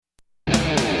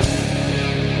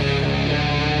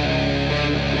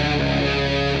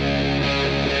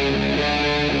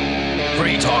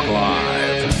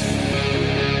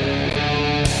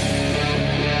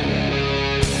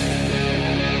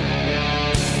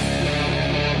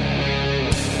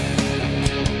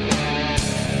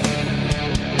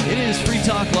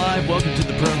Welcome to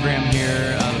the program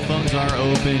here. The phones are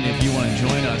open if you want to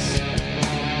join us.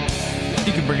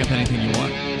 You can bring up anything you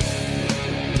want.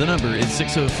 The number is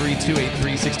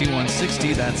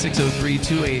 603-283-6160. That's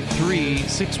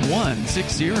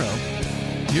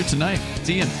 603-283-6160. Here tonight, it's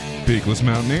Ian. Peakless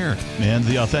Mountaineer. And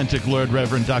the authentic Lord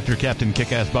Reverend Dr. Captain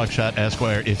Kickass Buckshot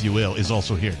Esquire, if you will, is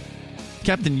also here.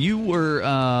 Captain, you were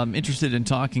interested in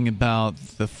talking about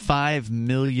the $5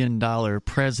 million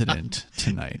president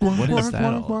tonight. What is that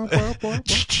all about?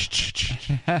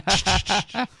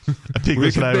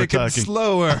 We can make him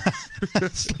slower.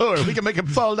 Slower. We can make him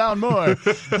fall down more.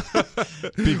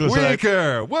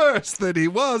 Weaker. Worse than he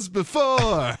was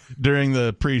before. During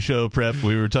the pre-show prep,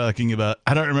 we were talking about,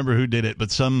 I don't remember who did it,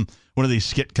 but one of these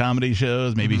skit comedy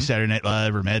shows, maybe Saturday Night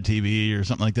Live or Mad TV or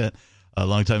something like that. A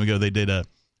long time ago, they did a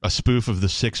spoof of the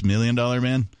 $6 Million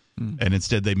Man, and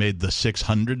instead they made the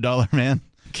 $600 Man.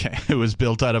 Okay. It was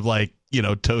built out of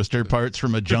toaster parts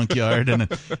from a junkyard and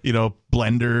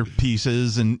blender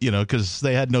pieces, and because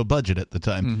they had no budget at the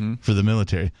time for the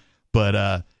military.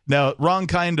 But now, wrong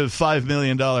kind of $5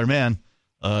 Million Man.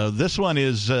 This one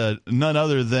is none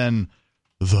other than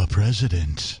the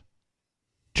president,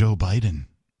 Joe Biden.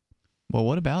 Well,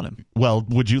 what about him? Well,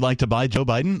 would you like to buy Joe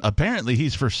Biden? Apparently,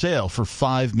 he's for sale for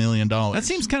 $5 million. That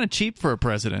seems kind of cheap for a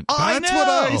president. That's what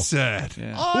I said.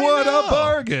 Yeah. What a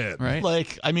bargain. Right?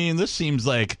 This seems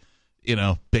like,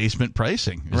 basement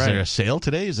pricing. Is there a sale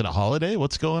today? Is it a holiday?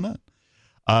 What's going on?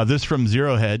 This from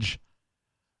Zero Hedge.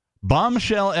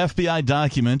 Bombshell FBI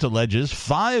document alleges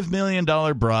 $5 million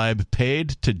bribe paid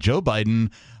to Joe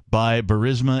Biden by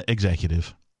Burisma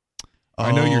executive.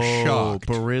 I know you're shocked.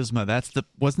 Burisma.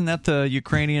 Wasn't that the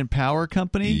Ukrainian power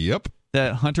company? Yep.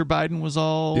 That Hunter Biden was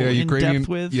all in depth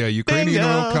with? Yeah, Ukrainian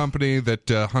oil company that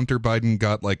Hunter Biden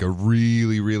got a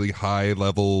really, really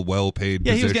high-level, well-paid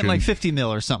position. Yeah, he was getting $50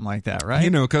 million or something like that,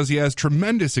 right? Because he has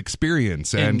tremendous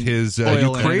experience, and his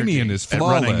Ukrainian is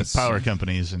flawless. At running power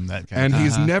companies and that kind and of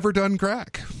he's never done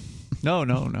crack. No.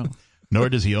 Nor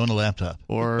does he own a laptop.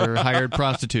 Or hired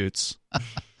prostitutes.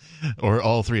 Or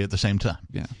all three at the same time.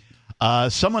 Yeah.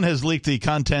 Someone has leaked the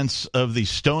contents of the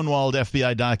stonewalled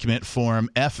FBI document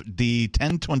form FD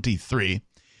 1023,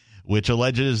 which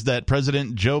alleges that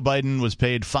President Joe Biden was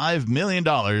paid $5 million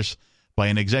by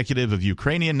an executive of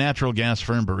Ukrainian natural gas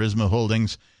firm Burisma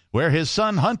Holdings, where his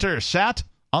son Hunter sat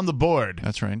on the board.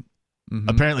 That's right.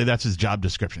 Apparently, that's his job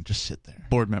description. Just sit there.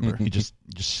 Board member. You just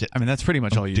sit. I mean, that's pretty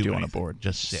much all you do on a anything. board.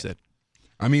 Just sit.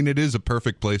 I mean, it is a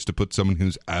perfect place to put someone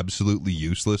who's absolutely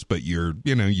useless, but you're,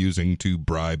 using to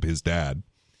bribe his dad.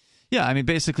 Yeah, I mean,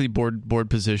 basically board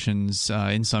positions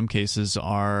in some cases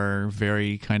are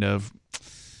very kind of,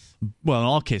 well, in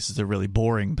all cases, they're really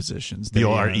boring positions.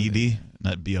 B-O-R-E-D,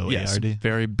 not B-O-A-R-D? Yes,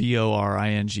 very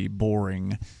B-O-R-I-N-G,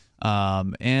 boring.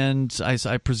 And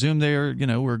I presume they're,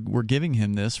 we're giving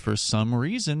him this for some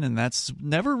reason, and that's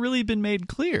never really been made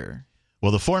clear.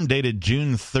 Well, the form dated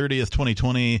June 30th,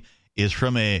 2020 is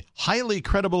from a highly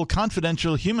credible,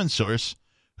 confidential human source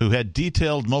who had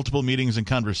detailed multiple meetings and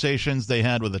conversations they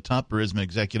had with a top Burisma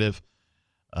executive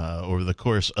over the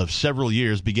course of several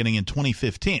years, beginning in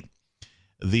 2015.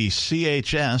 The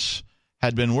CHS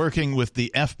had been working with the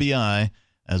FBI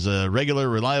as a regular,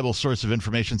 reliable source of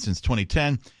information since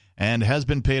 2010 and has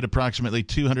been paid approximately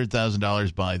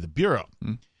 $200,000 by the Bureau.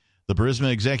 The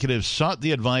Burisma executive sought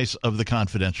the advice of the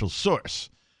confidential source.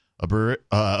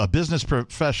 A business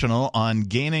professional on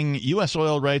gaining U.S.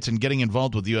 oil rights and getting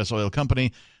involved with the U.S. oil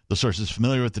company, the source is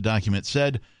familiar with the document,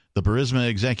 said the Burisma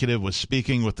executive was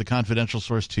speaking with the confidential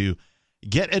source to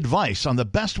get advice on the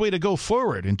best way to go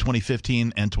forward in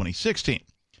 2015 and 2016.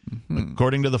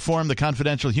 According to the form, the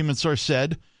confidential human source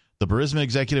said the Burisma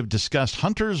executive discussed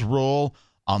Hunter's role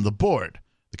on the board.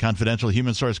 The confidential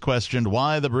human source questioned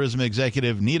why the Burisma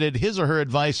executive needed his or her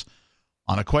advice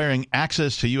on acquiring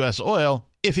access to U.S. oil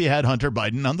if he had Hunter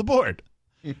Biden on the board.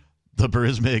 The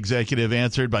Burisma executive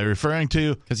answered by referring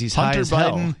to Hunter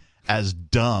Biden as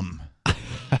dumb.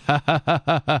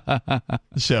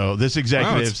 So this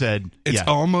executive said... It's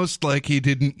almost like he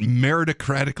didn't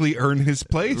meritocratically earn his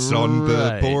place on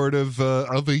the board of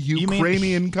a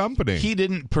Ukrainian company. He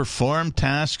didn't perform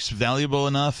tasks valuable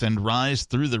enough and rise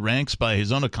through the ranks by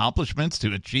his own accomplishments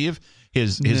to achieve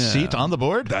his seat on the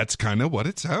board? That's kind of what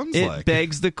it sounds like. It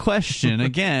begs the question,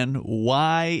 again,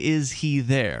 why is he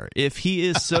there? If he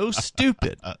is so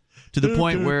stupid to the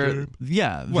point where,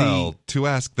 to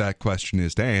ask that question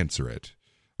is to answer it.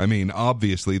 I mean,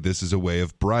 obviously, this is a way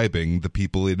of bribing the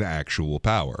people in actual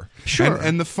power. Sure.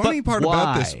 And the funny part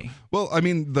about this,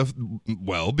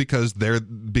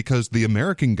 because the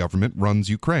American government runs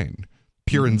Ukraine.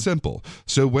 Pure and simple.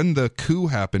 So when the coup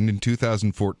happened in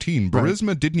 2014,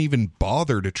 Burisma didn't even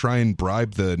bother to try and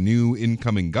bribe the new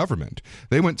incoming government.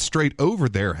 They went straight over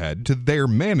their head to their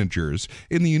managers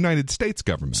in the United States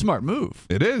government. Smart move.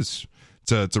 It is.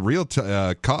 It's a real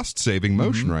cost-saving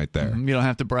motion right there. You don't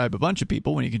have to bribe a bunch of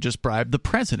people when you can just bribe the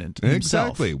president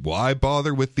himself. Exactly. Why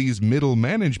bother with these middle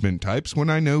management types when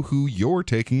I know who you're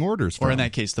taking orders from? Or in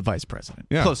that case, the vice president.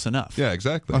 Yeah. Close enough. Yeah,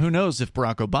 exactly. Or who knows if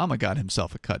Barack Obama got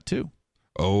himself a cut, too.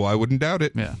 Oh, I wouldn't doubt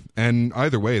it. Yeah. And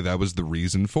either way, that was the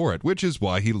reason for it, which is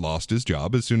why he lost his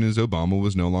job as soon as Obama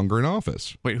was no longer in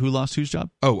office. Wait, who lost whose job?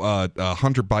 Oh,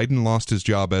 Hunter Biden lost his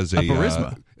job as At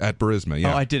Burisma. At Burisma,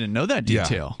 yeah. Oh, I didn't know that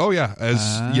detail. Yeah. Oh, yeah.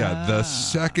 The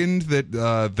second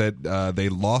that they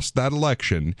lost that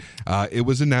election, it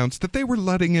was announced that they were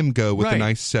letting him go with a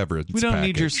nice severance We don't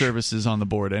need your package. services on the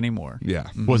board anymore. Yeah.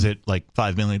 Was it like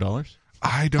 $5 million?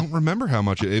 I don't remember how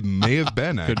much it may have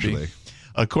been, actually.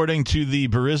 According to the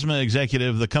Burisma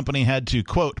executive, the company had to,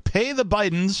 quote, pay the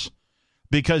Bidens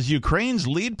because Ukraine's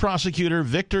lead prosecutor,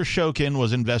 Viktor Shokin,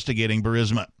 was investigating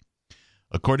Burisma.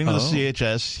 According to the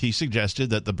CHS, he suggested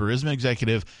that the Burisma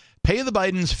executive pay the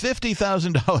Bidens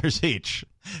 $50,000 each.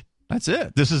 That's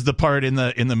it. This is the part in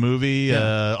the movie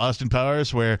Austin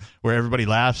Powers where everybody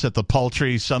laughs at the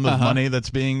paltry sum of money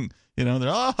that's being, they're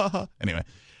anyway.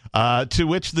 To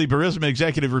which the Burisma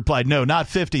executive replied, no, not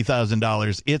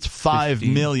 $50,000. It's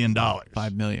 $5 million.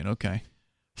 $5 million, okay.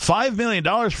 $5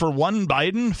 million for one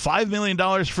Biden, $5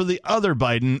 million for the other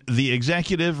Biden, the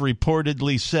executive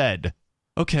reportedly said.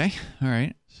 Okay, all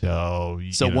right. So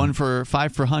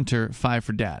five for Hunter, 5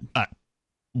 for Dad.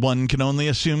 One can only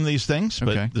assume these things,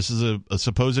 but this is a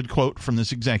supposed quote from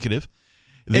this executive.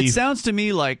 It sounds to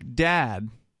me like Dad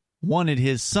wanted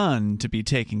his son to be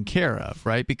taken care of,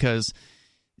 right? Because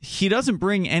he doesn't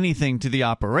bring anything to the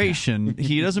operation.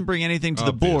 He doesn't bring anything to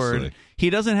the board. He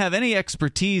doesn't have any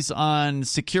expertise on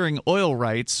securing oil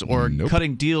rights or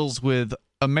cutting deals with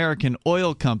American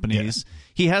oil companies. Yeah.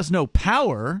 He has no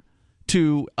power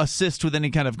to assist with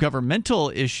any kind of governmental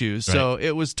issues. Right. So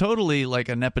it was totally like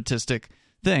a nepotistic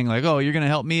thing. Like, oh, you're going to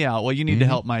help me out. Well, you need to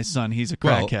help my son. He's a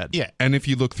crackhead. Well, yeah. And if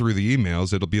you look through the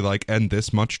emails, it'll be like, and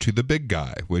this much to the big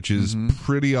guy, which is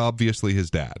pretty obviously his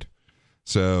dad.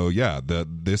 So, yeah,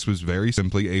 this was very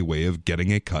simply a way of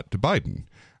getting a cut to Biden.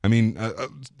 I mean,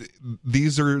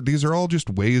 these are all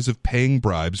just ways of paying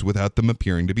bribes without them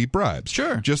appearing to be bribes.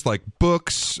 Sure. Just like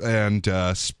books and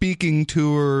speaking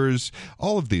tours,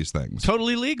 all of these things.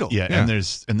 Totally legal. Yeah. And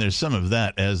there's some of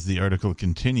that as the article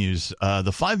continues. The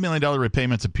 $5 million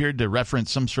repayments appeared to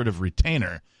reference some sort of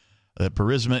retainer that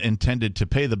Burisma intended to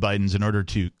pay the Bidens in order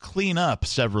to clean up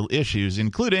several issues,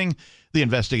 including the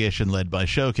investigation led by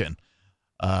Shokin.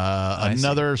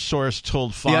 Another source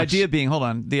told Fox. The idea being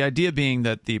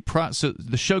that the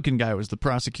Shokin guy was the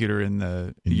prosecutor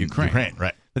in Ukraine,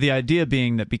 right? But the idea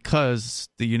being that because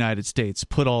the United States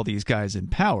put all these guys in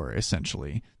power,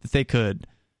 essentially, that they could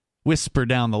whisper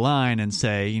down the line and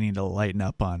say, "You need to lighten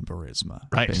up on Burisma."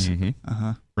 Right.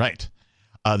 Right.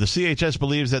 The CHS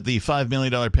believes that the $5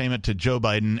 million payment to Joe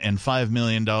Biden and $5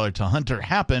 million to Hunter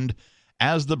happened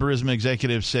as the Burisma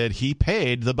executive said he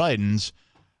paid the Bidens.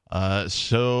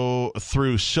 So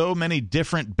through so many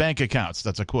different bank accounts,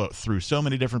 that's a quote, through so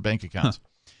many different bank accounts,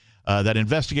 that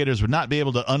investigators would not be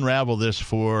able to unravel this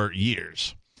for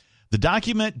years. The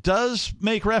document does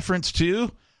make reference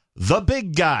to the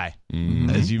big guy,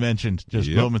 as you mentioned just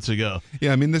moments ago.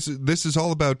 Yeah, I mean, this is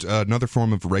all about another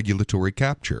form of regulatory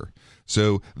capture.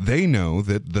 So they know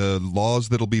that the laws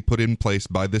that'll be put in place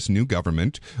by this new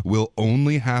government will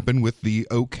only happen with the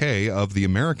okay of the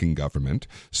American government.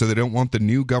 So they don't want the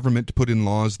new government to put in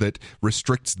laws that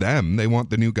restricts them. They want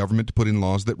the new government to put in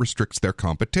laws that restricts their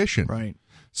competition. Right.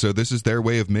 So this is their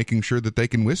way of making sure that they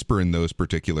can whisper in those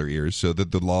particular ears so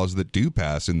that the laws that do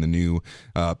pass in the new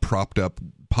propped up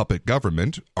puppet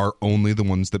government are only the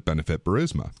ones that benefit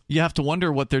Burisma. You have to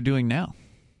wonder what they're doing now.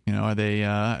 Are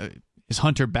they... Is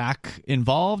Hunter back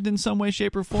involved in some way,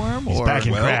 shape, or form? He's back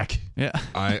in crack. Yeah.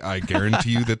 I guarantee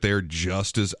you that they're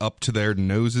just as up to their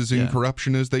noses in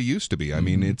corruption as they used to be. I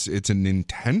mean, it's an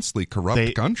intensely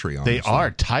corrupt country, honestly. They are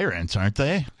tyrants, aren't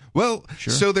they? Well,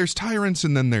 so there's tyrants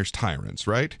and then there's tyrants,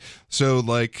 right? So,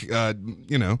 like,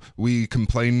 we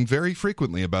complain very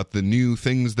frequently about the new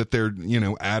things that they're,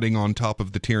 adding on top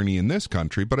of the tyranny in this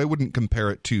country, but I wouldn't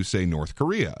compare it to, say, North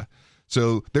Korea.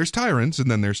 So there's tyrants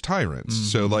and then there's tyrants.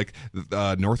 So like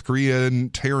North Korean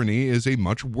tyranny is a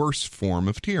much worse form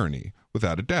of tyranny,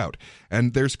 without a doubt.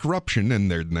 And there's corruption,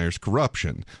 and there's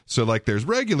corruption. So, like, there's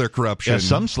regular corruption. Yeah,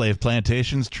 some slave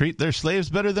plantations treat their slaves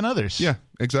better than others. Yeah,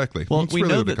 exactly. Well, that's we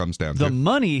really know what that it comes down the to.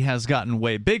 money has gotten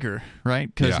way bigger,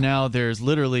 right? Because now there's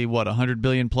literally, $100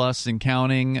 billion plus and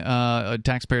counting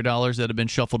taxpayer dollars that have been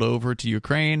shuffled over to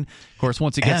Ukraine. Of course,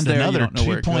 once it gets there, another you don't know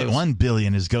where it goes. $2.1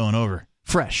 billion is going over.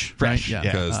 Fresh. Right? Yeah.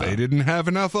 Because they didn't have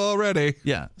enough already.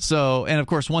 Yeah. So, and of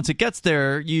course, once it gets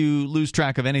there, you lose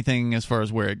track of anything as far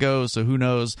as where it goes. So who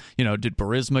knows, did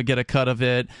Burisma get a cut of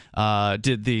it?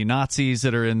 Did the Nazis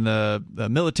that are in the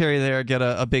military there get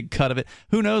a big cut of it?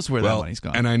 Who knows where that money's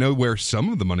gone? And I know where some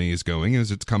of the money is going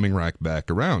is it's coming right back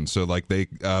around. So like they,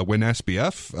 when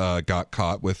SBF got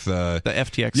caught with the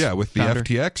FTX. Yeah, with the founder.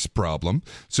 FTX problem.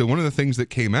 So one of the things that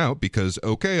came out, because,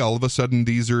 all of a sudden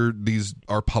these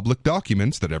are public documents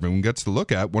that everyone gets to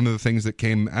look at. One of the things that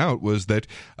came out was that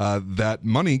that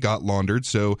money got laundered,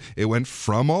 so it went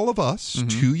from all of us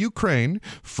to Ukraine,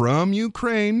 from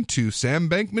Ukraine to Sam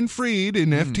Bankman-Fried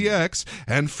in FTX,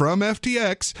 and from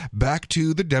FTX back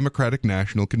to the Democratic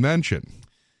National Convention.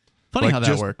 Funny how that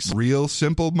just works. Real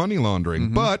simple money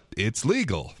laundering, but it's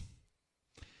legal.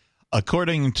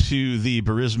 According to the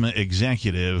Burisma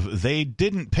executive, they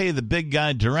didn't pay the big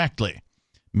guy directly.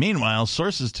 Meanwhile,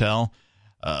 sources tell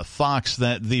Fox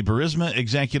that the Burisma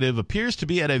executive appears to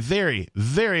be at a very,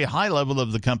 very high level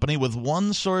of the company, with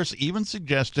one source even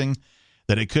suggesting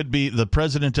that it could be the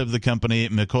president of the company,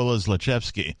 Mykola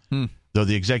Zlochevsky, though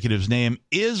the executive's name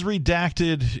is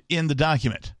redacted in the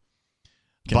document.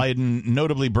 Okay. Biden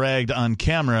notably bragged on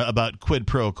camera about quid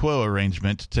pro quo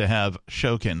arrangement to have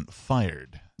Shokin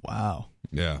fired. Wow.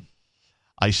 Yeah.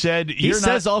 I said he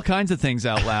says all kinds of things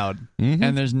out loud,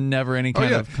 and there's never any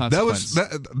kind of consequence.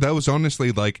 That was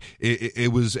honestly like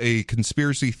it was a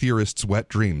conspiracy theorist's wet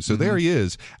dream. So there he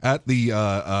is at the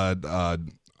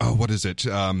what is it?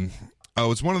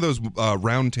 It's one of those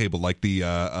round table, like the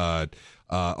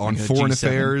on like Foreign G7?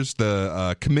 Affairs,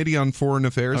 the Committee on Foreign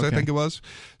Affairs, Okay. I think it was.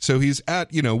 So he's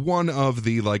at, one of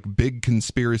the like big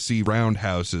conspiracy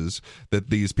roundhouses that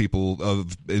these people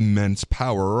of immense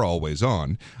power are always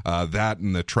on. That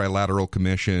and the Trilateral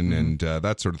Commission and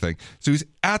that sort of thing. So he's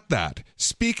at that,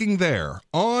 speaking there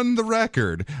on the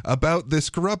record about this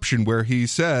corruption, where he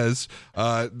says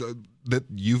that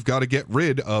you've got to get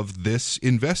rid of this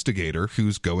investigator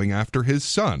who's going after his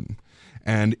son.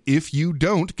 And if you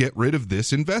don't get rid of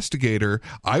this investigator,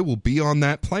 I will be on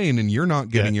that plane and you're not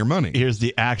getting your money. Here's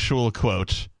the actual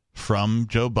quote from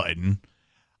Joe Biden.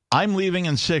 I'm leaving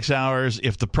in 6 hours.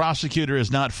 If the prosecutor is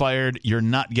not fired, you're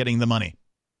not getting the money.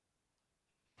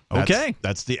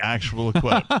 That's the actual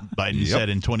quote Biden said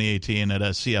in 2018 at a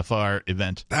CFR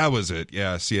event. That was it.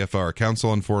 Yeah, CFR, Council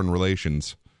on Foreign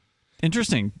Relations.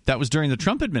 Interesting. That was during the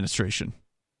Trump administration.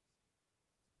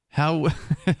 How?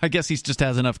 I guess he just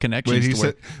has enough connections.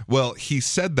 He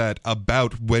said that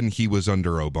about when he was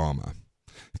under Obama,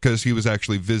 because he was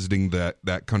actually visiting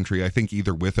that country, I think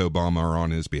either with Obama or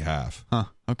on his behalf. Huh.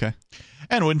 Okay.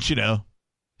 And wouldn't you know,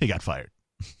 he got fired.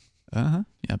 Yeah,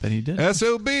 I bet he did.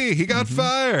 SOB, he got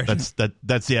fired.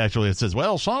 That's the actual. It says,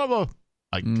 well, son of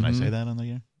a. Can I say that on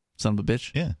the air? Son of a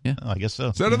bitch. Yeah. I guess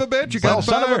so. Son of a bitch, you got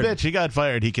fired. Son of a bitch, he got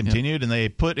fired. He continued, and they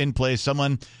put in place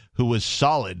someone who was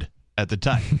solid at the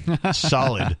time.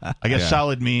 Solid. I guess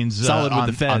solid means solid with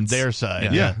the feds on their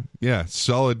side. Yeah.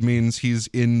 Solid means he's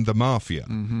in the mafia.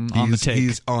 On the take.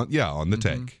 He's on the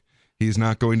take. He's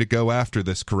not going to go after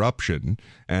this corruption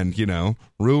and,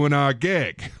 ruin our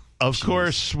gig. Of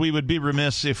course, we would be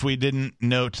remiss if we didn't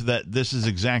note that this is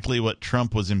exactly what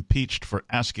Trump was impeached for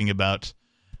asking about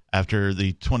after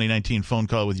the 2019 phone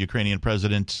call with Ukrainian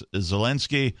President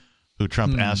Zelensky, who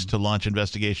Trump asked to launch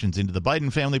investigations into the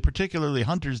Biden family, particularly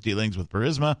Hunter's dealings with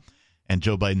Burisma and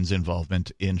Joe Biden's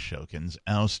involvement in Shokin's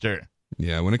ouster.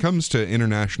 Yeah, when it comes to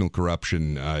international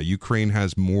corruption, Ukraine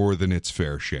has more than its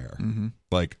fair share.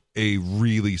 Like a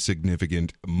really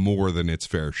significant more than its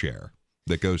fair share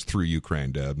that goes through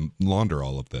Ukraine to launder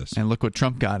all of this. And look what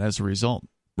Trump got as a result.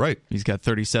 Right. He's got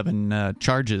 37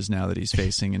 charges now that he's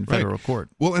facing in federal court.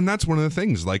 Well, and that's one of the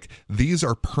things. Like, these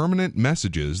are permanent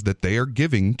messages that they are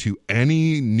giving to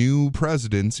any new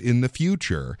presidents in the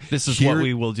future. This is what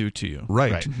we will do to you.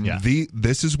 Right. Yeah.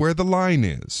 This is where the line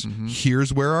is.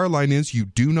 Here's where our line is. You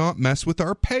do not mess with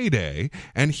our payday,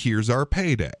 and here's our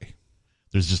payday.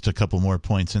 There's just a couple more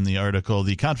points in the article.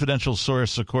 The confidential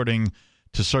source, according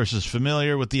to sources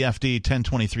familiar with the FD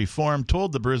 1023 form,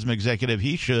 told the Burisma executive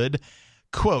he should,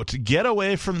 quote, get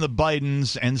away from the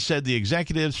Bidens, and said the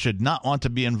executives should not want to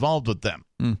be involved with them.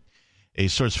 A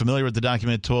source familiar with the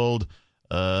document told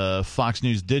Fox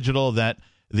News Digital that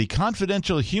the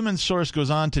confidential human source goes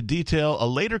on to detail a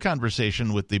later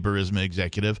conversation with the Burisma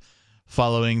executive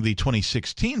following the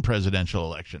 2016 presidential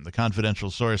election. The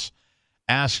confidential source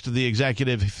asked the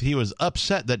executive if he was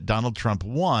upset that Donald Trump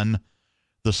won.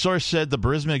 The source said the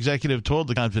Burisma executive told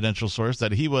the confidential source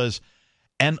that he was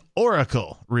an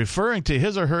oracle, referring to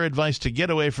his or her advice to get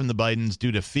away from the Bidens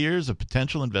due to fears of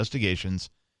potential investigations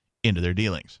into their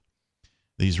dealings.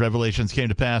 These revelations came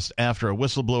to pass after a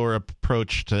whistleblower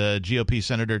approached GOP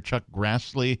Senator Chuck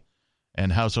Grassley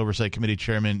and House Oversight Committee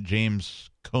Chairman James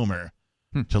Comer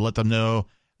to let them know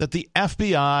that the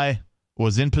FBI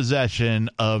was in possession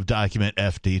of document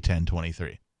FD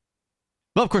 1023.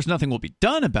 Well, of course, nothing will be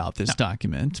done about this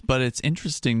document, but it's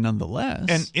interesting nonetheless.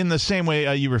 And in the same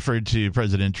way you referred to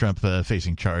President Trump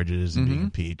facing charges and being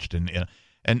impeached,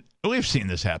 and we've seen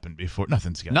this happen before.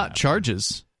 Nothing's going to happen. Not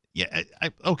charges. Yeah,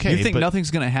 okay. You think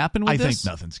nothing's going to happen with this? I think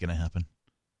nothing's going to happen.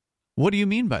 What do you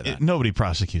mean by that? Nobody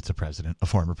prosecutes a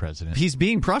former president. He's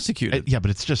being prosecuted. Yeah,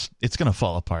 but it's going to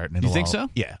fall apart. And you think so?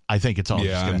 Yeah, I think it's all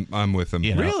just going to... I'm with him.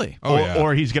 Really?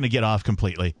 Or he's going to get off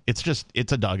completely. It's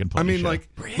a dog and pony show.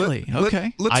 Really?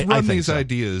 Okay. Let's run these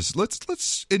ideas.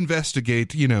 Let's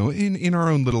investigate, in our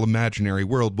own little imaginary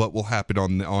world, what will happen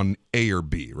on A or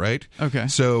B, right? Okay.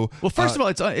 So... Well, first of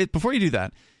all, before you do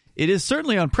that, it is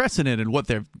certainly unprecidented what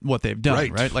they've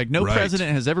done, right? Like no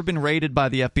president has ever been raided by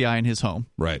the FBI in his home.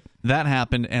 Right. That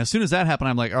happened, and as soon as that happened,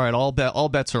 I'm like, all right, all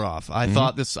bets are off. I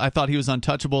thought he was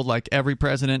untouchable like every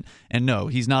president, and no,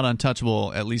 he's not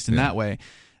untouchable, at least in that way.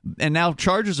 And now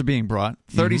charges are being brought,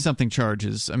 30-something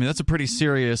charges. I mean, that's a pretty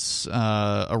serious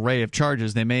array of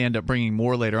charges. They may end up bringing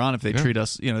more later on if they treat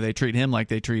us, they treat him like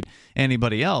they treat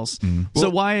anybody else.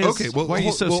 So why are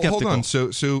you so skeptical? Hold on.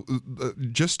 So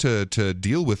just to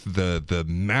deal with the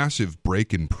massive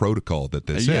break in protocol that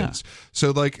this is.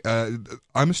 So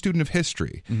I'm a student of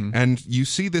history, and you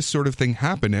see this sort of thing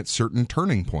happen at certain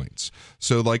turning points.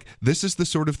 So this is the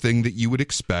sort of thing that you would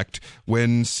expect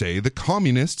when, say, the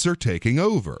communists are taking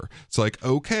over. It's like,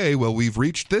 okay, well, we've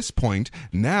reached this point.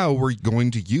 Now we're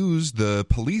going to use the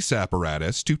police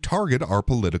apparatus to target our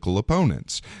political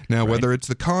opponents. Now, whether it's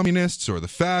the communists or the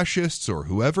fascists or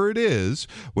whoever it is,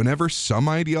 whenever some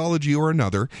ideology or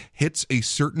another hits a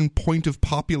certain point of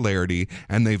popularity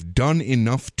and they've done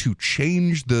enough to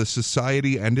change the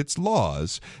society and its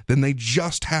laws, then they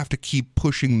just have to keep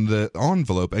pushing the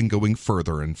envelope and going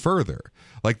further and further.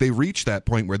 Like they reach that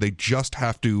point where they just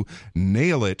have to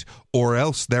nail it, or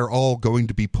else they're all going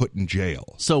to be put in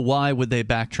jail. So why would they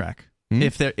backtrack?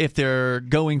 If they're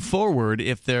going forward,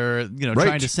 if they're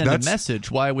trying to send a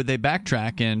message, why would they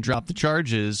backtrack and drop the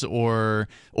charges or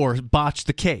botch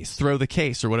the case, throw the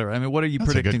case, or whatever? I mean, what are you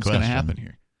predicting is going to happen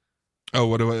here? Oh,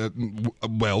 what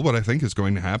I think is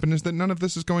going to happen is that none of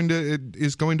this is going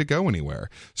to go anywhere.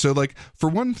 So, for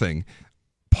one thing,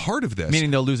 part of this,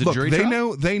 meaning they'll lose a jury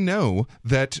trial? They know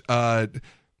that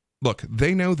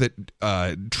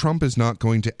Trump is not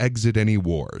going to exit any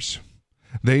wars.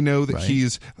 They know that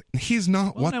he's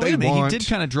not what they want. He did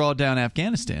kind of draw down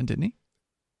Afghanistan, didn't he?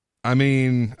 I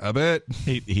mean, a bit.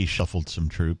 He shuffled some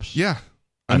troops. Yeah.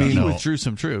 He withdrew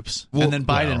some troops, and then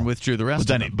Biden withdrew the rest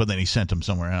of them. But then he sent them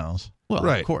somewhere else. Well,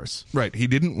 of course. Right. He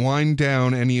didn't wind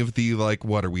down any of the,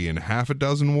 what are we in, half a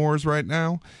dozen wars right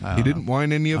now? He didn't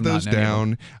wind any of those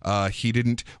down. He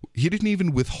didn't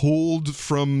even withhold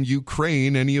from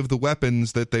Ukraine any of the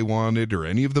weapons that they wanted or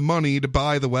any of the money to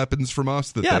buy the weapons from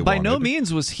us that they wanted. Yeah, by no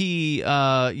means was he,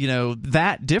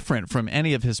 that different from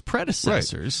any of his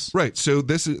predecessors. Right. So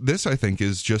this I think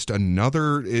is just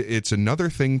another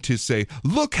thing to say,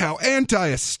 look how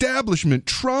anti-establishment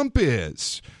Trump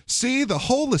is. See, the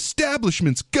whole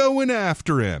establishment's going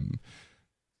after him.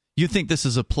 You think this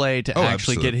is a play to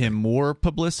actually get him more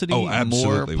publicity,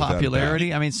 more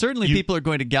popularity? I mean, certainly people are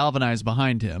going to galvanize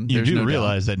behind him. You do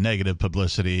realize that negative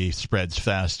publicity spreads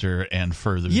faster and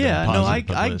further than positive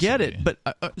publicity. I get it. But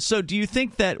so do you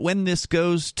think that when this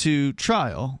goes to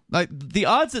trial, the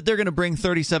odds that they're going to bring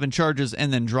 37 charges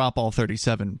and then drop all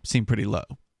 37 seem pretty low,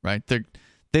 right?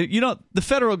 The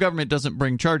federal government doesn't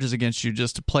bring charges against you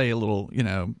just to play a little,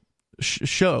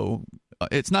 show.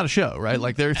 It's not a show, right?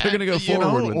 Like they're going to go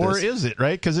forward with this. Or is it,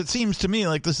 right? Because it seems to me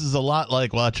like this is a lot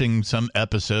like watching some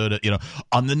episode,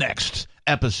 on the next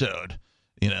episode,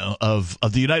 of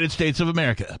the United States of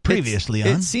America. Previously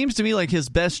It seems to me like his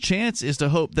best chance is to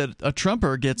hope that a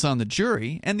Trumper gets on the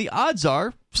jury, and the odds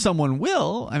are someone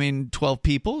will. I mean, 12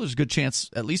 people, there's a good chance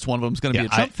at least one of them is going to be a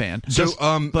Trump fan. So,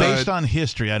 based on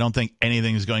history, I don't think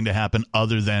anything is going to happen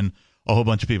other than a whole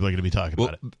bunch of people are going to be talking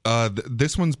about it.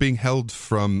 This one's being held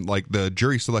from, the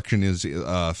jury selection is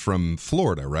from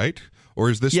Florida, right? Or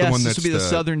is this the one that's this would be the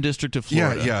Southern District of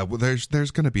Florida? Yeah. Well, there's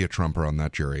going to be a Trumper on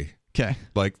that jury. Okay.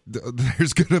 Like,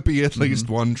 there's going to be at least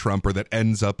one Trumper that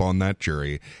ends up on that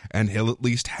jury, and he'll at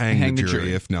least hang the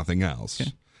jury, if nothing else.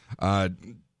 Okay.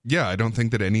 Yeah, I don't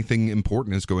think that anything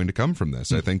important is going to come from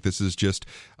this. I think this is just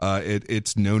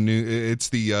it's no new. It's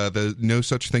the no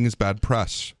such thing as bad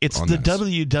press. It's the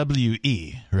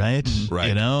WWE, right? Right.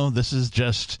 You know, this is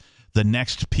just the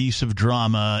next piece of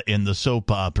drama in the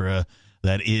soap opera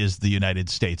that is the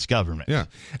United States government. Yeah,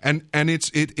 and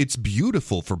it's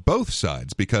beautiful for both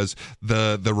sides, because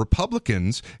the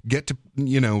Republicans get to,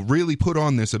 you know, really put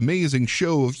on this amazing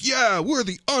show of, yeah, we're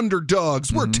the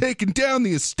underdogs, we're taking down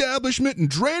the establishment and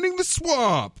draining the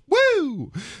swamp,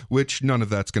 woo! Which none of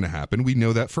that's going to happen. We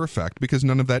know that for a fact, because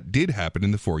none of that did happen in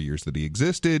the 4 years that he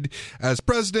existed as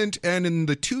president, and in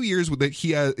the 2 years that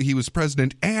he was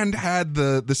president and had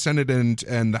the Senate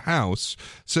and the House.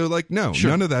 So, like, no,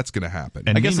 none of that's going to happen.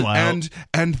 And I guess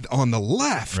and on the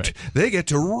left, they get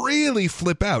to really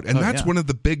flip out, and that's one of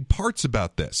the big parts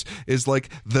about this is, like,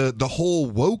 the whole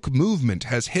woke movement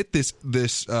has hit this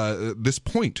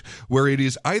point where it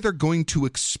is either going to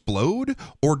explode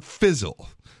or fizzle.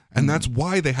 And that's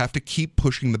why they have to keep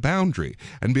pushing the boundary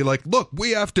and be like, look,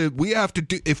 we have to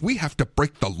do, if we have to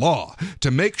break the law to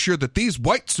make sure that these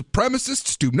white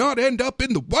supremacists do not end up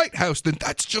in the White House, then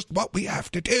that's just what we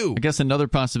have to do. I guess another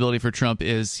possibility for Trump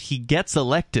is he gets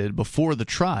elected before the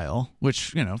trial,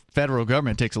 which, you know, federal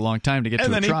government takes a long time to get to a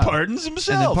trial. And then he pardons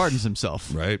himself. And then pardons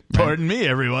himself. Right. Pardon me,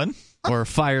 everyone. Or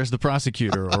fires the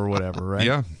prosecutor or whatever, right?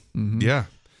 Yeah. Yeah.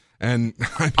 And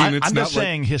I mean, I'm just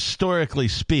saying, historically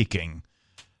speaking,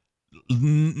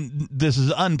 this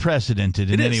is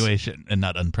unprecedented in any way, and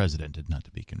not unprecedented, not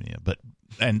to be convenient,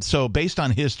 and so based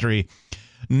on history,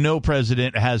 no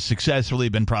president has successfully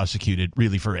been prosecuted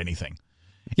really for anything.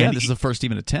 Yeah, and this is the first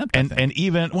even attempt. And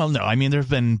even, well, no, I mean, there have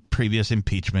been previous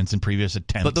impeachments and previous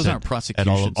attempts, but those aren't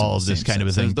prosecutions. At all of this kind of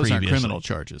a thing. Those aren't criminal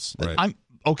charges. Right. I'm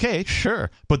okay,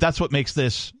 sure, but that's what makes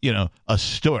this, you know, a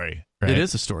story. Right? It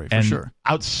is a story for sure.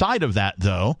 Outside of that,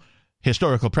 though,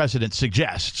 historical precedent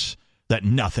suggests that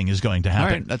nothing is going to happen.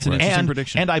 All right, that's an interesting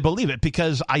prediction. And I believe it,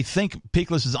 because I think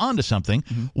Peakless is onto something.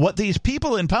 What these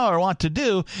people in power want to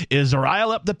do is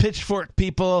rile up the pitchfork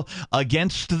people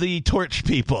against the torch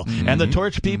people, and the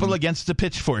torch people against the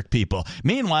pitchfork people.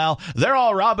 Meanwhile, they're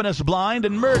all robbing us blind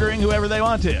and murdering whoever they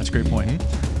want to. That's a great point.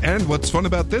 And what's fun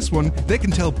about this one, they can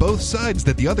tell both sides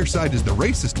that the other side is the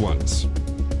racist ones.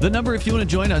 The number, if you want to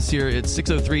join us here, it's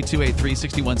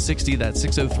 603-283-6160. That's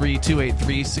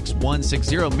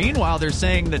 603-283-6160. Meanwhile, they're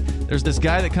saying that there's this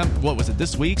guy that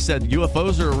this week, said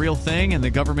UFOs are a real thing, and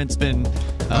the government's been...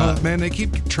 man, they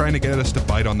keep trying to get us to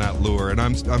bite on that lure, and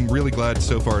I'm really glad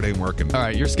so far it ain't working. All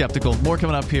right, you're skeptical. More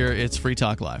coming up here. It's Free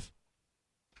Talk Live.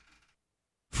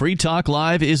 Free Talk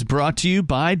Live is brought to you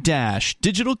by Dash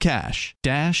Digital Cash.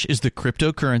 Dash is the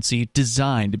cryptocurrency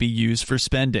designed to be used for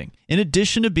spending. In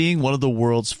addition to being one of the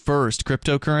world's first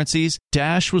cryptocurrencies,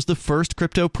 Dash was the first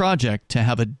crypto project to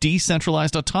have a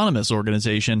decentralized autonomous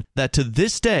organization that to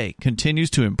this day continues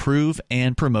to improve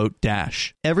and promote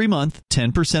Dash. Every month,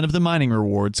 10% of the mining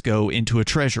rewards go into a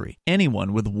treasury.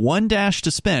 Anyone with one Dash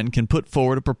to spend can put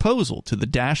forward a proposal to the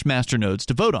Dash masternodes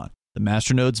to vote on. The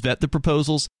masternodes vet the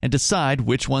proposals and decide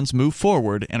which ones move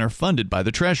forward and are funded by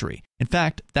the Treasury. In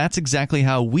fact, that's exactly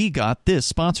how we got this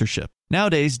sponsorship.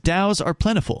 Nowadays, DAOs are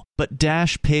plentiful, but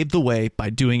Dash paved the way by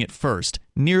doing it first,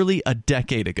 nearly a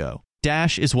decade ago.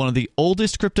 Dash is one of the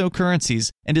oldest cryptocurrencies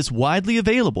and is widely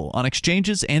available on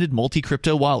exchanges and in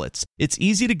multi-crypto wallets. It's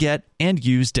easy to get and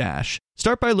use Dash.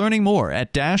 Start by learning more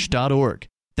at Dash.org.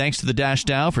 Thanks to the Dash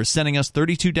DAO for sending us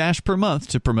 32 Dash per month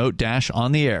to promote Dash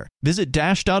on the air. Visit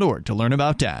Dash.org to learn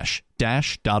about Dash.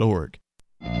 Dash.org.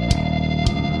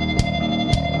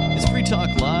 It's Free Talk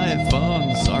Live.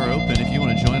 Phones are open if you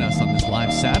want to join us on this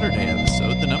live Saturday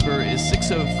episode. The number is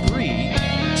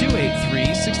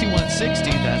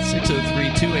 603-283-6160. That's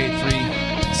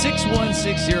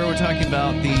 603-283-6160. We're talking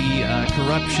about the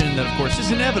corruption that, of course,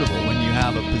 is inevitable when you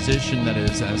have a position that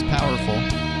is as powerful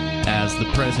as the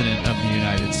President of the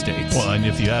United States. Well, and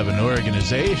if you have an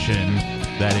organization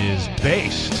that is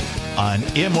based on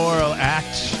immoral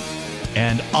acts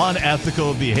and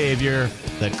unethical behavior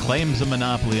that claims a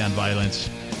monopoly on violence,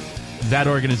 that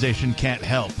organization can't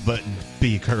help but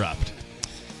be corrupt.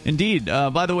 Indeed.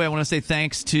 By the way, I want to say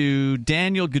thanks to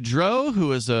Daniel Gaudreau,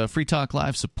 who is a Free Talk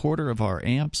Live supporter of our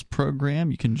AMPS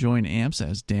program. You can join AMPS,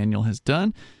 as Daniel has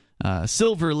done.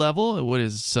 Silver level, what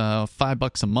is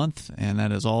 $5 a month, and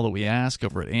that is all that we ask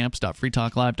over at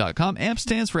amps.freetalklive.com. AMPS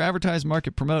stands for Advertise,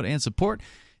 Market, Promote, and Support.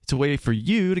 It's a way for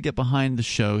you to get behind the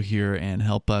show here and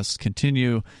help us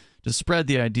continue to spread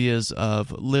the ideas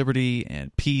of liberty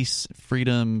and peace,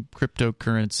 freedom,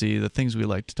 cryptocurrency, the things we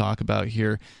like to talk about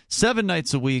here 7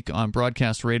 nights a week on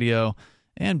broadcast radio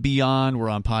and beyond. We're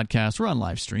on podcasts. We're on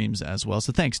live streams as well.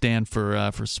 So thanks, Dan,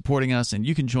 for supporting us. And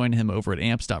you can join him over at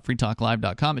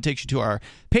amps.freetalklive.com. It takes you to our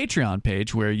Patreon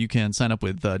page where you can sign up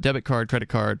with debit card, credit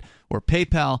card, or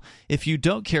PayPal. If you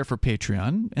don't care for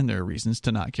Patreon, and there are reasons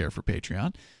to not care for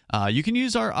Patreon, you can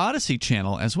use our Odyssey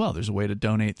channel as well. There's a way to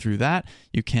donate through that.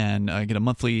 You can get a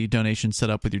monthly donation set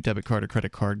up with your debit card or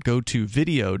credit card. Go to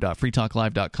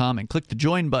video.freetalklive.com and click the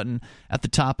join button at the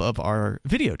top of our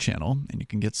video channel, and you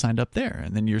can get signed up there.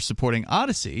 And then you're supporting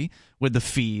Odyssey with the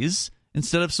fees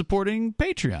instead of supporting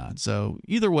Patreon. So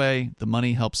either way, the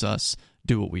money helps us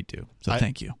do what we do. So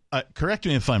thank you. Correct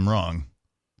me if I'm wrong.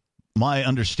 My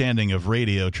understanding of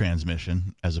radio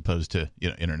transmission, as opposed to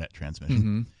internet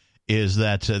transmission, is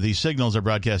that these signals are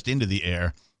broadcast into the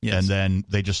air, and then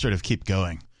they just sort of keep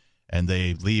going, and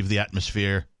they leave the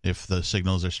atmosphere if the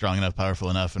signals are strong enough, powerful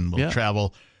enough, and will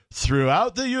travel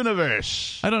throughout the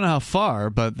universe. I don't know how far,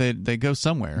 but they go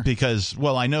somewhere. Because,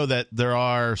 well, I know that there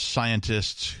are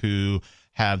scientists who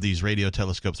have these radio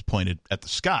telescopes pointed at the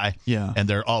sky, and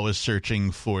they're always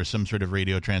searching for some sort of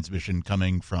radio transmission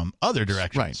coming from other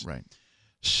directions. Right.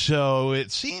 So it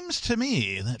seems to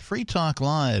me that Free Talk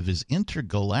Live is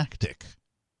intergalactic.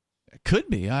 It could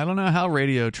be. I don't know how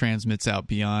radio transmits out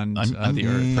beyond the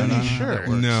Earth. I'm not sure.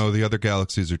 No, the other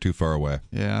galaxies are too far away.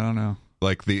 Yeah, I don't know.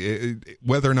 Like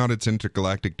whether or not it's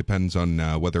intergalactic depends on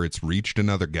whether it's reached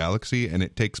another galaxy, and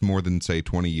it takes more than, say,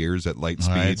 20 years at light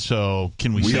speed. All right, so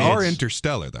can we say we are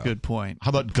interstellar, though? Good point. How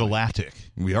about galactic?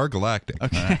 We are galactic.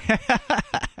 Okay.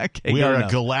 Okay, we are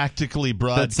enough. A galactically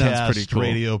broadcast cool.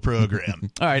 radio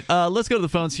program. All right, let's go to the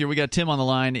phones here. We got Tim on the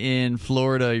line in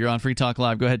Florida. You're on Free Talk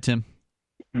Live. Go ahead, Tim.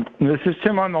 This is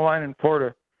Tim on the line in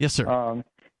Florida. Yes, sir.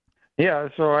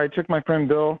 So I took my friend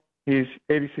Bill. He's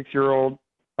 86-year-old.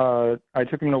 I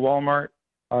took him to Walmart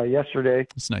yesterday.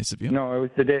 It's nice of you. No, it was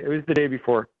the day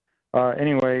before.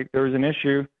 Anyway, there was an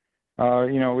issue.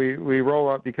 We roll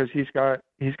up because he's got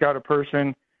a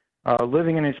person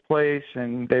living in his place,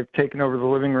 and they've taken over the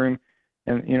living room,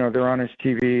 and they're on his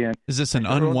TV. And is this an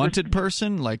unwanted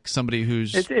person, like somebody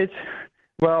who's? It's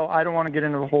well, I don't want to get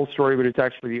into the whole story, but it's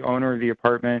actually the owner of the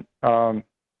apartment.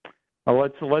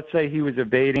 Let's say he was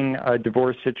evading a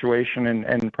divorce situation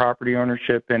and property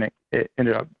ownership, and it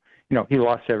ended up, he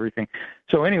lost everything.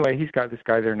 So anyway, he's got this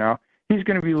guy there now. He's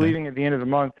going to be leaving at the end of the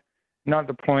month. Not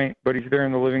the point, but he's there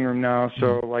in the living room now.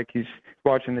 So like he's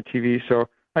watching the TV. So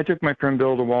I took my friend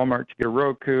Bill to Walmart to get a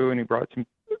Roku, and he brought some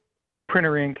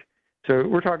printer ink. So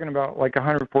we're talking about like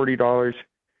 $140, and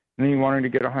then he wanted to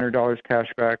get $100 cash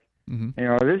back.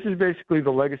 This is basically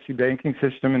the legacy banking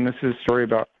system, and this is a story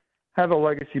about how the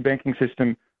legacy banking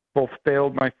system both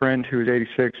failed my friend who was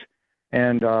 86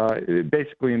 and it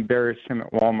basically embarrassed him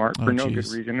at Walmart for no good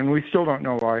reason, and we still don't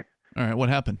know why. All right, what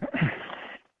happened?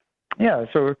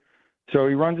 So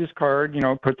he runs his card,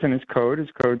 puts in his code. His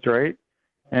code's right,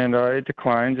 and it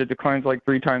declines. It declines like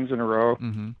 3 times in a row.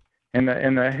 And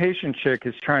the Haitian chick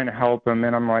is trying to help him,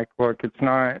 and I'm like, look, it's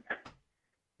not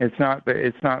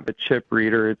the chip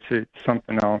reader. It's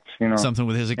something else. Something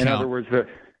with his account. In other words,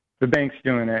 the bank's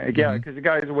doing it. Yeah, because the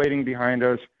guy's waiting behind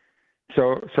us.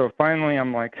 So finally,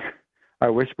 I'm like, I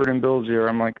whispered in Bill's ear.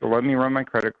 I'm like, let me run my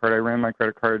credit card. I ran my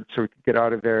credit card so we could get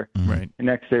out of there. Right. The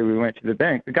next day we went to the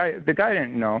bank. The guy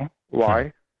didn't know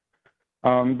why,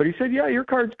 but he said, yeah, your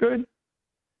card's good.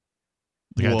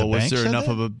 Well,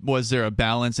 was there a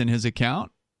balance in his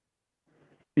account?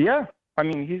 Yeah, I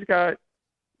mean, he's got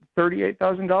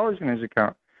 $38,000 in his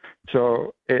account.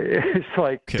 So it's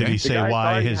like, did he say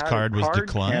why his card was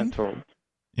declined? Canceled.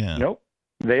 Yeah. Nope.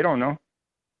 They don't know.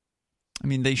 I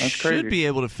mean, they should be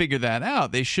able to figure that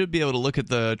out. They should be able to look at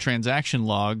the transaction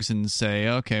logs and say,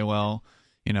 okay, well,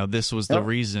 this was the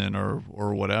reason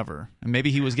or whatever. And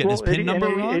maybe he was getting his PIN number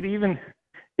wrong. It even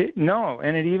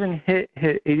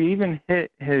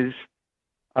hit his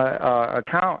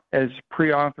account as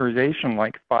pre-authorization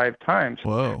like 5 times.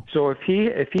 Whoa! So if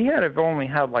he had only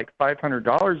had like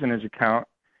 $500 in his account,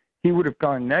 he would have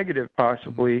gone negative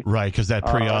possibly. Right, because that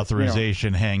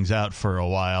pre-authorization hangs out for a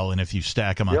while, and if you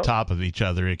stack them on top of each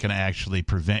other, it can actually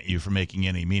prevent you from making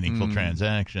any meaningful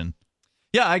transaction.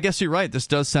 Yeah, I guess you're right. This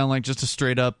does sound like just a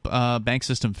straight-up bank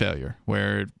system failure,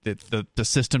 where the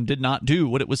system did not do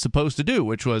what it was supposed to do,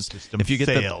 which was if you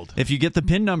get the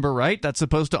PIN number right, that's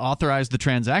supposed to authorize the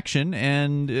transaction,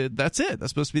 and that's it.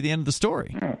 That's supposed to be the end of the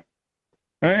story. Yeah.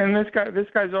 And this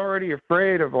guy's already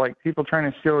afraid of like people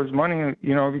trying to steal his money,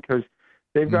 because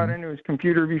they've got into his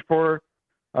computer before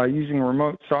using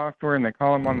remote software, and they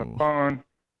call him on the phone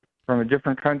from a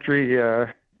different country.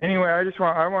 Anyway,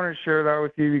 I want to share that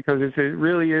with you because it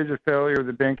really is a failure of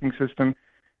the banking system.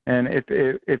 And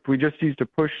if we just used a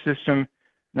push system,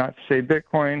 not to say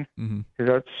Bitcoin, because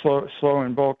that's slow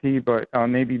and bulky, but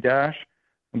maybe Dash.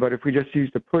 But if we just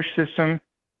used a push system,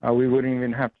 we wouldn't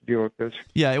even have to deal with this.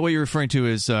 Yeah, what you're referring to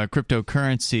is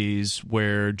cryptocurrencies,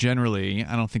 where generally,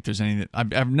 I don't think there's any that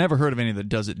I've never heard of any that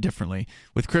does it differently.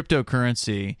 With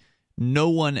cryptocurrency, no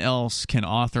one else can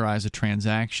authorize a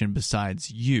transaction besides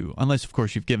you, unless, of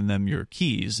course, you've given them your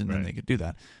keys, and then they could do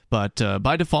that. But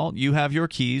by default, you have your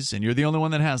keys, and you're the only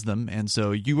one that has them, and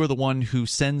so you are the one who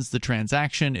sends the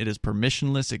transaction. It is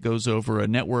permissionless. It goes over a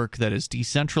network that is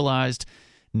decentralized.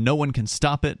 No one can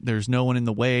stop it. There's no one in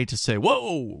the way to say,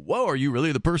 whoa, are you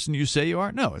really the person you say you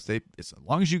are? No, it's as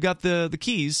long as you got the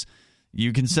keys,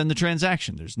 you can send the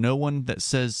transaction. There's no one that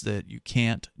says that you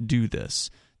can't do this.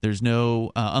 There's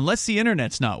no unless the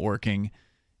internet's not working,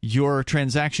 your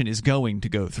transaction is going to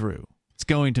go through. It's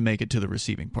going to make it to the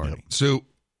receiving party. So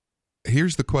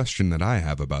here's the question that I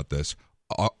have about this.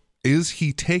 Is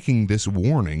he taking this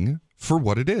warning for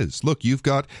what it is? Look, you've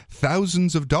got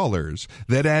thousands of dollars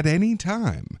that at any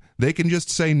time they can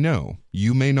just say, no,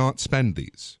 you may not spend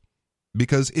these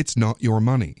because it's not your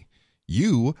money.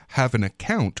 You have an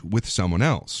account with someone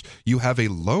else. You have a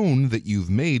loan that you've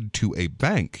made to a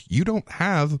bank. You don't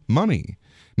have money.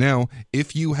 Now,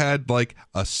 if you had like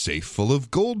a safe full of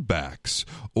gold backs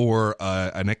or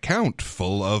an account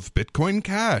full of Bitcoin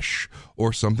Cash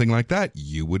or something like that,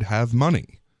 you would have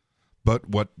money. But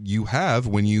what you have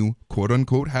when you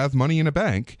quote-unquote have money in a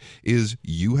bank is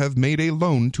you have made a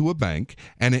loan to a bank,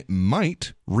 and it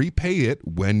might repay it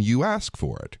when you ask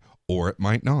for it, or it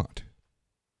might not.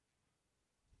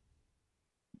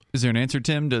 Is there an answer,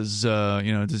 Tim? Does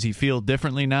he feel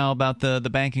differently now about the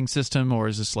banking system, or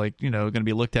is this going to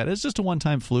be looked at as just a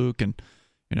one-time fluke, and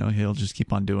he'll just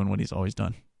keep on doing what he's always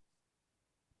done?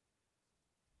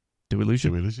 Did we lose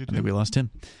you? I think we lost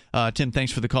Tim. Tim,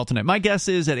 thanks for the call tonight. My guess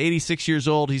is at 86 years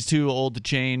old, he's too old to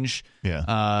change. Yeah.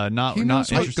 Not knows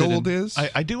what interested gold is.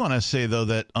 I do want to say, though,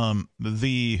 that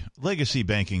the legacy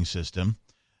banking system,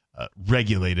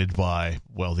 regulated by,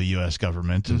 the U.S.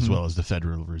 government as well as the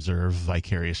Federal Reserve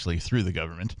vicariously through the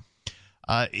government,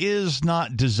 is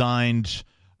not designed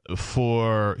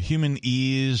for human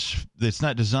ease. It's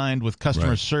not designed with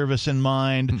customer service in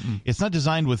mind. It's not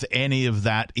designed with any of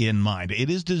that in mind. It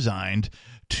is designed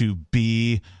to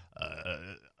be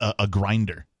a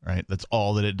grinder, right? That's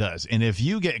all that it does. And if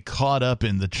you get caught up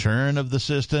in the churn of the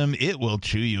system, it will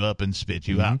chew you up and spit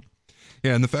you out.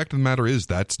 Yeah, and the fact of the matter is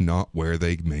that's not where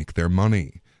they make their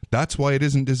money. That's why it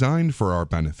isn't designed for our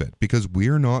benefit, because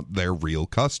we're not their real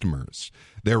customers.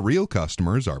 Their real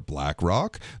customers are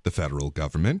BlackRock, the federal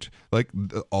government,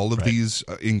 all of these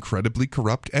incredibly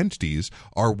corrupt entities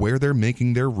are where they're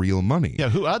making their real money. Yeah,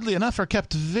 who oddly enough are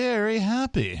kept very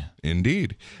happy.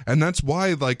 Indeed. And that's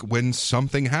why, when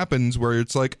something happens where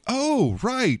it's like, oh,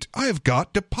 right, I've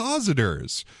got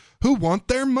depositors who want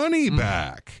their money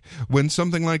back. When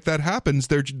something like that happens,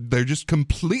 they're just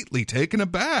completely taken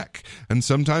aback. And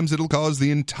sometimes it'll cause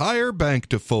the entire bank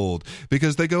to fold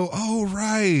because they go, oh,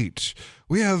 right,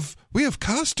 we have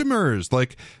customers,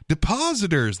 like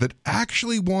depositors that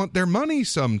actually want their money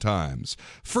sometimes.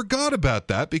 Forgot about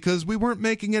that because we weren't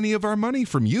making any of our money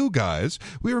from you guys.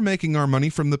 We were making our money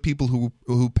from the people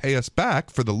who pay us back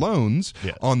for the loans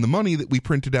on the money that we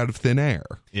printed out of thin air.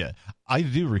 Yeah. I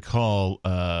do recall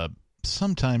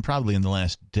sometime probably in the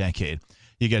last decade,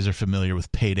 you guys are familiar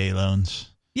with payday loans.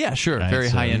 Yeah, sure. Right? Very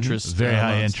high interest. Very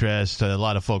high interest. A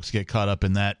lot of folks get caught up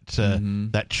in that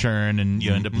that churn, and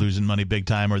you end up losing money big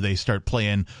time, or they start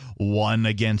playing one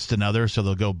against another. So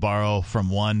they'll go borrow from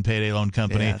one payday loan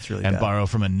company and borrow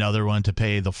from another one to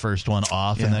pay the first one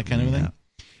off and that kind of thing.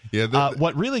 Yeah,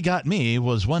 what really got me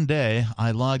was one day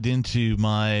I logged into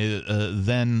my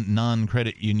then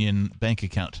non-credit union bank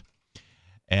account.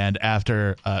 And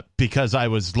after, because I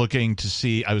was looking to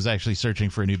see, I was actually searching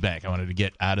for a new bank. I wanted to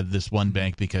get out of this one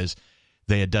bank because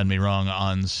they had done me wrong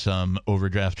on some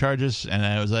overdraft charges. And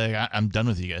I was like, I'm done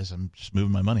with you guys. I'm just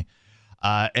moving my money.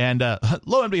 And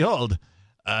lo and behold,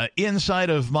 inside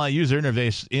of my user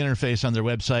interface on their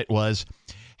website was,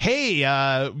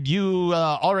 hey, you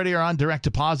already are on direct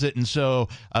deposit, and so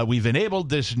we've enabled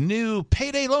this new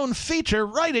payday loan feature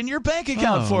right in your bank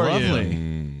account for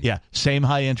you. Yeah, same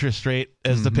high interest rate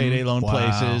as the payday loan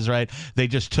places, right? They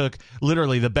just took,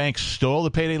 literally, the bank stole the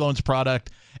payday loans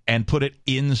product and put it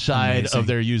inside of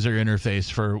their user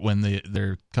interface for when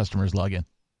their customers log in.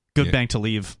 Good bank to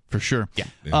leave, for sure.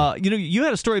 Yeah. You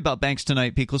had a story about banks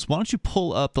tonight, Peakless. Why don't you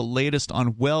pull up the latest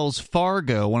on Wells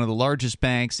Fargo, one of the largest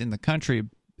banks in the country,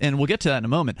 And we'll get to that in a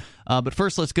moment. But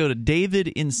first, let's go to David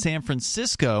in San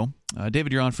Francisco.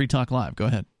 David, you're on Free Talk Live. Go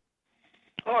ahead.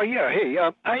 Oh, yeah. Hey,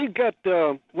 I got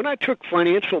when I took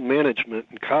financial management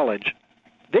in college,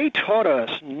 they taught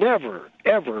us never,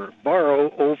 ever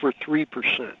borrow over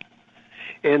 3%.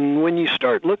 And when you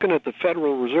start looking at the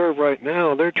Federal Reserve right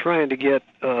now, they're trying to get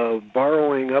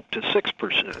borrowing up to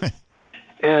 6%.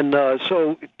 And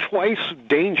so twice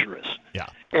dangerous. Yeah.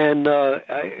 And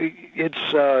it's,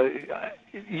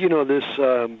 this,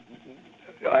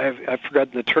 I've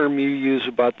forgotten the term you use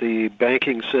about the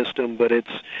banking system, but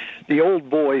it's the old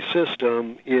boy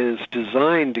system is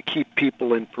designed to keep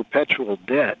people in perpetual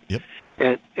debt. Yep.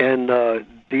 And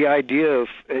the idea of,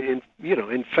 in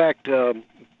fact,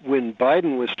 when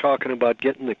Biden was talking about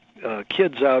getting the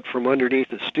kids out from underneath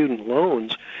the student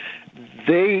loans,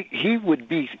 he would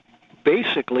be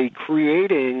basically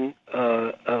creating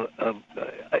an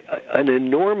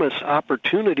enormous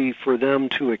opportunity for them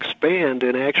to expand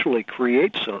and actually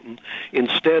create something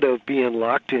instead of being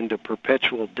locked into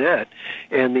perpetual debt.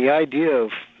 And the idea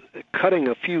of cutting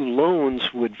a few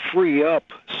loans would free up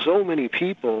so many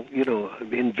people,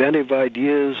 inventive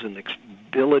ideas and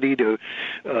ability to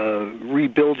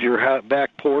rebuild your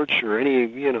back porch or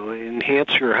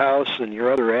enhance your house and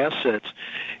your other assets.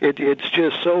 It's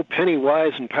just so penny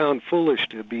wise and pound foolish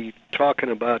to be talking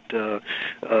about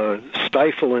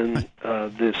stifling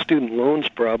the student loans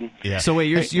problem. Yeah. So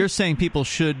wait, you're saying people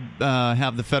should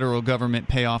have the federal government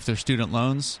pay off their student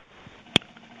loans?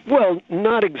 Well,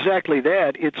 not exactly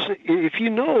that. It's if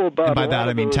you know about. And by that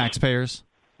I mean taxpayers.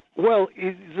 Well,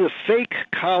 the fake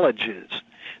colleges.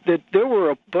 That there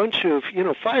were a bunch of,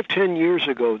 5-10 years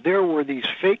ago, there were these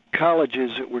fake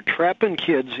colleges that were trapping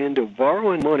kids into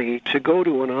borrowing money to go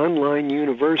to an online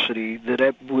university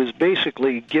that was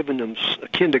basically giving them a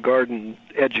kindergarten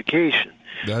education.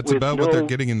 That's about what they're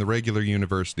getting in the regular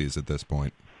universities at this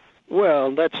point. Well,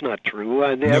 that's not true. No,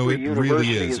 every it university really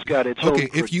is. has got its own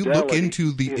if you look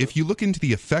into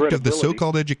the effect of the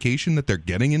so-called education that they're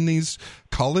getting in these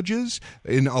colleges,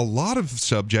 in a lot of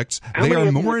subjects, they are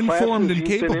more informed and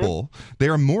capable. They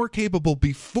are more capable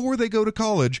before they go to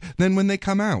college than when they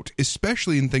come out,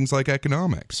 especially in things like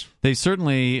economics. They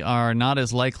certainly are not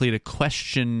as likely to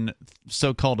question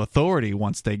so-called authority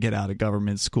once they get out of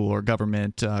government school or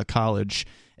government college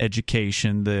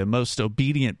education. The most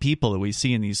obedient people that we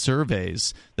see in these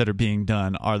surveys that are being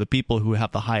done are the people who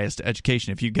have the highest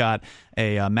education. If you've got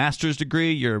a master's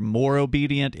degree, you're more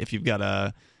obedient. If you've got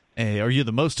or you're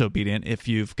the most obedient if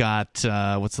you've got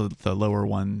what's the lower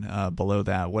one below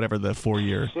that, whatever the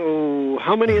 4-year. So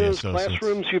how many of those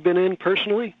classrooms you've been in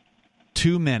personally?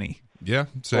 Too many. Yeah,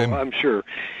 same. Oh, I'm sure.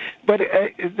 But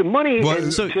the money.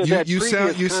 Well, so you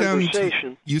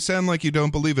sound like you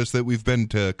don't believe us that we've been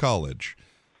to college.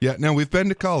 Yeah, no, we've been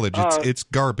to college. It's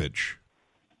garbage.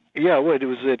 Yeah, what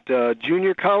was it?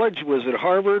 Junior college? Was it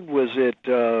Harvard? Was it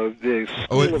the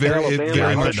School of Alabama? It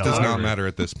very much does not matter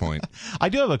at this point. I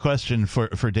do have a question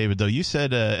for David, though. You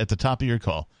said at the top of your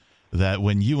call that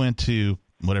when you went to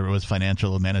whatever it was,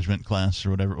 financial management class or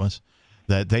whatever it was,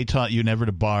 that they taught you never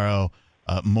to borrow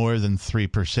more than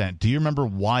 3%. Do you remember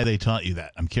why they taught you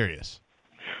that? I'm curious.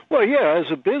 Well, yeah, as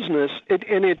a business,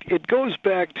 it goes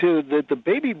back to that the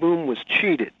baby boom was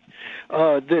cheated.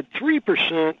 That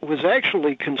 3% was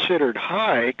actually considered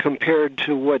high compared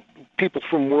to what people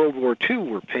from World War II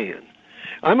were paying.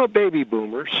 I'm a baby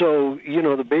boomer, so,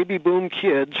 the baby boom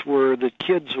kids were the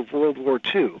kids of World War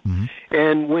II. Mm-hmm.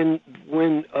 And when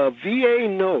a VA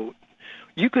note,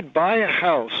 you could buy a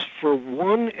house for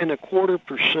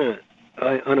 1.25%.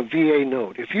 On a VA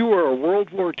note. If you were a World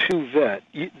War II vet,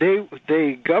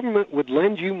 the government would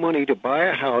lend you money to buy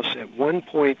a house at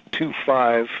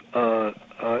 1.25.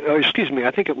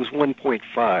 I think it was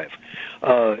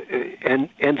 1.5.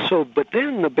 And so, but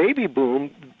then the baby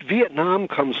boom, Vietnam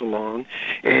comes along,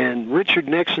 and Richard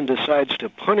Nixon decides to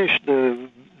punish the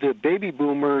baby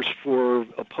boomers for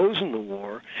opposing the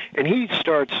war, and he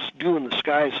starts doing the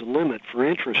sky's the limit for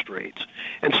interest rates.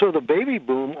 And so the baby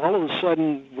boom, all of a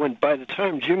sudden, by the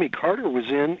time Jimmy Carter was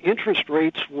in, interest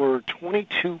rates were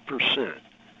 22%.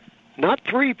 Not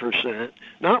 3%,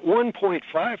 not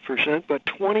 1.5%, but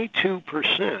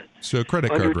 22%. So credit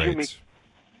card rates.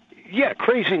 Yeah,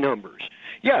 crazy numbers.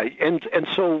 Yeah, and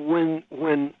so when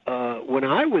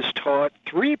I was taught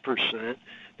 3%,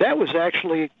 that was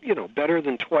actually, better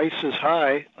than twice as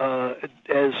high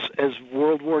as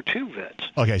World War II vets.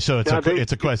 Okay, so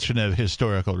it's a question of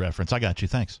historical reference. I got you.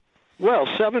 Thanks. Well,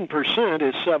 7%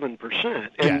 is 7%,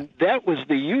 and that was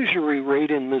the usury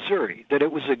rate in Missouri, that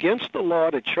it was against the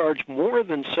law to charge more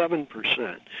than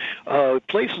 7%.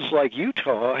 Places like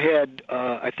Utah had,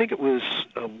 I think it was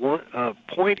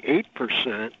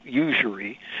 0.8%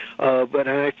 usury, but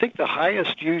I think the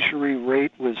highest usury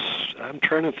rate was, I'm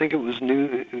trying to think, it was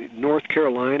North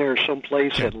Carolina or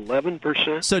someplace at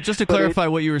 11%. So just to clarify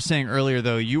what you were saying earlier,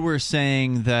 though, you were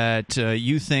saying that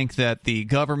you think that the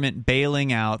government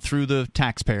bailing out through the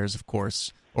taxpayers, of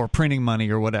course, or printing money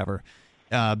or whatever,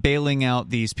 bailing out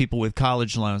these people with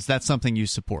college loans, that's something you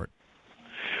support.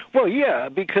 Well, yeah,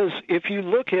 because if you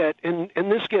look at, and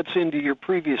this gets into your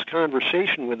previous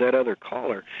conversation with that other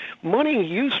caller, money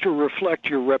used to reflect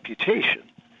your reputation.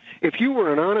 If you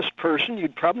were an honest person,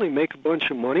 you'd probably make a bunch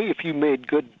of money if you made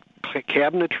good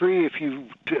cabinetry, if you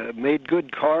made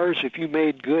good cars, if you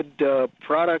made good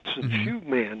products and shoe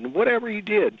man, whatever you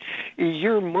did,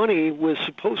 your money was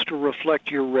supposed to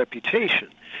reflect your reputation.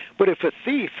 But if a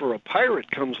thief or a pirate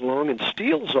comes along and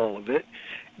steals all of it,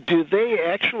 do they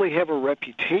actually have a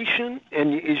reputation?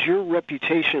 And is your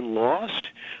reputation lost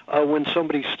when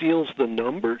somebody steals the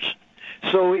numbers?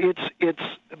 So it's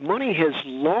money has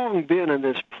long been in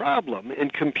this problem,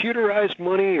 and computerized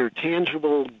money or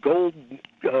tangible gold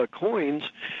coins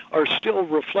are still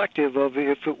reflective of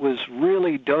if it was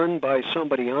really done by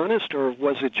somebody honest or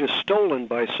was it just stolen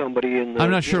by somebody in the...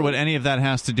 I'm not sure what any of that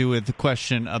has to do with the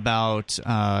question about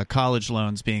college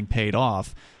loans being paid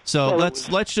off. So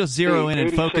let's just zero in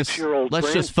and focus.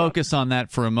 Let's just focus on that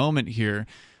for a moment here.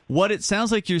 What it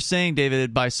sounds like you're saying,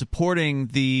 David, by supporting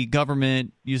the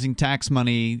government using tax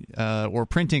money or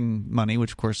printing money,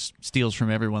 which of course steals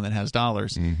from everyone that has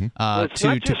dollars,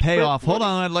 to pay off. Hold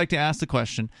on, I'd like to ask the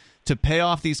question. To pay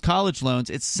off these college loans,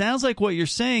 it sounds like what you're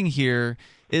saying here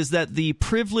is that the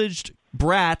privileged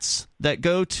brats that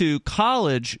go to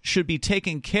college should be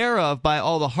taken care of by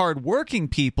all the hardworking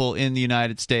people in the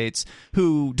United States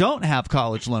who don't have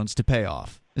college loans to pay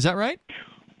off. Is that right?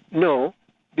 No.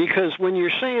 Because when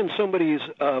you're saying somebody's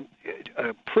a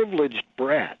privileged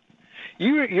brat,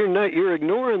 you're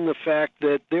ignoring the fact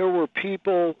that there were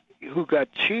people who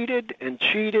got cheated and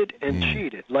cheated and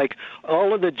cheated. Like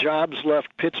all of the jobs left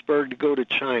Pittsburgh to go to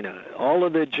China. All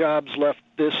of the jobs left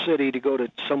this city to go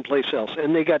to someplace else.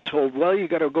 And they got told, well, you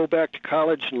got to go back to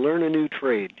college and learn a new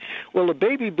trade. Well, the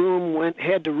baby boom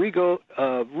had to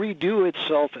redo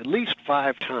itself at least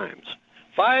 5 times.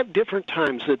 5 different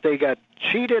times that they got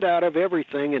cheated out of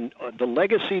everything, and the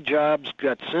legacy jobs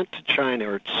got sent to China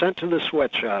or sent to the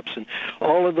sweatshops, and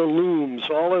all of the looms,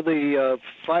 all of the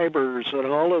fibers, and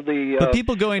all of the... But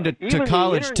people going to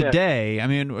college today, I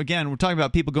mean, again, we're talking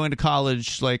about people going to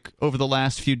college like over the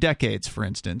last few decades, for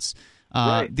instance.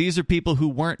 Right. These are people who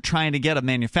weren't trying to get a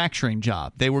manufacturing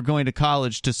job. They were going to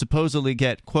college to supposedly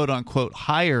get quote-unquote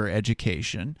higher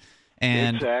education.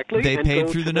 And they paid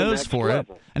through the nose for it.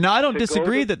 And now I don't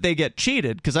disagree that they get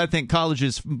cheated because I think college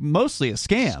is mostly a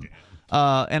scam.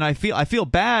 And I feel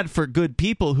bad for good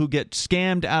people who get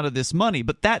scammed out of this money.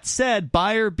 But that said,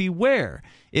 buyer beware.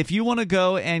 If you want to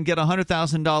go and get a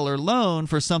 $100,000 loan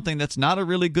for something that's not a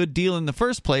really good deal in the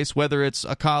first place, whether it's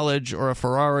a college or a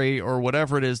Ferrari or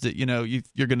whatever it is that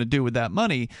you're going to do with that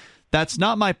money, that's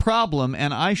not my problem,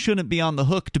 and I shouldn't be on the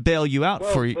hook to bail you out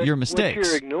for your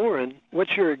mistakes.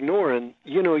 What you're ignoring,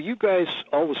 you guys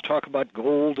always talk about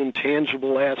gold and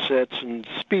tangible assets and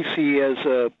specie as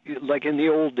like in the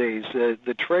old days,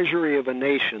 the treasury of a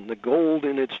nation, the gold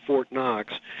in its Fort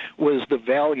Knox was the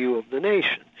value of the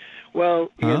nation. Well,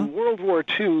 in World War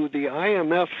II, the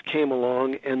IMF came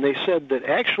along and they said that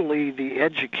actually the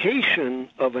education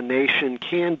of a nation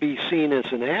can be seen as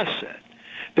an asset.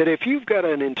 That if you've got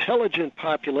an intelligent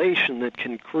population that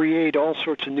can create all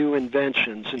sorts of new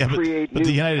inventions and create but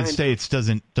the United States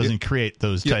doesn't create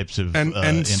those types of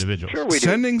individuals. Sure we do.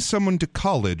 Sending someone to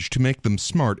college to make them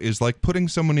smart is like putting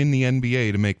someone in the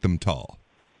NBA to make them tall.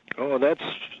 Oh, that's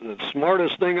the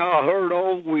smartest thing I heard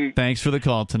all week. Thanks for the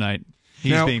call tonight.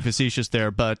 He's being facetious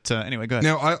there, but anyway, go ahead.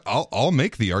 Now, I'll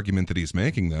make the argument that he's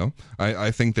making, though.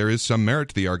 I think there is some merit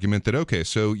to the argument that, okay,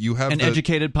 so you have an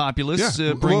educated populace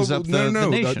brings up the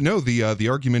nation. The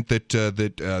argument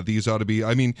that these ought to be,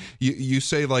 I mean, you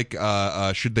say, like,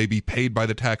 should they be paid by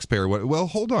the taxpayer? Well,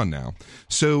 hold on now.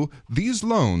 So these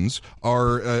loans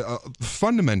are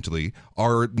fundamentally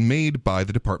are made by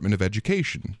the Department of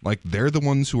Education. Like, they're the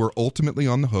ones who are ultimately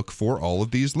on the hook for all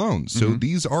of these loans. So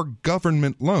these are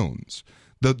government loans.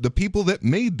 The people that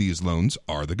made these loans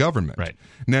are the government. Right.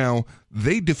 Now,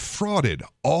 they defrauded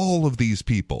all of these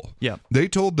people. Yeah. They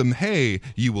told them, hey,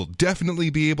 you will definitely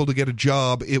be able to get a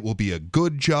job. It will be a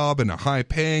good job and a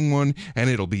high-paying one, and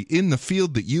it'll be in the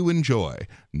field that you enjoy.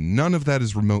 None of that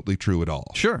is remotely true at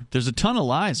all. Sure. There's a ton of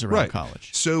lies around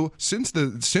college. So since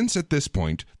at this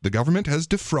point, the government has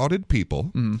defrauded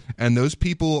people, and those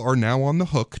people are now on the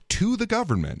hook to the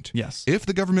government. Yes. If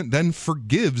the government then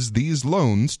forgives these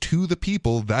loans to the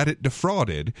people that it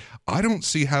defrauded, I don't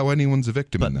see how anyone's a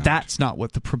victim in that. But that's not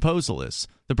what the proposal is.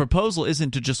 The proposal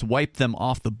isn't to just wipe them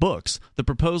off the books. The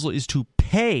proposal is to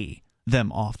pay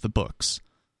them off the books.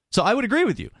 So I would agree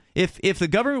with you. If the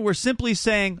government were simply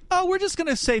saying, "Oh, we're just going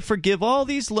to say forgive all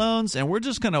these loans, and we're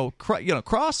just going to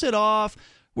cross it off.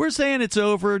 We're saying it's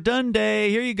over, done day.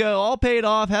 Here you go, all paid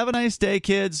off. Have a nice day,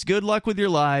 kids. Good luck with your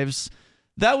lives."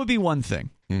 That would be one thing.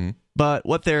 Mm-hmm. But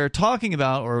what they're talking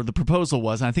about, or the proposal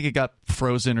was, and I think it got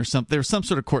frozen or something. There was some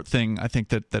sort of court thing, I think,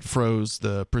 that froze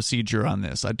the procedure on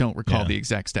this. I don't recall the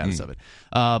exact status of it.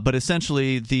 But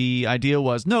essentially, the idea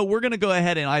was, no, we're going to go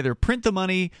ahead and either print the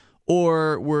money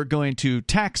or we're going to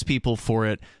tax people for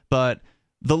it. But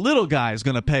the little guy is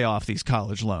going to pay off these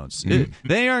college loans.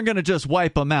 They aren't going to just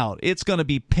wipe them out. It's going to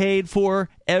be paid for,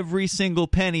 every single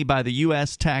penny, by the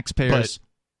U.S. taxpayers.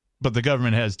 But the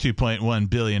government has $2.1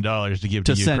 billion to give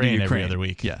to Ukraine every other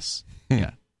week. Yes. Yeah.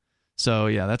 So,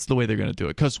 yeah, that's the way they're going to do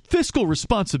it. Because fiscal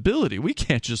responsibility, we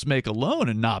can't just make a loan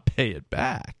and not pay it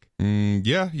back.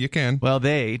 Yeah, you can. Well,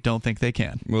 they don't think they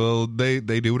can. Well, they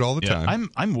do it all the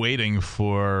time. I'm waiting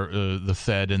for the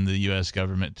Fed and the U.S.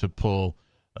 government to pull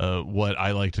what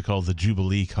I like to call the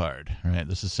Jubilee card. Right?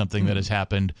 This is something that has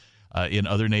happened in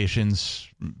other nations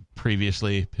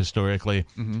previously, historically,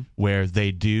 where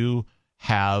they do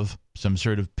have some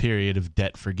sort of period of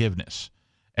debt forgiveness.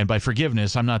 And by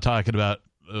forgiveness, I'm not talking about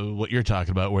what you're talking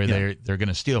about, where they're going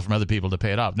to steal from other people to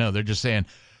pay it off. No, they're just saying,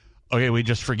 okay, we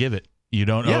just forgive it. You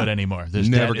don't owe it anymore. This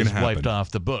Never debt is happen. wiped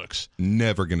off the books.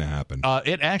 Never going to happen.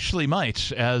 It actually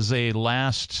might, as a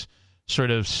last sort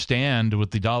of stand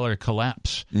with the dollar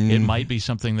collapse. It might be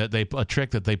something that a trick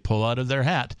that they pull out of their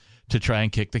hat to try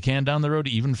and kick the can down the road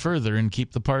even further and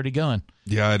keep the party going.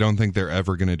 Yeah, I don't think they're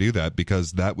ever going to do that,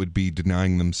 because that would be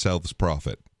denying themselves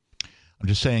profit. I'm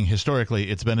just saying, historically,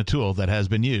 it's been a tool that has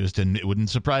been used, and it wouldn't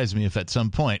surprise me if at some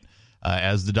point,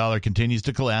 as the dollar continues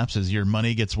to collapse, as your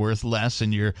money gets worth less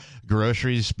and your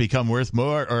groceries become worth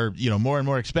more, or more and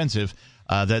more expensive,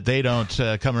 that they don't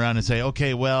come around and say,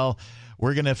 okay, well,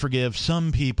 we're going to forgive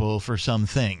some people for some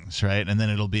things, right? And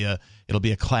then it'll be a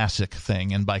classic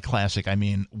thing, and by classic I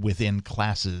mean within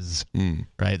classes,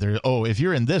 right? If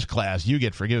you're in this class, you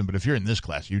get forgiven, but if you're in this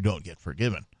class, you don't get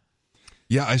forgiven.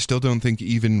 Yeah, I still don't think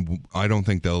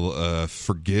they'll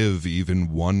forgive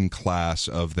even one class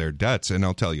of their debts, and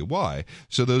I'll tell you why.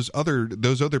 So those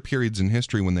other periods in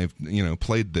history when they've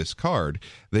played this card,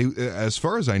 they, as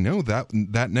far as I know, that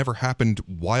never happened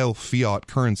while fiat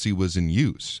currency was in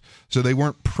use. So they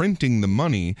weren't printing the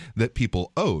money that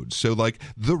people owed. So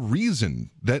the reason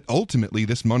that ultimately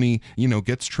this money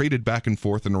gets traded back and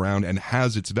forth and around and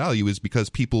has its value is because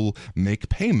people make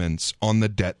payments on the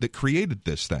debt that created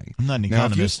this thing. I'm not an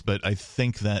economist, but I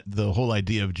think that the whole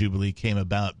idea of Jubilee came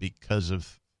about because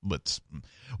of what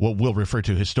we'll refer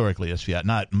to historically as fiat,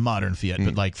 not modern fiat,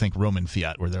 but think Roman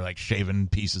fiat, where they're shaving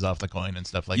pieces off the coin and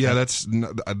stuff like that.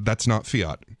 Yeah, that's not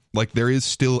fiat. There is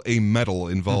still a metal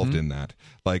involved in that.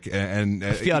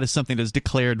 Fiat is something that's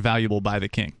declared valuable by the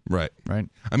king. Right. Right.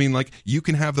 I mean, you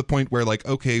can have the point where,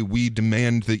 okay, we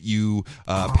demand that you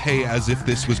pay as if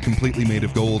this was completely made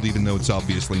of gold, even though it's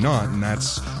obviously not, and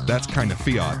that's kind of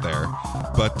fiat there.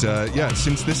 But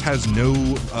since this has no,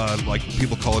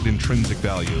 people call it intrinsic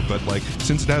value, but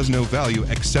since it has no value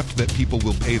except that people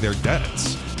will pay their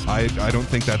debts, I don't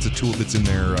think that's a tool that's in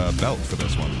their belt for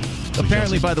this one.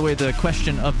 Apparently, by the way, the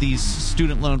question of these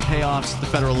student loan payoffs at the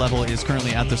federal level is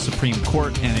currently at the Supreme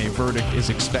Court, and a verdict is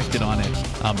expected on it.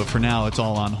 But for now, it's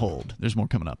all on hold. There's more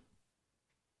coming up.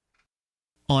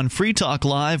 On Free Talk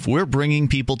Live, we're bringing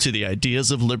people to the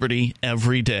ideas of liberty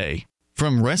every day.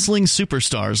 From wrestling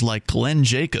superstars like Glenn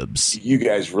Jacobs. You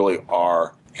guys really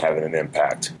are having an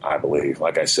impact, I believe.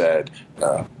 Like I said,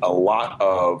 a lot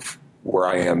of where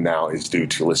I am now is due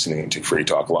to listening to Free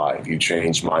Talk Live. You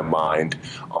changed my mind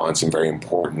on some very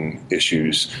important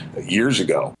issues years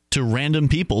ago. To random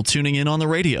people tuning in on the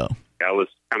radio. I was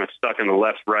kind of stuck in the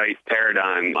left-right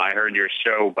paradigm. I heard your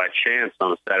show by chance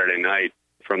on a Saturday night.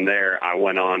 From there, I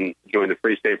went on, joined the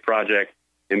Free State Project,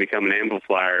 and become an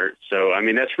amplifier. So,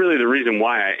 that's really the reason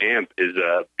why I amp, is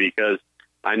because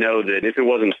I know that if it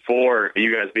wasn't for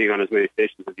you guys being on as many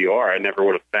stations as you are, I never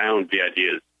would have found the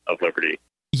ideas of liberty.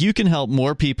 You can help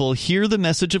more people hear the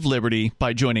message of liberty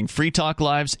by joining Free Talk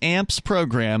Live's AMPS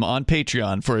program on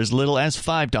Patreon for as little as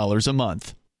 $5 a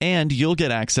month. And you'll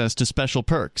get access to special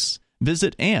perks.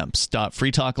 Visit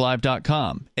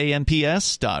amps.freetalklive.com,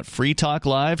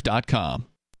 amps.freetalklive.com.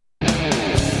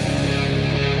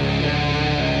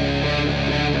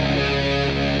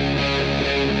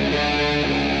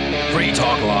 Free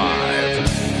Talk Live.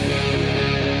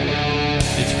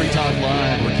 It's Free Talk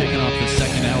Live. We're kicking off the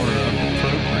second hour of the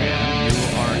program. You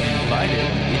are invited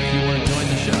if you want to join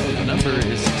the show. The number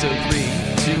is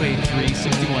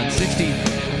 603-283-6160.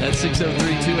 That's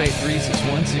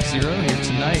 603-283-6160. Here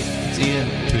tonight, it's Ian,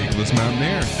 Peakless,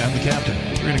 Mountaineer, and the captain.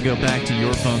 We're going to go back to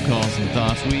your phone calls and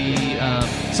thoughts.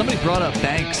 Somebody brought up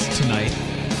banks tonight.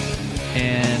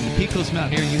 And Peakless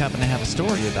Mountaineer, you happen to have a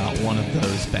story about one of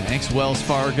those banks, Wells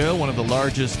Fargo, one of the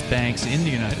largest banks in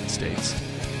the United States.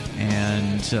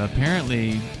 And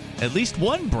apparently, at least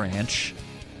one branch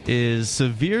is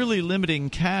severely limiting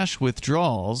cash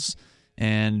withdrawals.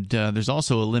 And there's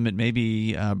also a limit,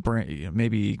 maybe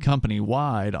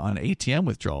company-wide, on ATM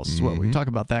withdrawals as well. We can talk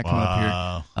about that coming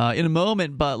up here in a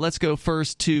moment. But let's go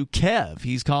first to Kev.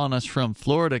 He's calling us from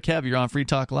Florida. Kev, you're on Free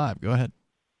Talk Live. Go ahead.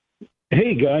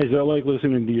 Hey, guys. I like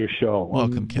listening to your show.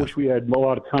 Welcome, Kev. Wish we had a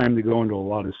lot of time to go into a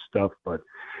lot of stuff. But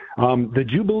the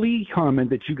Jubilee comment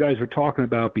that you guys were talking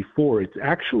about before, it's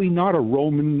actually not a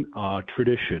Roman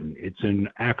tradition. It's an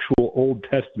actual Old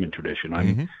Testament tradition.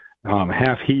 I'm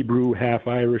half Hebrew, half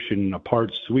Irish, and a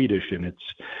part Swedish, and it's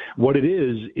what it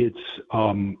is. It's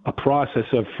a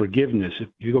process of forgiveness. If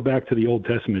you go back to the Old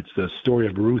Testament, it's the story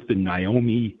of Ruth and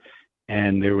Naomi,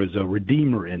 and there was a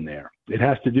redeemer in there. It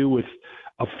has to do with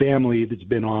a family that's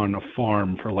been on a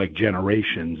farm for like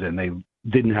generations, and they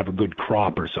didn't have a good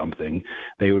crop or something.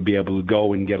 They would be able to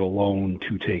go and get a loan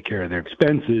to take care of their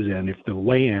expenses, and if the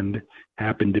land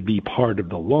happened to be part of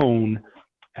the loan,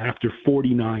 after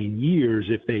 49 years,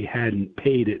 if they hadn't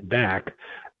paid it back,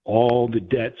 all the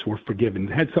debts were forgiven.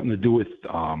 It had something to do with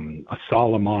a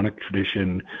Solomonic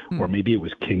tradition, or maybe it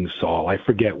was King Saul. I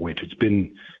forget which. It's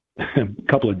been a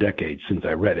couple of decades since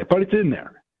I read it, but it's in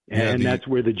there. And that's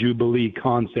where the Jubilee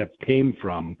concept came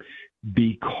from,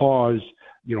 because,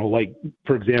 like,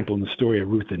 for example, in the story of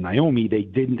Ruth and Naomi, they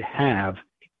didn't have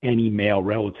any male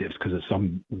relatives because of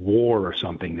some war or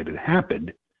something that had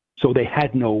happened. So they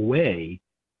had no way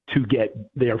to get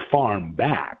their farm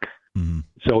back.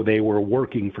 So they were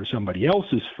working for somebody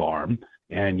else's farm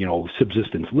and,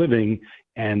 subsistence living.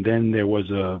 And then there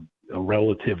was a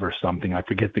relative or something, I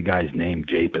forget the guy's name,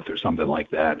 Japheth or something like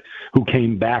that, who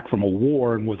came back from a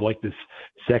war and was like this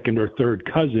second or third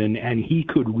cousin, and he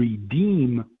could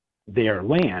redeem their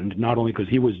land, not only because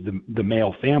he was the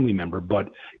male family member, but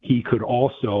he could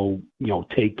also,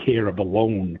 take care of a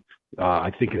loan.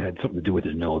 I think it had something to do with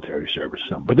his military service or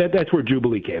something. But that's where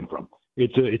Jubilee came from.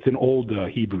 It's an old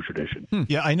Hebrew tradition.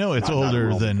 Yeah, I know it's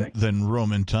older than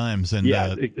Roman times, and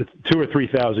it's 2,000 or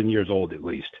 3,000 years old at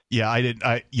least. Yeah,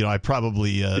 I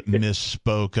probably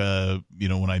misspoke.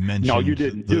 When I mentioned no, you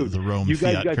didn't, dude. The Rome you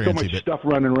guys fiat got currency, so much stuff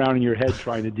running around in your head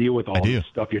trying to deal with all this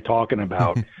stuff you're talking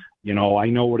about. I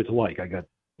know what it's like. I got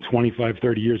 25,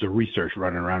 30 years of research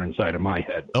running around inside of my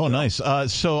head. Oh, nice.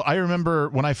 So I remember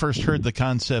when I first heard the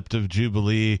concept of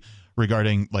Jubilee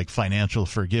regarding like financial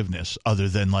forgiveness, other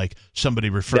than like somebody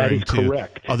referring to,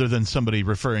 correct. Other than somebody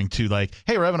referring to like,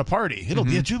 hey, we're having a party. It'll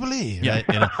be a Jubilee. Yeah.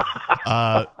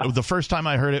 Right? The first time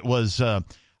I heard it was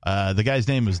the guy's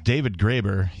name was David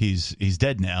Graeber. He's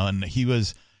dead now, and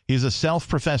he's a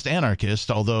self-professed anarchist,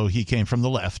 although he came from the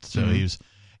left. So he's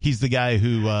the guy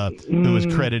who was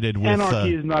credited with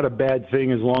anarchy is not a bad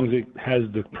thing as long as it has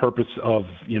the purpose of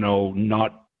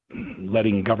not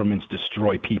letting governments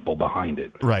destroy people behind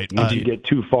it. Right. Once you get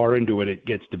too far into it, it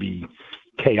gets to be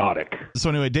chaotic. So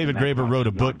anyway, David Graeber wrote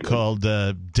a book called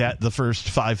 "The First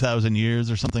 5,000 Years"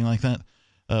 or something like that.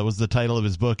 Was the title of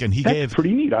his book, and That's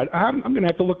pretty neat. I'm going to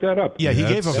have to look that up. Yeah, he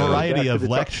gave a variety of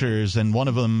lectures, and one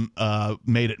of them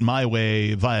made it my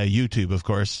way via YouTube. Of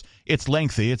course, it's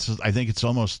lengthy. I think it's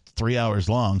almost 3 hours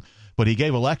long. But he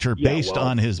gave a lecture based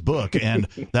on his book, and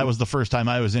that was the first time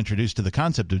I was introduced to the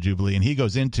concept of Jubilee. And he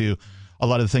goes into a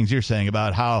lot of the things you're saying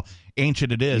about how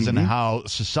ancient it is and how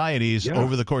societies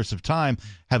over the course of time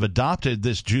have adopted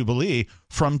this Jubilee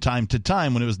from time to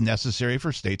time when it was necessary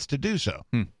for states to do so.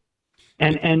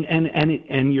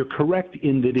 And you're correct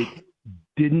in that it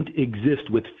didn't exist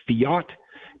with fiat,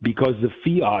 because the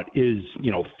fiat is,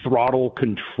 throttle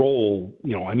control,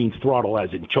 throttle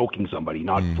as in choking somebody,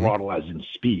 not throttle as in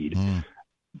speed,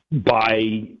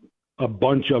 by a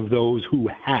bunch of those who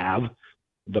have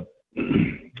the,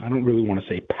 I don't really want to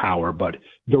say power, but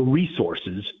the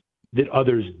resources that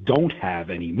others don't have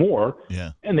anymore,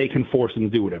 and they can force them to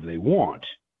do whatever they want.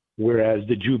 Whereas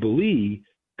the Jubilee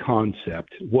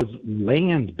concept was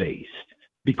land-based,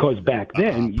 because back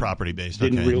then property-based,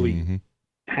 didn't really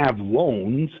have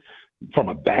loans from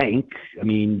a bank. I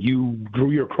mean, you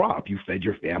grew your crop, you fed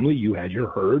your family, you had your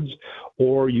herds,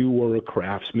 or you were a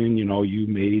craftsman, you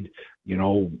made,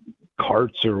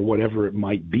 carts or whatever it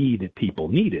might be that people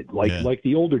needed, like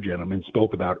the older gentleman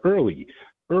spoke about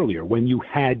earlier, when you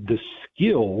had the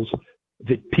skills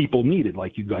that people needed,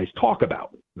 like you guys talk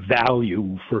about,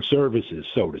 value for services,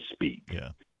 so to speak.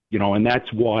 And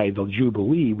that's why the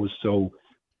Jubilee was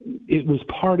it was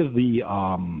part of the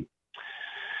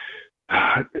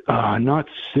not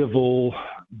civil,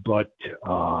 but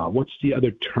what's the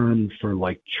other term for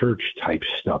like church type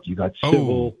stuff? You got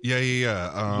civil. You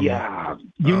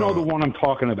know the one I'm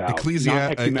talking about.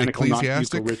 Not ecumenical,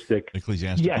 ecclesiastic? Not Eucharistic.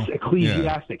 Ecclesiastic. Yes,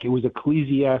 ecclesiastic. It was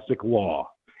ecclesiastic law.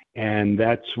 And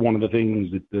that's one of the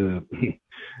things that the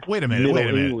wait a minute.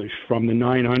 English from the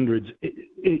 900s,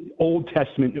 Old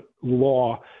Testament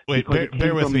law. Wait,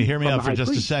 bear with me. Hear me out for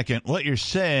just a second. What you're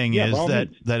saying is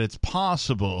that it's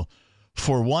possible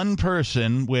for one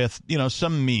person with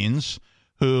some means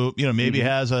who maybe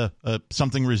has a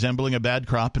something resembling a bad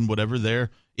crop in whatever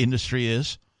their industry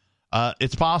is.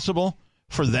 It's possible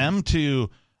for them to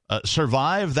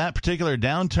survive that particular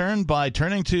downturn by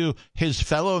turning to his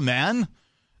fellow man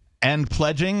and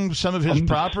pledging some of his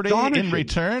property in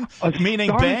return,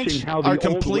 meaning banks are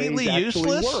completely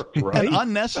useless and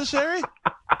unnecessary?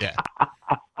 Yeah.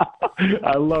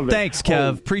 I love it. Thanks,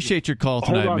 Kev. Appreciate your call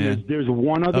tonight, hold on, man. There's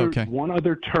one other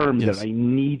term that I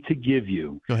need to give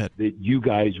you. Go ahead. That you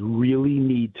guys really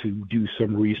need to do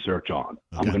some research on.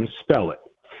 Okay. I'm going to spell it.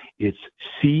 It's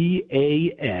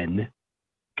Canque.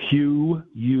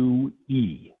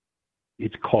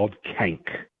 It's called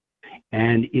Cangue.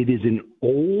 And it is an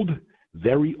old,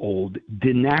 very old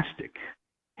dynastic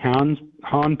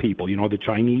Han people, the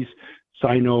Chinese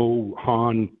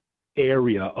Sino-Han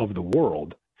area of the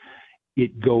world.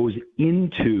 It goes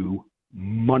into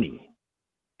money,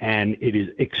 and it is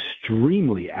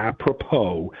extremely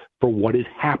apropos for what is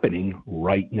happening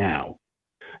right now.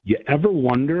 You ever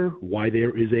wonder why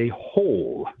there is a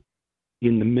hole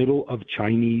in the middle of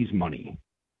Chinese money?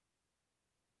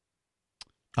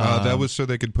 That was so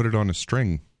they could put it on a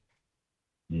string.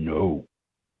 No.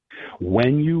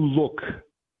 When you look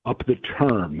up the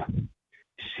term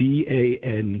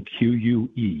Canque,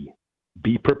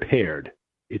 be prepared.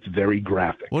 It's very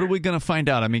graphic. What are we going to find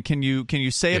out? I mean, can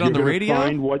you say it on the radio?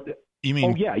 Find what you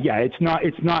mean? Oh yeah. It's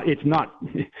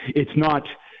not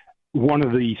one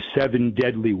of the 7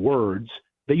 deadly words.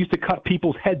 They used to cut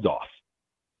people's heads off.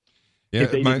 Yeah,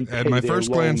 at my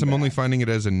first glance, I'm only finding it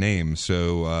as a name.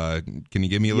 So can you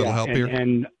give me a little help here?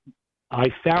 And I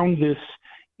found this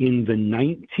in the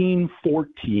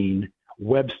 1914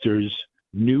 Webster's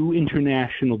New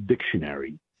International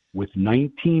Dictionary with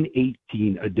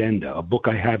 1918 addenda, a book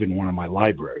I have in one of my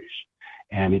libraries.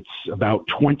 And it's about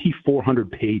 2,400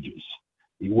 pages.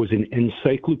 It was an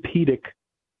encyclopedic,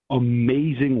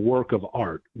 amazing work of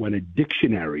art when a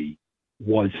dictionary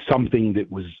was something that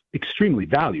was extremely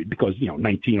valued because,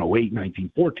 1908,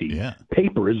 1914,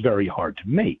 paper is very hard to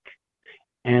make.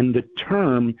 And the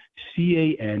term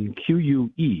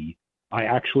Canque, I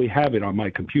actually have it on my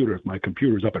computer. If my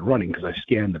computer's up and running because I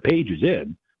scanned the pages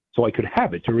in, so I could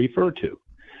have it to refer to.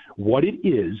 What it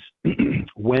is,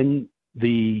 when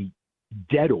the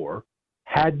debtor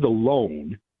had the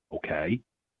loan,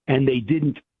 and they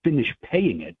didn't finish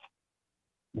paying it,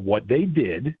 what they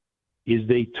did is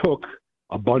they took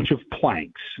a bunch of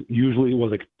planks. Usually it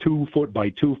was like 2 foot by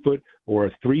 2 foot or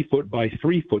a 3 foot by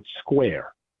 3 foot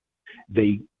square.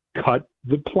 They cut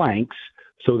the planks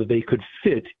so that they could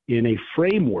fit in a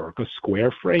framework, a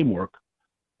square framework,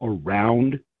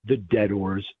 around the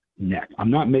debtor's neck.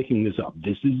 I'm not making this up.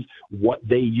 This is what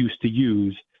they used to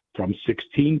use from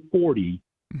 1640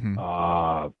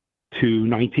 to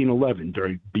 1911,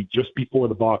 just before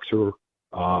the Boxer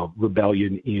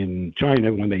rebellion in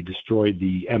China, when they destroyed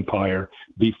the empire,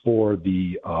 before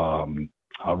the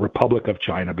Republic of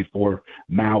China, before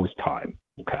Mao's time.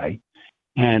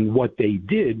 And what they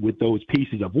did with those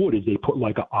pieces of wood is they put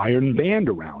like an iron band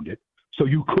around it so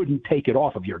you couldn't take it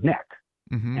off of your neck.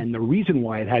 And the reason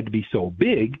why it had to be so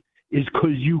big is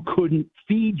because you couldn't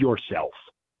feed yourself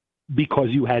because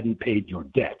you hadn't paid your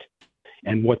debt.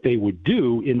 And what they would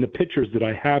do in the pictures that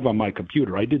I have on my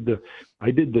computer, I did the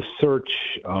search.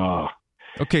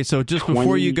 Okay, so just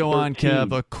before you go on,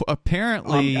 Kev,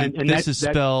 apparently this is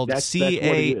spelled Cangue.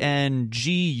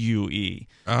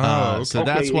 So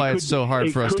that's why it's so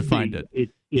hard for us to find it.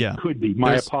 It could be.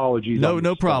 My apologies.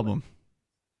 No problem.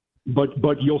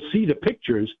 But you'll see the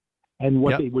pictures, and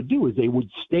what they would do is they would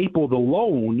staple the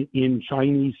loan in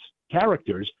Chinese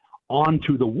characters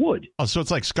onto the wood. Oh, so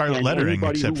it's like scarlet lettering,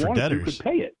 except for debtors. Could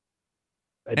pay it.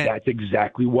 And that's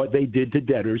exactly what they did to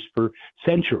debtors for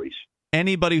centuries.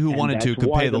 Anybody who wanted to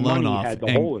could pay the loan off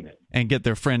and get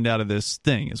their friend out of this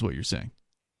thing, is what you're saying.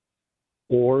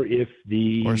 Or if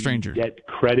the or a stranger. debt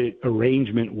credit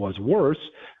arrangement was worse,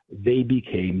 they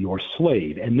became your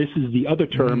slave. And this is the other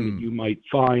term that you might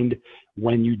find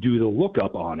when you do the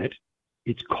lookup on it.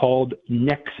 It's called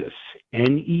nexus,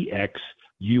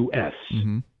 N-E-X-U-S.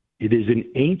 It is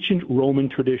an ancient Roman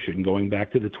tradition going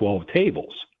back to the 12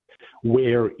 tables,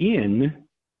 wherein,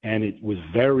 and it was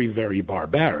very, very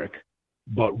barbaric,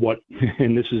 but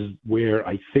and this is where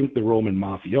I think the Roman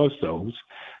mafiosos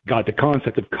got the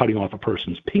concept of cutting off a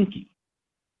person's pinky,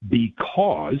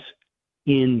 because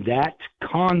in that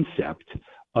concept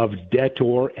of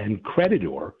debtor and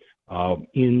creditor,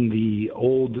 in the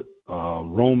old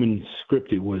Roman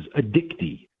script, it was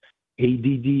addicti,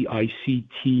 A-D-D-I-C-T-E-E,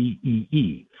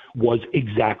 was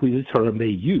exactly the term they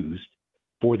used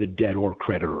for the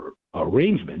debtor-creditor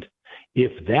arrangement.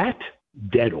 If that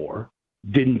debtor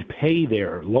didn't pay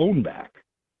their loan back,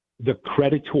 the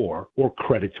creditor or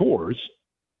creditors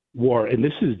were, and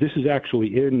this is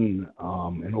actually in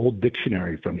an old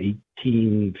dictionary from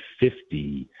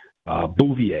 1850,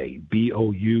 Bouvier,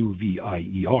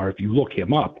 B-O-U-V-I-E-R. If you look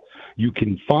him up, you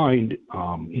can find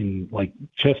in like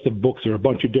chest of books or a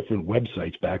bunch of different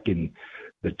websites back in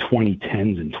the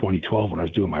 2010s and 2012 when I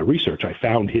was doing my research, I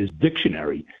found his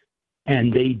dictionary,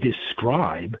 and they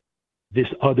describe this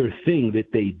other thing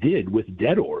that they did with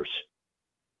debtors.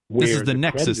 This is the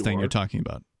nexus thing you're talking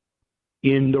about.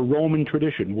 In the Roman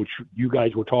tradition, which you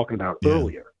guys were talking about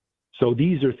earlier. So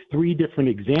these are three different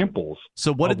examples.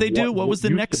 So what did they do? What was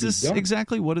the nexus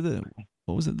exactly? What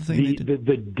was it the thing they did?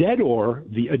 The debtor,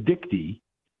 the addictee,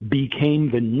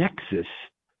 became the nexus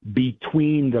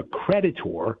between the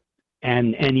creditor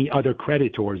and any other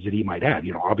creditors that he might have.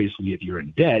 You know, obviously, if you're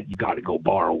in debt, you got to go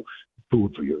borrow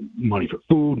money for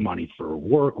food, money for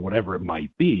work, whatever it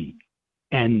might be.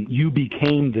 And you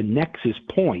became the nexus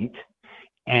point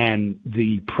and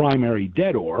the primary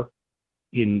debtor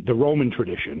in the Roman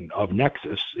tradition of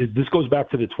nexus. This goes back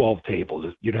to the 12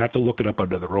 tables. You'd have to look it up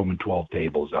under the Roman 12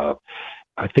 tables.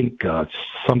 I think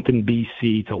something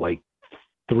BC to like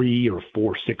 3 or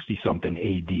 460 something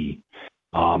AD.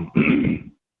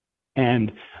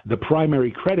 And the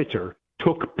primary creditor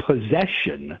took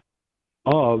possession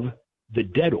of the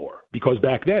debtor, because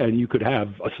back then you could have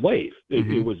a slave.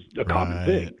 It was a common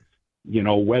thing. You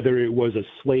know, whether it was a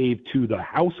slave to the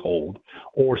household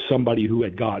or somebody who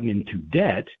had gotten into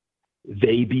debt,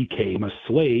 they became a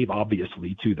slave,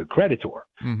 obviously, to the creditor.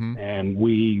 And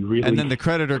we really. And then the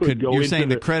creditor you're saying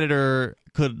the creditor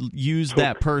could use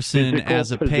that person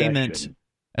as a payment,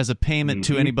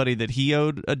 to anybody that he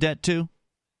owed a debt to?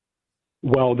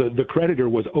 Well, the creditor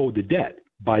was owed the debt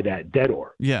by that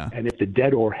debtor. Yeah. And if the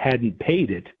debtor hadn't paid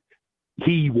it,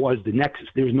 he was the nexus.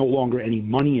 There's no longer any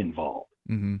money involved.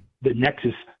 The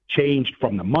nexus changed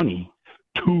from the money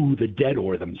to the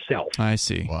debtor themselves. I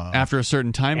see. Wow. After a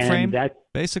certain time frame,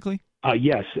 basically?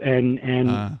 Yes,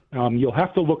 and you'll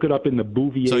have to look it up in the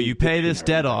Bouvier. So you pay this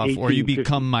debt off, or you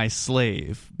become my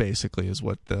slave, basically, is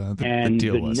what the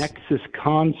deal was. And the nexus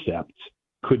concept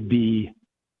could be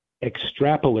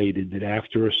extrapolated that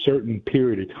after a certain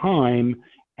period of time,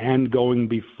 and going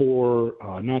before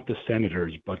not the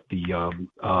senators, but the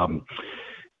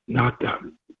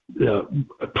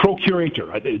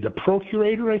procurator. The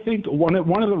procurator, I think, one of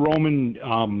the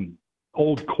Roman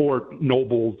old court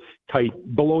noble type,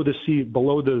 below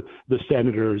the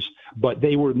senators, but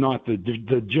they were not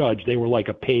the judge. They were like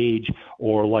a page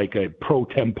or like a pro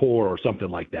tempore or something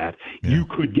like that. You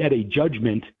could get a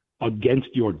judgment against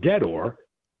your debtor,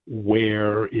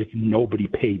 where if nobody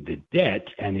paid the debt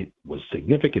and it was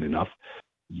significant enough,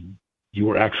 you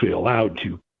were actually allowed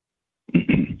to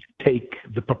take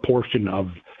the proportion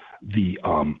of the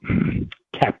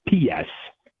capias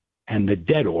and the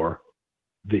debtor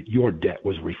that your debt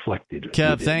was reflected.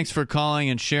 Kev, thanks for calling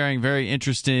and sharing. Very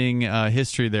interesting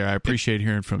history there. I appreciate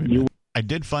hearing from you. I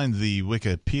did find the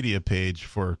Wikipedia page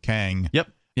for Cangue. Yep.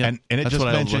 And it just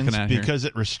mentions because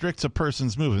it restricts a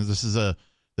person's movements. This is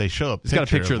they show a picture. It's got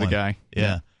a picture of the guy.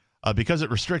 Yeah. Because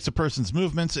it restricts a person's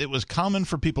movements, it was common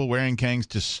for people wearing Cangues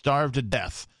to starve to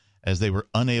death as they were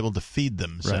unable to feed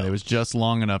themselves. Right. It was just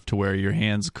long enough to where your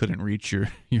hands couldn't reach your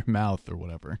mouth or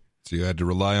whatever. So you had to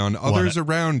rely on others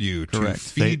around you to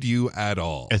feed you at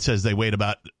all. It says they weighed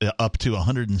about up to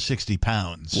 160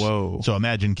 pounds. Whoa. So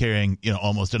imagine carrying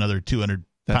almost another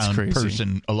 200-pound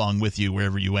person along with you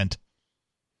wherever you went.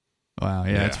 Wow,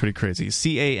 yeah, it's pretty crazy.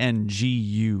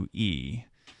 Cangue.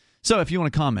 So if you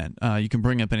want to comment, you can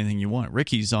bring up anything you want.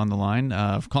 Ricky's on the line,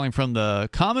 calling from the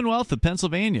Commonwealth of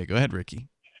Pennsylvania. Go ahead, Ricky.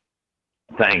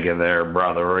 Thank you there,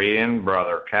 Brother Ian,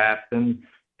 Brother Captain.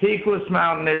 Peakless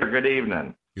Mountaineer, good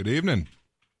evening. Good evening.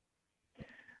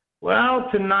 Well,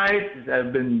 tonight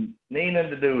I've been needing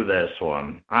to do this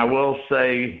one. I will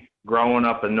say, growing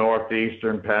up in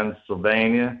northeastern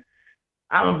Pennsylvania,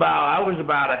 I was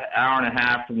about an hour and a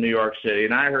half from New York City,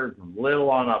 and I heard from little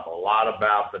on up a lot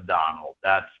about the Donald.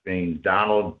 That's being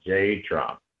Donald J.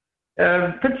 Trump.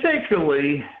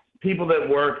 Particularly people that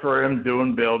work for him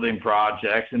doing building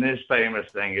projects, and his famous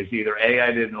thing is either A,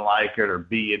 I didn't like it, or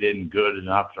B, it isn't good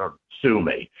enough to sue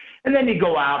me. And then you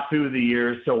go out through the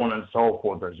years, so on and so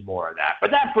forth, there's more of that.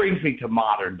 But that brings me to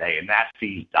modern day, and that's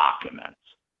these documents.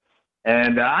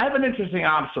 And I have an interesting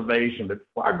observation, but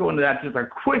before I go into that, just a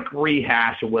quick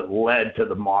rehash of what led to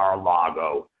the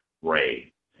Mar-a-Lago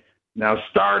raid. Now,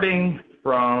 starting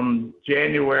from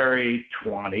January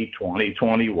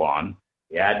 2021,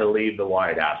 he had to leave the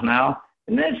White House. Now,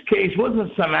 in this case, it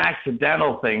wasn't some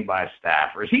accidental thing by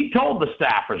staffers. He told the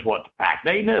staffers what to pack.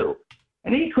 They knew.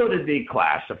 And he could have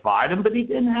declassified them, but he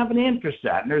didn't have an interest in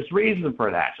that, and there's reason for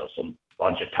that. So some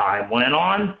bunch of time went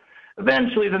on.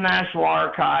 Eventually, the National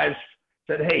Archives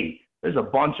said, hey, there's a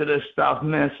bunch of this stuff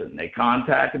missing. They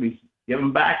contacted him. Give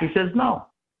them back. He says, no.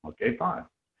 Okay, fine.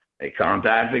 They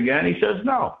contacted again. He says,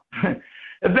 no.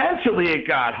 Eventually, it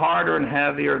got harder and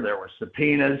heavier. There were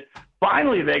subpoenas.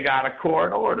 Finally, they got a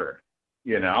court order,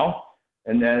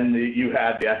 and then you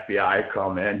had the FBI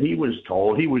come in. He was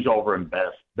told he was over in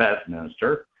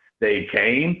Westminster. They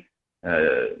came.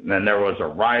 Then there was a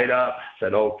write-up,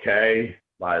 said, okay,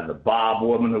 by the Bob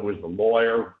woman who was the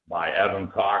lawyer, by Evan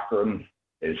Cochran,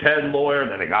 his head lawyer.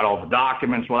 Then they got all the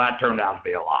documents. Well, that turned out to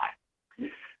be a lie.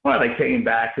 Well, they came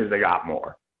back because they got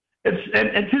more. And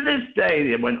to this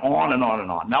day, it went on and on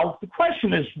and on. Now, the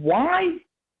question is why?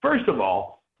 First of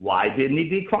all, why didn't he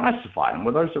declassify them?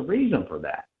 Well, there's a reason for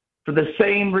that. For the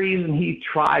same reason he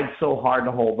tried so hard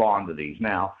to hold on to these.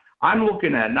 Now, I'm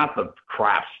looking at not the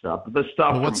crap stuff, but the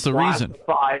stuff what's from the reason?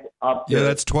 Up to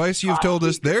that's twice you've told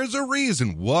us there's a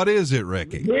reason. What is it,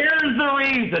 Ricky? Here's the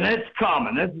reason. It's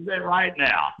coming. This is it right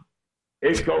now.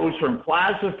 It goes from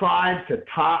classified to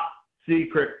top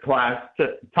secret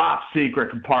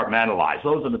compartmentalized.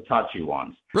 Those are the touchy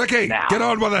ones. Ricky, now, get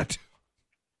on with it.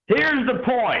 Here's the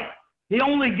point. He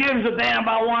only gives a damn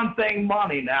about one thing,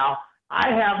 money. Now, I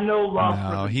have no love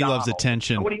for the he Donald. loves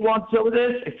attention. What he wants over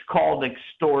this, it's called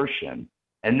extortion.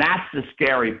 And that's the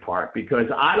scary part, because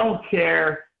I don't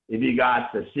care if you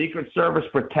got the Secret Service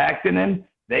protecting him,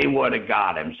 they would have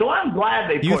got him. So I'm glad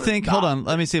they You think, hold on,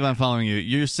 let me see if I'm following you.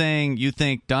 You're saying you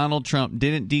think Donald Trump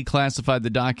didn't declassify the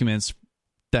documents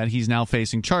that he's now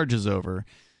facing charges over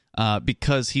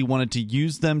because he wanted to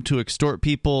use them to extort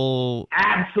people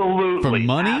for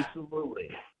money?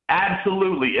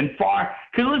 Absolutely. And far,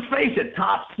 because let's face it,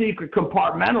 top secret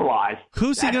compartmentalized.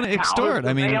 Who's he going to extort?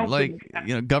 I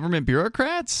mean, government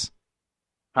bureaucrats?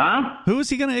 Huh? Who is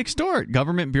he going to extort?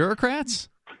 Government bureaucrats?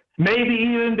 Maybe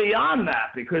even beyond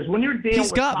that, because when you're dealing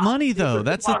He's got money, though.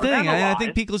 That's the thing. I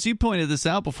think, Peakless, you pointed this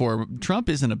out before. Trump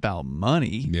isn't about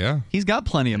money. Yeah. He's got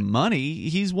plenty of money.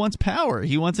 He wants power.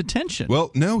 He wants attention.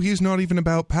 Well, no, he's not even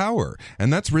about power.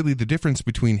 And that's really the difference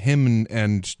between him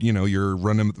and your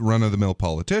run-of-the-mill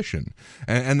politician.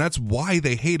 And that's why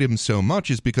they hate him so much,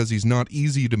 is because he's not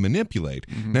easy to manipulate.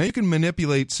 Mm-hmm. Now, you can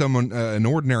manipulate someone, an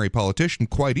ordinary politician,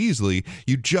 quite easily.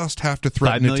 You just have to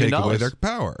threaten to take away their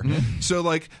power. Mm-hmm. So,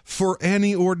 for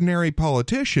any ordinary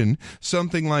politician,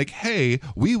 something like, hey,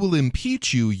 we will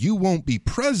impeach you, you won't be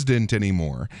president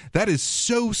anymore, that is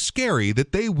so scary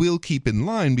that they will keep in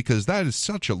line, because that is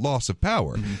such a loss of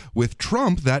power. Mm-hmm. With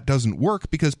Trump, that doesn't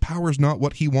work, because power's not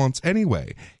what he wants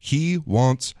anyway. He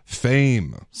wants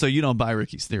fame. So you don't buy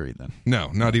Ricky's theory, then? No,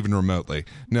 not even remotely.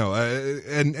 No,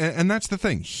 and that's the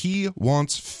thing. He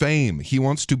wants fame. He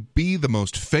wants to be the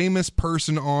most famous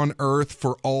person on Earth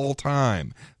for all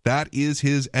time. That is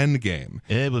his end game.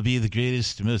 It will be the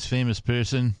greatest, most famous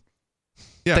person.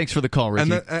 Yeah. Thanks for the call,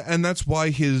 Ricky. And that's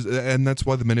why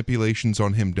the manipulations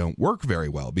on him don't work very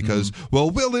well, because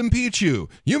we'll impeach you.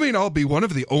 You mean I'll be one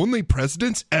of the only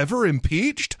presidents ever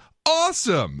impeached?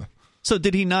 Awesome. So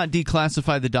did he not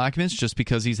declassify the documents just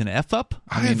because he's an F-up?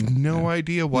 I have no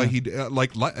idea why he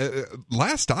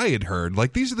last I had heard,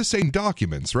 these are the same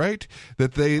documents, right?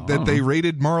 That they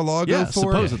raided Mar-a-Lago for?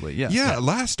 Supposedly, yes. Yeah,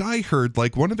 last I heard,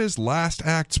 one of his last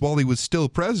acts while he was still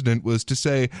president was to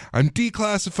say, I'm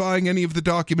declassifying any of the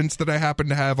documents that I happen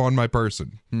to have on my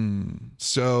person.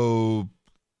 So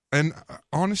And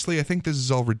honestly, I think this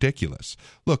is all ridiculous.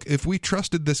 Look, if we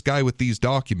trusted this guy with these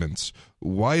documents,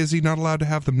 why is he not allowed to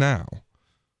have them now?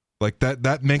 Like,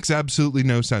 that makes absolutely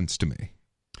no sense to me.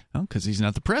 Oh, because he's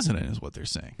not the president, is what they're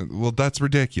saying. Well, that's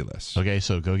ridiculous. Okay,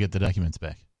 so go get the documents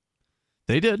back.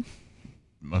 They did.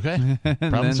 Okay,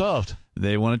 problem solved.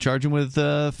 They want to charge him with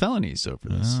felonies over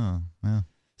this. Oh, yeah.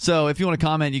 So if you want to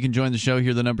comment, you can join the show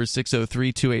here. The number is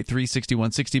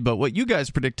 603-283-6160. But what you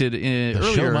guys predicted earlier,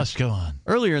 show must go on.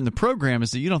 Earlier in the program is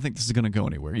that you don't think this is going to go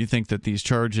anywhere. You think that these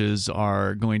charges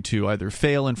are going to either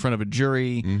fail in front of a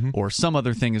jury or some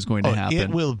other thing is going to happen.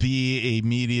 It will be a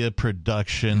media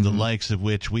production, the likes of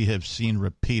which we have seen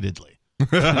repeatedly.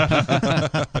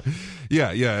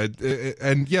 Yeah,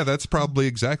 and that's probably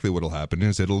exactly what'll happen.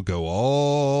 Is it'll go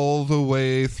all the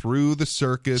way through the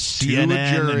circus CNN to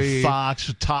a jury, and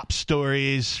Fox top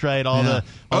stories, right? All the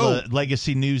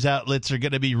legacy news outlets are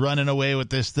going to be running away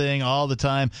with this thing all the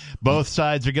time. Both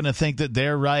sides are going to think that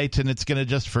they're right, and it's going to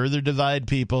just further divide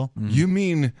people. You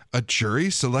mean a jury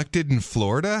selected in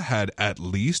Florida had at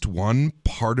least one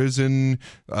partisan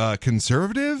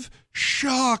conservative?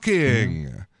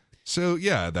 Shocking. So,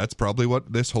 yeah, that's probably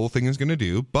what this whole thing is going to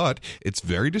do, but it's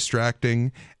very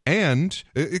distracting, and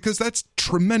because that's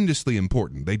tremendously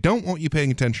important. They don't want you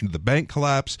paying attention to the bank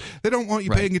collapse. They don't want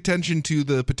you paying attention to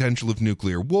the potential of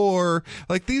nuclear war.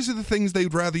 Like, these are the things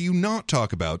they'd rather you not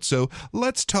talk about. So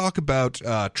let's talk about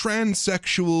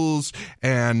transsexuals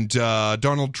and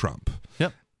Donald Trump.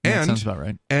 Yep, that sounds about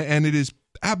right. And it is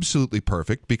absolutely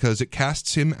perfect because it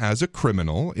casts him as a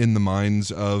criminal in the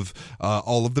minds of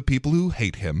all of the people who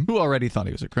hate him, who already thought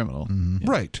he was a criminal.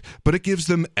 Right, but it gives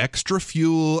them extra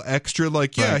fuel, extra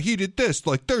he did this,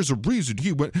 like there's a reason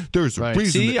he went, there's a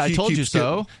reason. See, I told you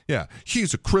so.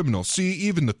 He's a criminal. See,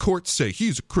 even the courts say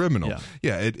he's a criminal.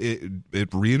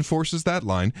 It reinforces that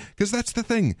line, because that's the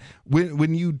thing,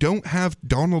 when you don't have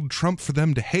Donald Trump for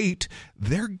them to hate,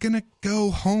 they're gonna go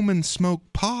home and smoke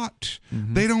pot.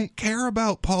 They don't care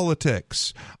about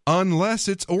politics unless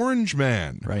it's Orange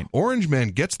Man. Right. Orange Man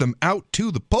gets them out to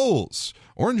the polls.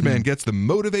 Orange Man gets them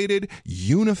motivated,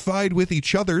 unified with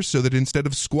each other, so that instead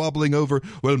of squabbling over,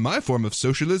 well, my form of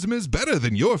socialism is better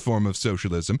than your form of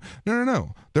socialism.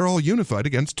 No. They're all unified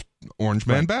against Orange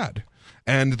Man bad.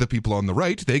 And the people on the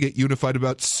right, they get unified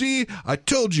about, see, I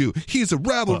told you, he's a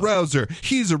rabble-rouser,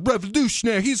 he's a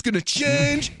revolutionary, he's going to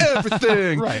change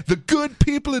everything. The good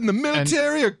people in the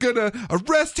military are going to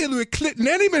arrest Hillary Clinton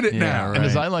any minute now. And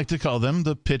as I like to call them,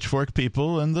 the pitchfork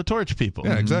people and the torch people.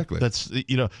 Yeah, exactly. That's,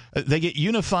 they get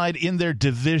unified in their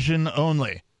division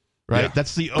only. Right? Yeah.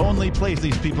 That's the only place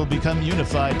these people become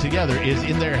unified together, is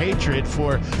in their hatred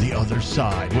for the other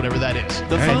side, whatever that is.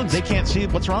 They can't see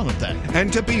what's wrong with that.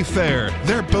 And to be fair,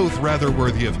 they're both rather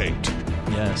worthy of hate.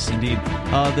 Yes, indeed.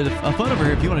 The phone number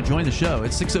here, if you want to join the show,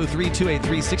 it's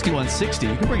 603-283-6160.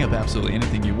 You can bring up absolutely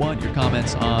anything you want. Your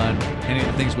comments on any of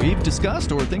the things we've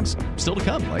discussed or things still to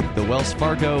come, like the Wells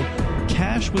Fargo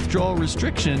cash withdrawal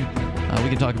restriction. We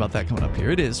can talk about that coming up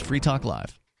here. It is Free Talk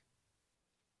Live.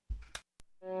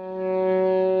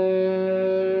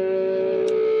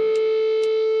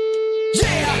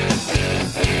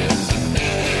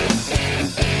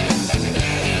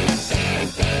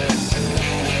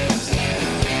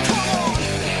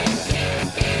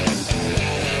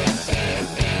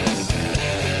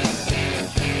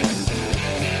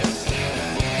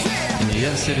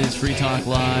 Yes, it is Free Talk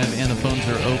Live, and the phones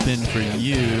are open for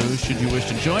you. Should you wish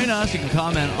to join us, you can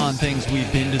comment on things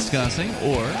we've been discussing,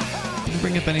 or you can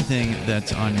bring up anything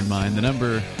that's on your mind. The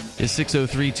number is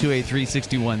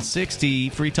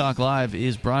 603-283-6160. Free Talk Live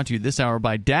is brought to you this hour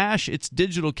by Dash. It's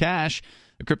digital cash,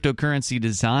 a cryptocurrency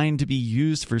designed to be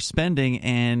used for spending,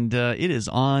 and it is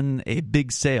on a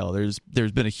big sale. There's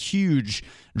been a huge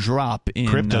drop in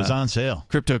crypto's on sale.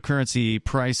 Cryptocurrency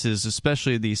prices,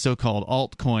 especially the so-called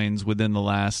altcoins, within the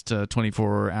last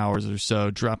 24 hours or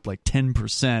so, dropped like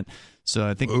 10%. So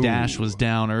I think Dash was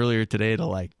down earlier today to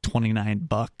like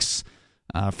 $29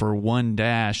 for one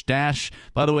Dash. Dash,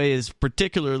 by the way, is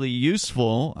particularly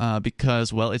useful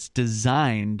because, well, it's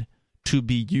designed to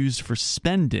be used for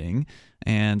spending.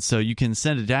 And so you can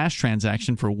send a Dash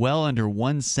transaction for well under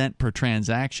 1 cent per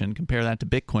transaction. Compare that to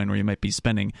Bitcoin, where you might be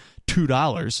spending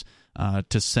 $2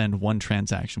 to send one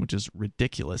transaction, which is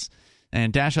ridiculous.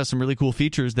 And Dash has some really cool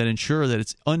features that ensure that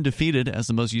it's undefeated as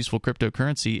the most useful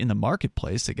cryptocurrency in the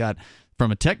marketplace. It got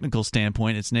From a technical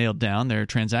standpoint, it's nailed down. Their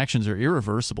transactions are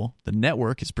irreversible. The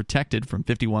network is protected from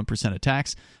 51%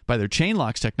 attacks by their chain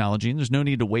locks technology, and there's no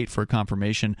need to wait for a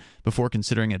confirmation before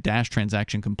considering a Dash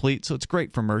transaction complete, so it's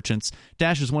great for merchants.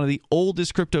 Dash is one of the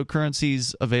oldest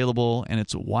cryptocurrencies available, and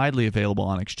it's widely available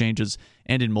on exchanges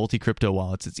and in multi-crypto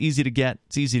wallets. It's easy to get.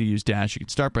 It's easy to use Dash. You can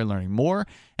start by learning more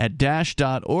at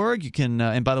dash.org. You can,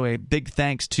 and by the way, big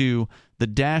thanks to the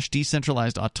Dash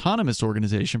Decentralized Autonomous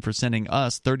Organization for sending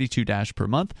us 32 Dash per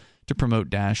month to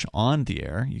promote Dash on the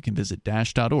air. You can visit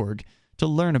dash.org to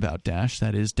learn about Dash.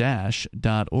 That is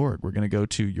dash.org. We're going to go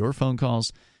to your phone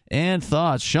calls and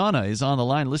thoughts. Shauna is on the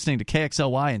line listening to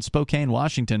KXLY in Spokane,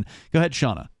 Washington. Go ahead,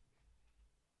 Shauna.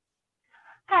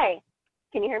 Hi.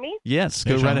 Can you hear me? Yes,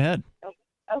 go right ahead.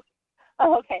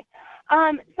 Oh, okay.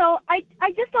 So I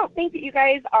just don't think that you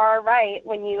guys are right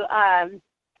when you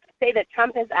say that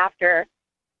Trump is after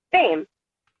fame.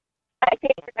 I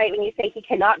think you're right when you say he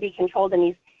cannot be controlled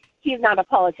and he's not a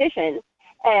politician.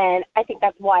 And I think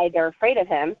that's why they're afraid of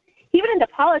him. He went into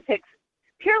politics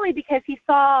purely because he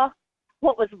saw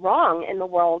what was wrong in the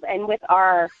world and with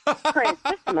our current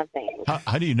system of things.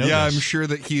 How do you know Yeah, this? I'm sure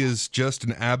that he is just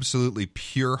an absolutely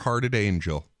pure-hearted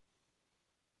angel.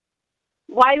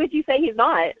 Why would you say he's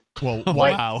not? Well,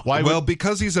 wow. Well,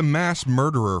 because he's a mass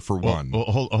murderer, for one. Well,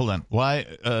 hold on. Why,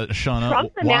 Shauna?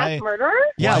 Trump's a mass murderer?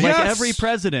 Yeah, like Yes. every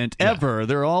president ever.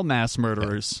 They're all mass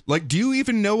murderers. Like, do you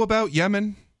even know about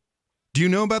Yemen? Do you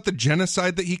know about the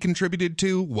genocide that he contributed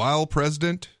to while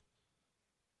president?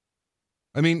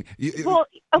 I mean, well,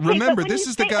 okay, remember, but when this you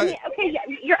is the guy... okay,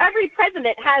 every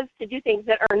president has to do things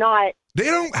that are not... They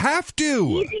don't have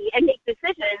to. ...easy and make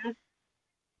decisions.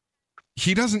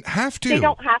 He doesn't have to. They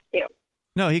don't have to.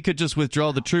 No, he could just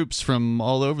withdraw the troops from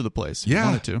all over the place if he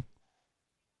wanted to.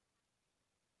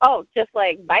 Oh, just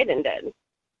like Biden did.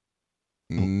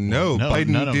 No, none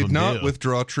Biden of did them not do.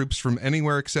 withdraw troops from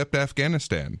anywhere except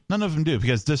Afghanistan. None of them do,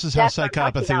 because this is how That's what I'm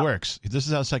talking psychopathy about. works. This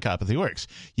is how psychopathy works.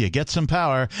 You get some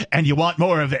power, and you want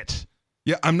more of it.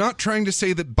 Yeah, I'm not trying to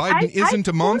say that Biden isn't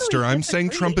a monster. totally I'm saying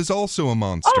disagree. Trump is also a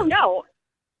monster. Oh, no.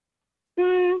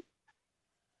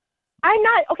 I'm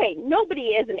not... Okay, nobody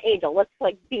is an angel. Let's,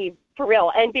 be for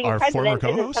real. And being Our former president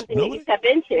isn't co-host? something that Nobody? you step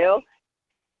into.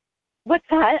 What's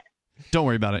that? Don't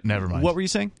worry about it. Never mind. What were you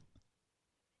saying?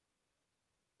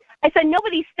 I said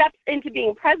nobody steps into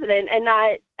being president and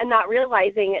not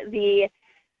realizing the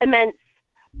immense,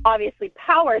 obviously,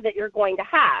 power that you're going to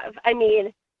have. I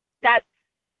mean, that's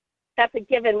a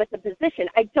given with the position.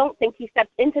 I don't think he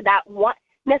stepped into that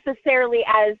necessarily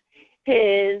as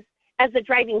the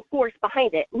driving force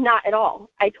behind it. Not at all.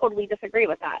 I totally disagree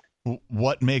with that.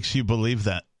 What makes you believe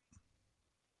that?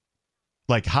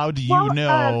 Like, how do you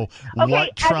know okay,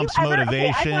 what Trump's have you ever-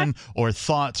 motivation or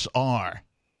thoughts are?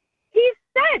 He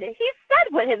said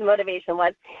what his motivation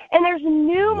was, and there's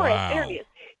numerous interviews.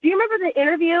 Do you remember the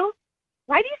interview?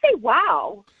 Why do you say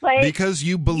 "wow"? Because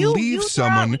you believe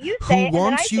someone who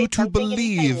wants you to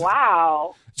believe.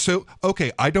 Wow. So,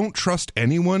 okay, I don't trust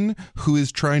anyone who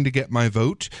is trying to get my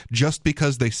vote just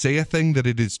because they say a thing that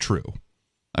it is true.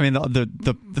 I mean,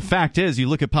 the fact is, you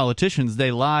look at politicians;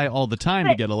 they lie all the time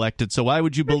to get elected. So why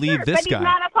would you believe this guy? But he's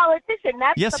not a politician.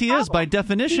 That's yes, the he problem. is. By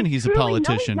definition, he's a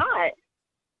politician. No, he's not.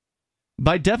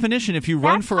 By definition, if you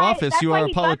run for office, you are a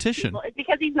politician. It's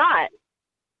because he's not.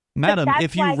 Madam, But that's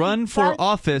if you why run he for does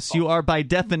office, you are by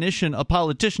definition a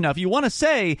politician. Now, if you want to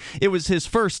say it was his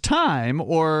first time,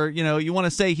 or you want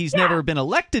to say he's never been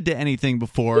elected to anything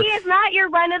before, He is not your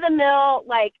run-of-the-mill,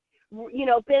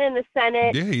 been in the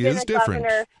Senate. Yeah, he been is a different.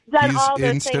 Governor, done all those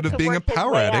Instead things of to being a work his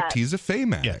power way addict, up. he's a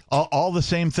fame addict. All the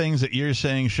same things that you're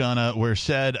saying, Shauna, were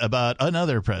said about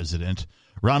another president,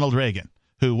 Ronald Reagan,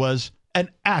 who was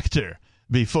an actor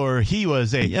before he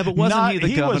was a... Yeah, but wasn't he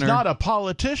the governor? He was not a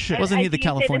politician. Wasn't he the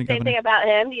California Do you say the same governor? thing about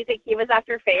him? Do you think he was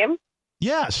after fame?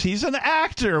 Yes, he's an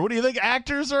actor. What do you think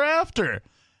actors are after?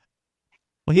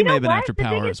 Well, he You may know have been what? after The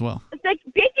power thing is, as well. It's like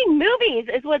making movies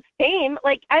is what's fame.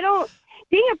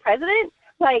 Being a president,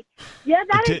 that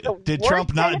is the Did worst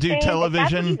Trump not kind of do fame. If that's what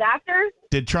television? he's after,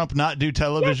 Did Trump not do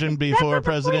television Yes, before that's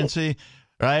the point. presidency?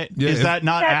 Right? Yeah, Is that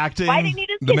not then acting? why didn't he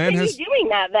just The man continue has- doing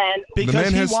that then? Because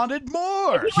man he has- wanted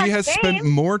more. If He has fame? spent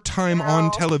more time on No,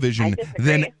 television I disagree.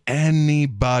 than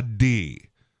anybody.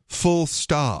 Full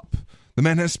stop. The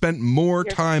man has spent more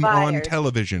You're time on fired.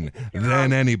 television You're than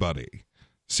wrong. anybody.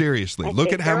 Seriously, I look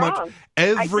think at how you're much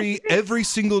wrong. every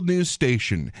single news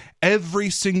station, every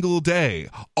single day,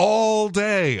 all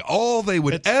they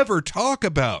would ever talk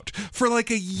about for like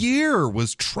a year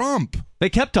was Trump. They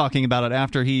kept talking about it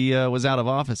after he was out of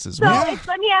office as So well.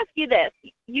 let me ask you this: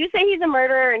 you say he's a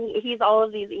murderer and he's all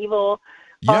of these evil,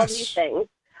 all of these Yes. things,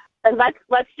 and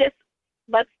let's just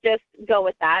let's just go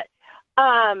with that.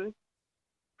 Then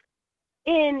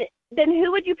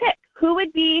who would you pick? Who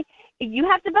would be? You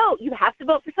have to vote. You have to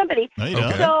vote for somebody. No, you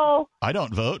don't. So I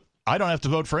don't vote. I don't have to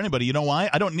vote for anybody. You know why?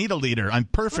 I don't need a leader. I'm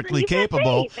perfectly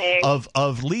capable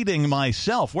of leading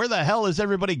myself. Where the hell is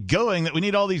everybody going that we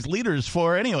need all these leaders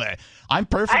for anyway? I'm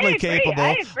perfectly capable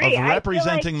of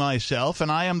representing myself,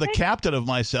 and I am the captain of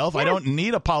myself. Yes. I don't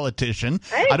need a politician.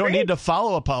 I don't need to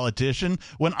follow a politician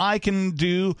when I can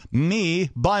do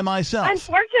me by myself.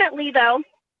 Unfortunately, though,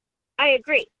 I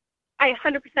agree. I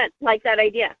 100% like that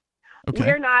idea.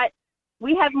 Okay.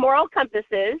 We have moral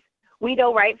compasses. We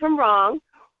know right from wrong.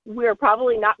 We're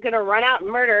probably not going to run out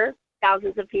and murder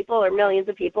thousands of people or millions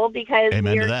of people because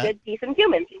we're good, decent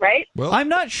humans, right? Well, I'm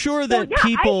not sure that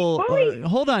people.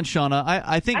 Hold on, Shauna.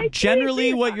 I think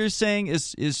generally what you're saying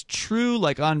is true.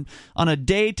 Like on a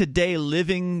day-to-day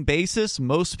living basis,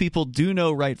 most people do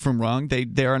know right from wrong.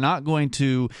 They are not going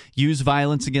to use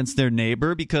violence against their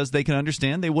neighbor because they can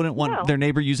understand they wouldn't want their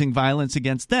neighbor using violence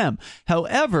against them.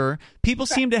 However, people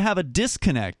seem to have a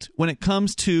disconnect when it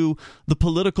comes to the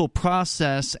political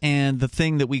process and the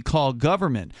thing that we call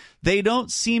government. They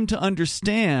don't seem to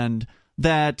understand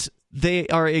that they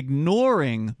are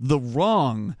ignoring the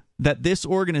wrong that this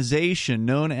organization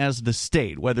known as the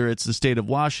state, whether it's the state of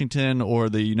Washington or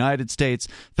the United States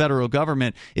federal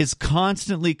government, is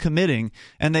constantly committing.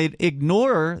 And they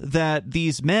ignore that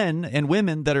these men and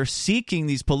women that are seeking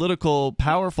these political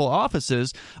powerful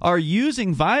offices are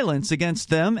using violence against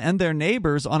them and their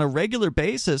neighbors on a regular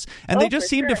basis. And they just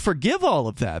seem to forgive all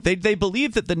of that. They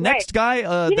believe that the next guy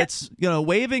that's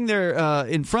waving their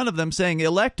in front of them saying,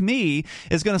 elect me,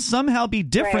 is going to somehow be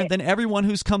different than everyone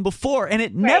who's come before. And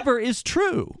it never is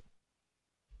true.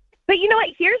 But you know what?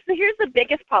 Here's the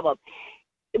biggest problem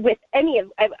with any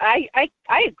of. I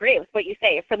agree with what you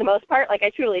say for the most part. Like,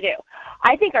 I truly do.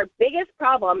 I think our biggest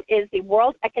problem is the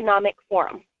World Economic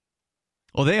Forum.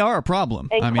 Well, they are a problem.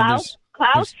 And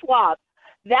Klaus Schwab.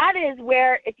 That is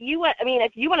where, if you want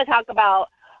to talk about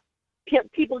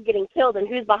people getting killed and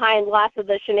who's behind lots of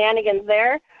the shenanigans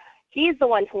there, he's the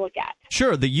one to look at.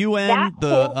 Sure, the UN,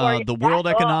 the World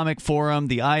Economic Forum,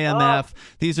 the IMF,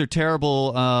 these are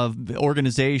terrible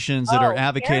organizations that are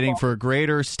advocating for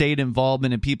greater state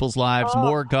involvement in people's lives,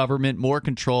 more government, more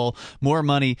control, more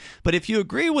money. But if you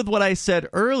agree with what I said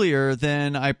earlier,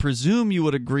 then I presume you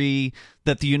would agree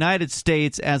that the United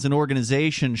States as an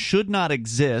organization should not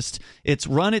exist. It's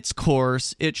run its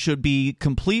course. It should be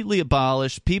completely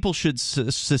abolished. People should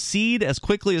secede as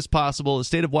quickly as possible. The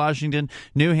state of Washington,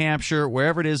 New Hampshire,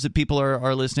 wherever it is that people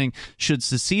are listening, should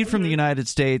secede from the United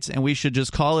States, and we should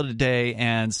just call it a day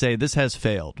and say this has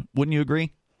failed. Wouldn't you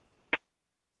agree?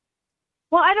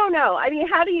 Well, I don't know. I mean,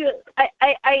 how do you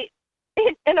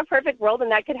in a perfect world,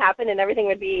 and that could happen and everything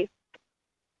would be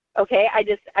okay.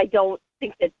 I don't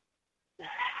think that.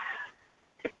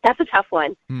 That's a tough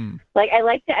one. Like, I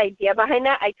like the idea behind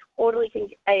that. I totally can.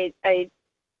 I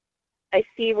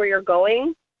see where you're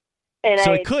going, and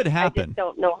so it could happen. I just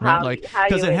don't know how. Right?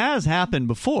 Because it has happened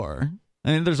before.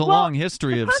 I mean, there's a long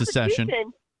history of secession.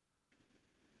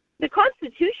 The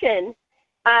Constitution.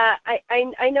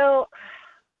 I know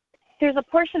there's a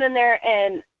portion in there,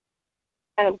 and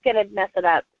I'm gonna mess it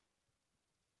up,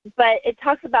 but it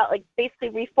talks about like basically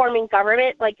reforming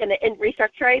government, like and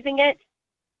restructuring it.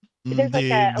 There's like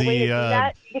a way to do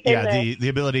that. The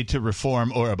ability to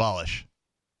reform or abolish.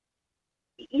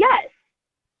 Yes.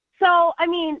 So, I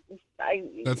mean...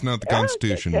 That's not the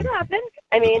Constitution. It could happen.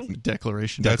 I mean...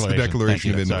 Declaration. That's the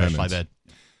Declaration of Independence. Sorry, my bad.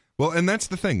 Well, and that's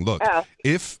the thing. Look,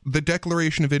 if the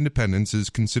Declaration of Independence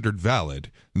is considered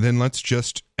valid, then let's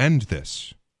just end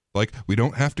this. Like, we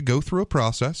don't have to go through a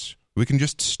process. We can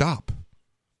just stop.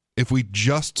 If we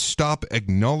just stop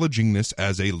acknowledging this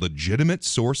as a legitimate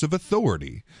source of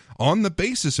authority on the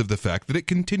basis of the fact that it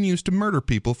continues to murder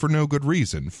people for no good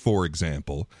reason, for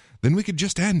example, then we could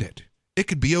just end it. It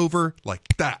could be over like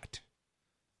that.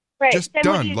 Right. Just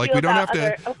done. Like, we don't have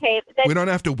to we don't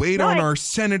have to wait on our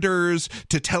senators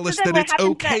to tell us that it's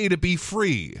okay to be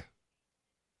free.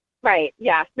 Right.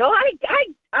 Yeah. No,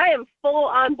 I am full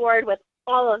on board with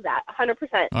all of that,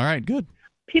 100%. All right, good.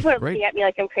 People are looking at me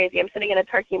like I'm crazy. I'm sitting in a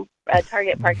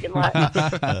Target parking lot.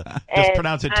 Just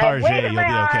pronounce it Target. You'll be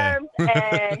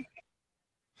okay.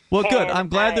 Well, good. I'm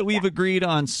glad that we've agreed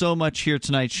on so much here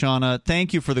tonight, Shauna.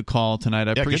 Thank you for the call tonight.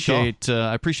 I appreciate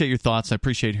your thoughts. I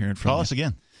appreciate hearing from you. Call us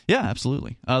again. Yeah,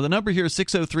 absolutely. The number here is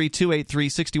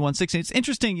 603-283-6160. It's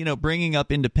interesting, bringing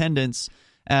up independence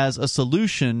as a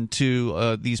solution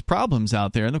to these problems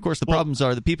out there. And of course, the problems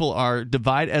are that people are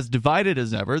divided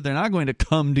as ever. They're not going to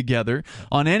come together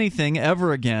on anything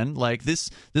ever again. Like this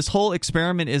whole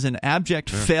experiment is an abject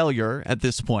failure at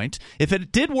this point. If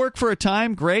it did work for a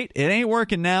time, great. It ain't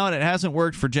working now, and it hasn't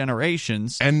worked for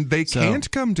generations. And they can't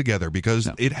come together because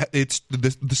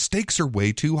the stakes are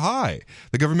way too high.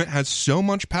 The government has so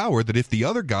much power that if the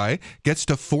other guy gets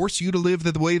to force you to live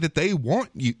the way that they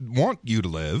want you to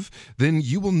live, then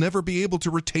you will never be able to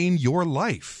retain your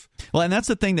life. Well, and that's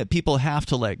the thing that people have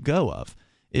to let go of,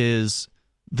 is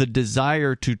the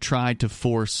desire to try to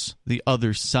force the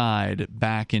other side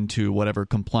back into whatever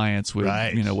compliance with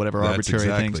whatever arbitrary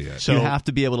things. So you have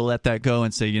to be able to let that go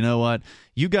and say, you know what,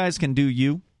 you guys can do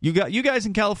you. You guys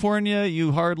in California,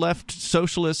 you hard left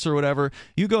socialists or whatever,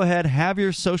 you go ahead, have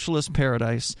your socialist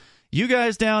paradise. You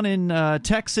guys down in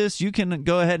Texas, you can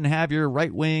go ahead and have your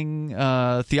right-wing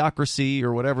theocracy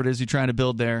or whatever it is you're trying to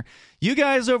build there. You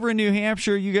guys over in New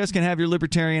Hampshire, you guys can have your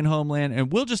libertarian homeland,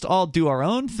 and we'll just all do our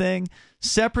own thing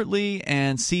separately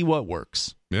and see what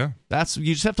works. Yeah.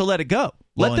 You just have to let it go.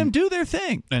 Let them do their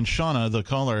thing. And Shauna, the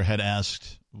caller, had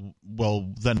asked,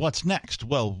 well, then what's next?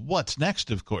 Well, what's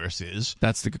next, of course, is...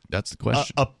 That's the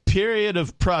question. A period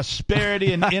of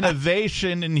prosperity and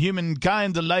innovation in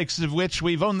humankind, the likes of which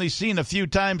we've only seen a few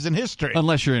times in history.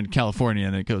 Unless you're in California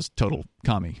and it goes total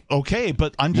commie. Okay,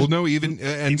 but I'm just... Well, no, even...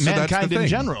 and so mankind that's the thing. In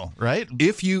general, right?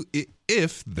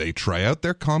 If they try out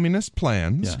their communist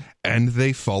plans and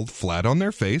they fall flat on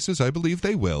their face, as I believe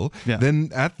they will,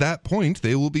 then at that point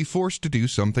they will be forced to do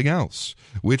something else,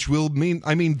 which will mean,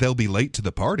 they'll be late to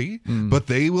the party, but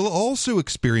they will also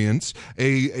experience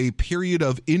a period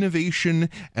of innovation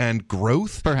and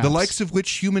growth, perhaps, the likes of which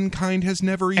humankind has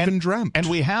never even dreamt. And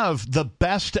we have the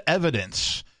best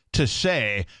evidence to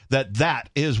say that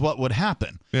is what would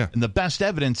happen. Yeah. And the best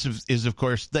evidence is, of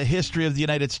course, the history of the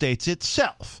United States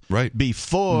itself. Right.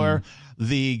 Before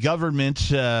the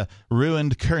government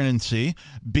ruined currency,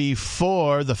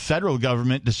 before the federal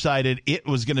government decided it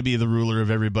was going to be the ruler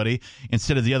of everybody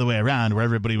instead of the other way around where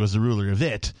everybody was the ruler of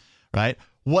it, right?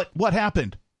 What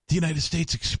happened? The United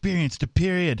States experienced a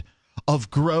period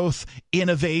of growth,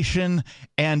 innovation,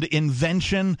 and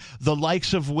invention, the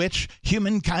likes of which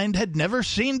humankind had never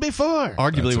seen before.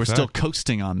 Arguably, we're still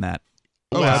coasting on that.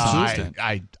 Oh, absolutely.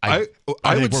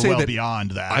 I would say that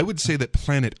beyond that. I would say that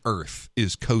planet Earth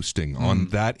is coasting on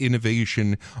that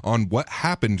innovation, on what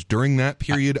happened during that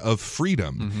period of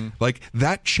freedom. Like,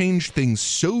 that changed things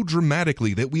so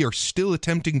dramatically that we are still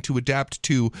attempting to adapt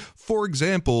to, for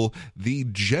example, the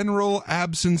general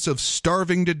absence of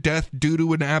starving to death due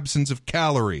to an absence of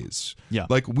calories. Yeah.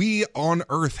 Like, we on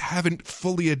Earth haven't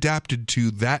fully adapted to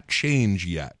that change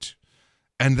yet.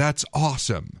 And that's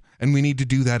awesome. And we need to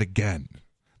do that again.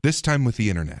 This time with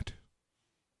the internet.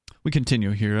 We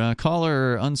continue here.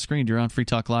 Caller unscreened, you're on Free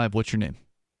Talk Live. What's your name?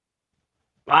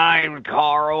 My name's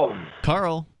Carl.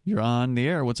 Carl, you're on the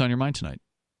air. What's on your mind tonight?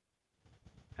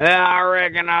 I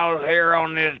reckon I was here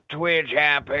on this Twitch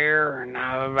app here, and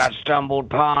I stumbled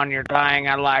upon your thing.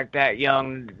 I like that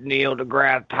young Neil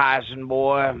deGrasse Tyson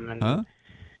boy.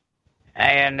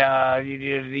 And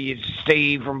you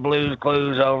Steve from Blue's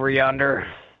Clues over yonder.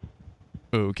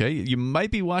 Okay, you might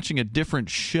be watching a different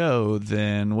show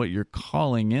than what you're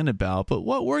calling in about, but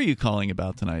what were you calling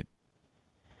about tonight?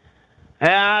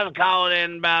 I was calling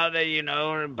in about,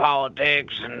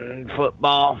 politics and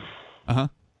football. Uh-huh.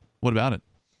 What about it?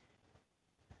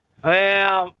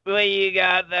 Well, you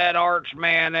got that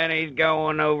Archman, and he's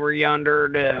going over yonder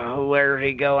to, where's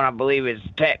he going? I believe it's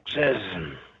Texas.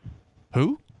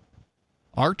 Who?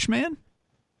 Archman?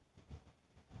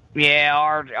 Yeah,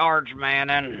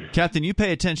 Archman. And Captain, you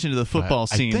pay attention to the football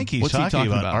scene. I think he's What's talking he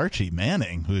about Archie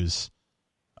Manning, who's,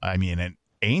 an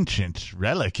ancient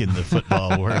relic in the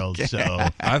football world. Okay. So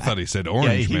I thought he said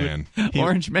Orange Man.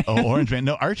 Orange Man. Oh, Orange Man.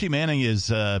 No, Archie Manning is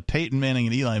Peyton Manning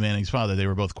and Eli Manning's father. They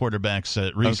were both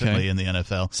quarterbacks recently in the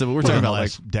NFL. So we're talking about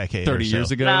last decade 30 or so.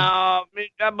 years ago? No,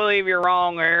 I believe you're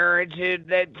wrong there.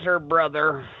 That's her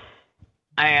brother.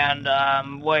 And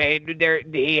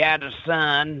he had a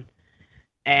son.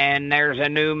 And there's a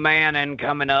new Manning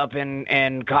coming up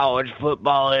in college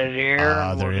football this year.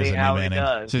 There is a new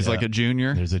Manning. So he's like a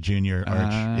junior? There's a junior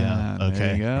Arch. Yeah. Okay.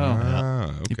 There you go.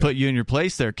 Okay. You put you in your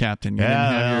place there, Captain. You didn't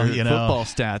have your football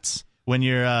stats. When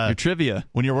you're your trivia.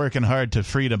 When you're working hard to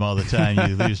freedom all the time,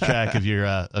 you lose track of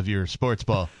your sports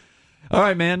ball. All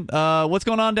right, man. What's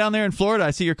going on down there in Florida?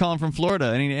 I see you're calling from Florida.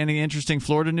 Any interesting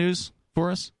Florida news for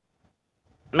us?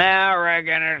 I reckon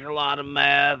there's a lot of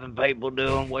meth and people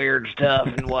doing weird stuff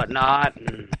and whatnot.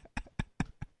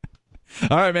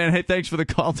 All right, man. Hey, thanks for the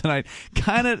call tonight.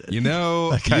 Kind of, you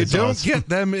don't get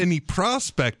them any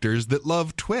prospectors that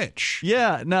love Twitch.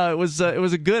 Yeah, no, it was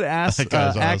a good accent.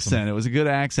 Awesome. It was a good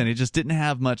accent. It just didn't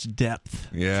have much depth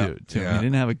to it. He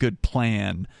didn't have a good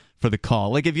plan for the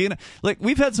call. Like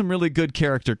we've had some really good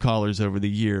character callers over the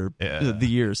years,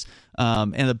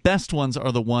 and the best ones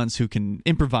are the ones who can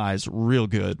improvise real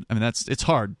good. I mean, it's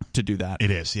hard to do that. It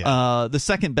is, yeah. The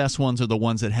second best ones are the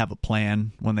ones that have a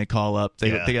plan when they call up.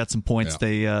 They got some points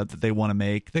that they want to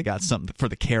make. They got something for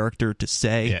the character to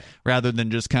say rather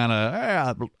than just kind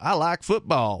of I like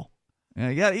football.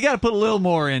 You got to put a little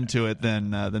more into it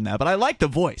than that. But I like the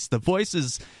voice. The voice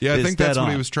is I think that's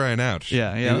what he was trying out.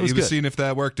 Yeah, he was seeing if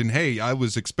that worked. And hey, I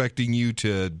was expecting you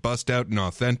to bust out an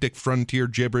authentic frontier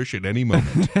gibberish at any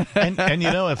moment. and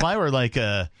if I were like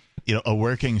a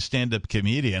working stand-up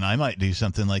comedian, I might do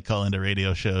something like call into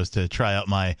radio shows to try out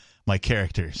my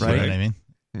characters. Right. You know what I mean?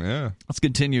 Yeah. Let's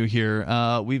continue here.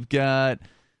 We've got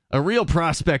a real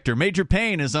prospector. Major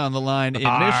Payne is on the line in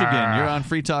Michigan. You're on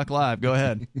Free Talk Live. Go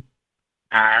ahead.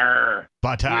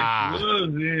 Which was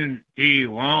in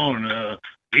Tijuana,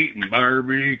 eating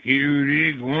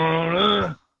barbecued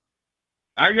iguana.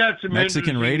 I got some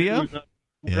Mexican radio?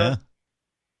 Yeah.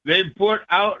 They put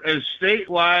out a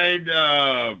statewide,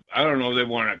 I don't know if they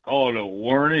want to call it a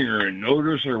warning or a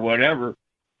notice or whatever,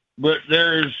 but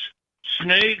there's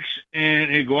snakes and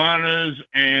iguanas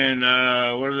and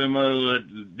what are them other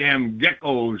damn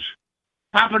geckos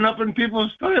popping up in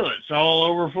people's toilets all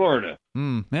over Florida.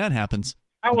 That happens.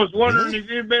 I was wondering if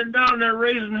you'd been down there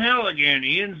raising hell again,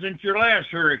 Ian, since your last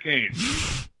hurricane.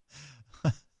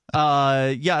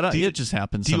 It just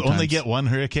happens. Do you sometimes. only get one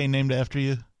hurricane named after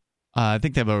you? I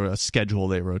think they have a schedule.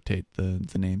 They rotate the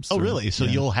names. Oh, really? So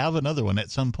you'll have another one at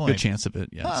some point? Good chance of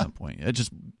it, at some point. It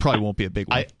just probably won't be a big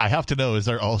one. I have to know, is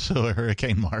there also a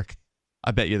hurricane mark? I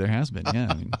bet you there has been, yeah.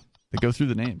 I mean, they go through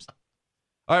the names.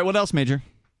 All right, what else, Major?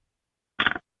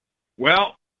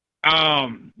 Well,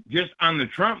 just on the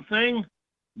Trump thing,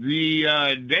 the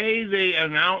day they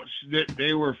announced that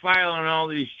they were filing all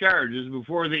these charges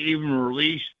before they even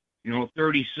released,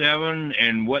 37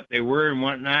 and what they were and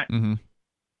whatnot,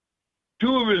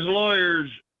 two of his lawyers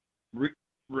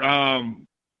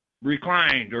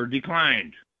reclined or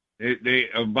declined. They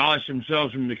abolished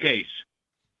themselves from the case.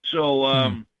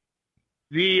 So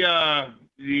the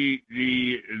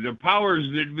powers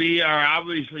that be are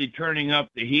obviously turning up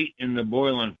the heat in the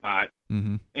boiling pot.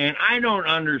 And I don't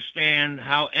understand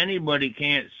how anybody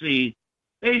can't see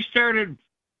they started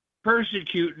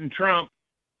persecuting Trump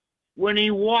when he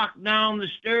walked down the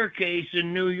staircase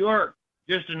in New York,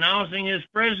 just announcing his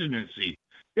presidency.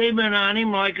 They've been on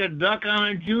him like a duck on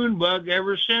a June bug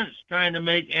ever since, trying to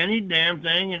make any damn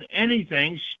thing and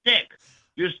anything stick.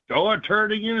 Just throw a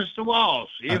turd against the wall,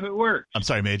 see if it works. I'm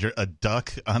sorry, Major, a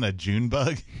duck on a June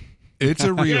bug? It's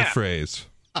a real phrase.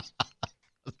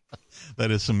 That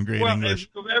is some great English. If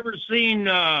you've ever seen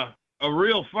a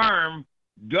real farm,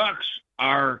 ducks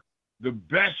are the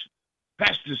best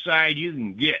pesticide you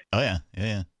can get. Oh,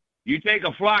 yeah. You take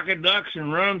a flock of ducks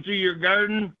and run them through your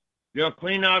garden, they'll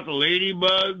clean out the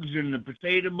ladybugs and the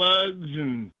potato bugs,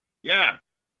 and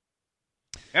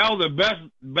hell, the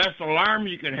best alarm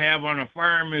you can have on a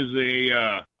farm is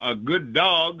a good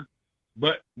dog,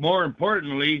 but more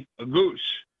importantly, a goose.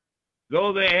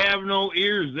 Though they have no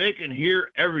ears, they can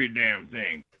hear every damn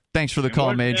thing. Thanks for the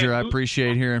call, Major. I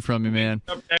appreciate hearing from you, man.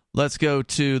 Let's go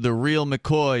to the real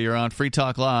McCoy. You're on Free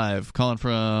Talk Live, calling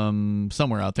from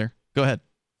somewhere out there. Go ahead.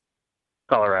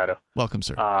 Colorado. Welcome,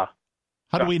 sir. How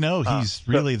do we know he's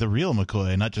really the real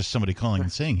McCoy, not just somebody calling and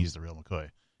saying he's the real McCoy?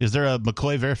 Is there a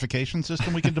McCoy verification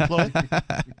system we can deploy?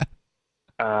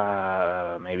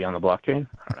 Maybe on the blockchain.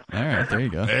 All right, there you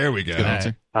go. There we go. Good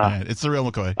answer. All right, it's the real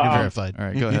McCoy. You're verified. All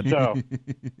right, go ahead.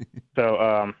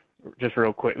 So, just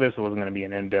real quick, this wasn't going to be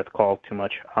an in-depth call too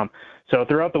much. So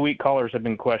throughout the week, callers have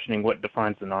been questioning what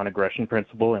defines the non-aggression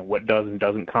principle and what does and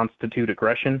doesn't constitute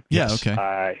aggression. Yeah, okay.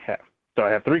 I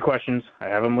have 3 questions. I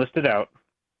have them listed out.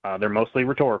 They're mostly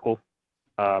rhetorical.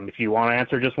 If you want to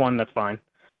answer just one, that's fine.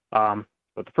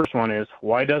 But the first one is,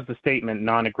 why does the statement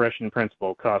non-aggression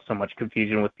principle cause so much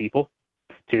confusion with people?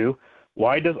 2,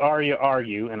 why does Arya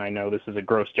argue, and I know this is a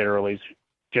gross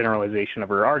generalization of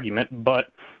her argument,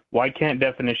 but why can't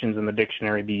definitions in the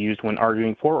dictionary be used when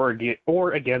arguing for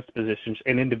or against positions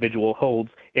an individual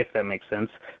holds, if that makes sense?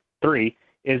 3,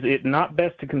 is it not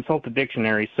best to consult the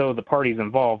dictionary so the parties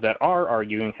involved that are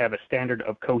arguing have a standard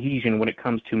of cohesion when it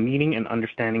comes to meaning and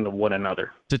understanding of one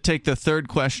another? To take the third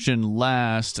question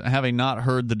last, having not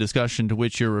heard the discussion to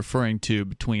which you're referring to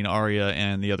between Arya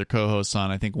and the other co-hosts on,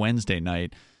 I think, Wednesday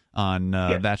night on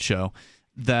that show,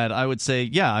 that I would say,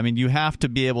 yeah, I mean, you have to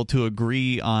be able to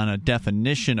agree on a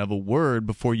definition of a word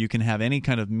before you can have any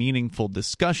kind of meaningful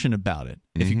discussion about it.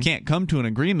 If you can't come to an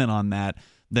agreement on that,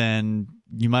 then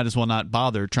you might as well not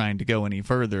bother trying to go any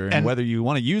further. And whether you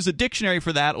want to use a dictionary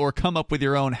for that or come up with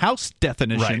your own house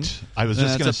definition, right? I was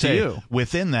just going to say,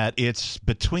 within that, it's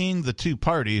between the two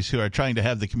parties who are trying to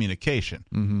have the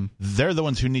communication. They're the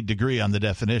ones who need to agree on the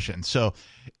definition. So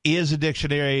is a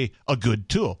dictionary a good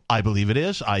tool? I believe it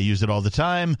is. I use it all the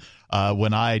time.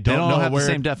 When I don't know have where, the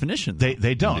same definition.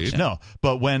 They don't. Indeed. No.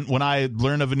 But when I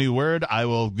learn of a new word, I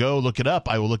will go look it up.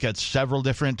 I will look at several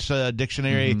different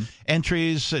dictionary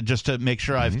entries just to make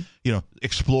sure I've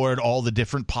explored all the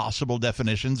different possible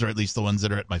definitions, or at least the ones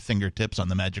that are at my fingertips on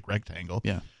the magic rectangle.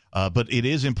 Yeah. But it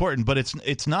is important. But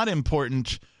it's not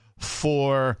important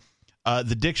for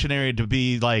the dictionary to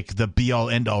be like the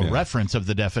be-all, end-all reference of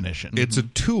the definition. It's a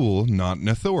tool, not an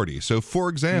authority. So, for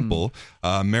example,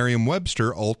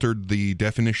 Merriam-Webster altered the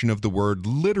definition of the word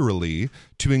literally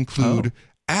to include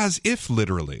as if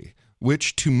literally,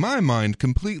 which to my mind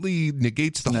completely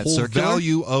negates the whole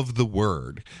value of the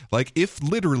word. Like, if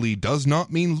literally does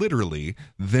not mean literally,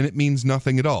 then it means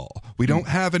nothing at all. We don't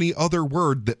have any other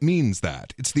word that means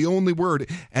that. It's the only word,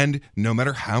 and no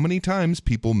matter how many times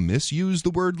people misuse the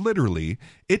word literally,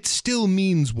 it still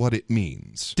means what it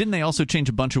means. Didn't they also change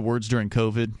a bunch of words during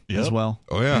COVID as well?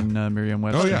 Oh, yeah. In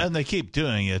Merriam-Webster. Oh, yeah. And they keep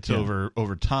doing it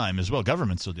over time as well.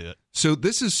 Governments will do it. So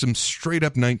this is some straight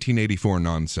up 1984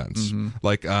 nonsense.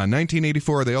 Like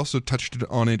 1984, they also touched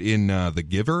on it in The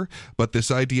Giver, but this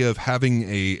idea of having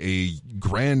a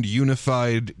grand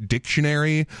unified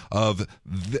dictionary of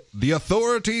the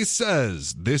authority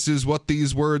says this is what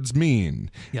these words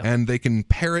mean, and they can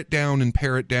pare it down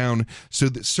so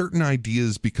that certain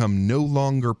ideas become no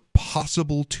longer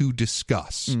possible to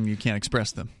discuss. You can't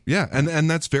express them. Yeah, and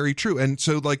that's very true. And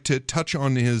so, like, to touch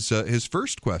on his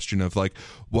first question of like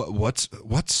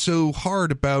what's so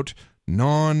hard about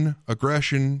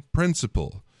non-aggression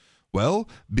principle? Well,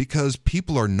 because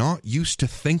people are not used to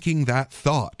thinking that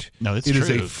thought. No, it's true. It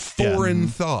is a foreign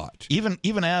thought. Even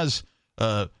as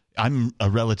I'm a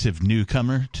relative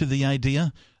newcomer to the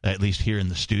idea, at least here in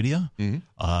the studio.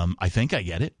 I think I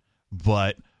get it,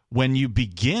 but when you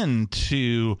begin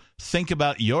to think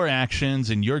about your actions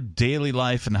and your daily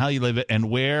life and how you live it, and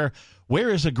where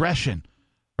is aggression,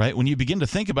 right? When you begin to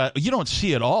think about it, you don't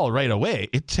see it all right away.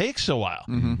 It takes a while,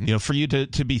 for you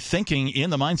to be thinking in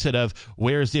the mindset of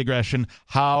where is the aggression?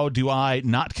 How do I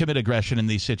not commit aggression in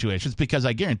these situations? Because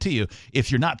I guarantee you,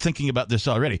 if you're not thinking about this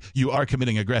already, you are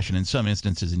committing aggression in some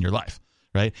instances in your life.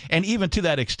 Right. And even to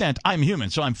that extent, I'm human,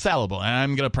 so I'm fallible, and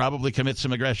I'm going to probably commit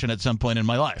some aggression at some point in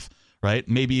my life. Right?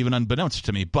 Maybe even unbeknownst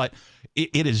to me. But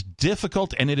it is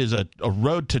difficult, and it is a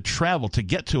road to travel to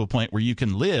get to a point where you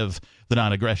can live the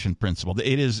non-aggression principle.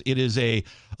 It is a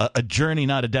journey,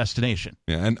 not a destination.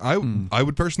 Yeah, and I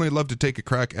would personally love to take a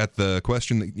crack at the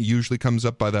question that usually comes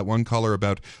up by that one caller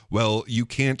about, well, you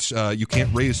can't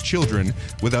raise children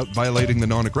without violating the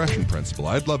non-aggression principle.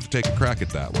 I'd love to take a crack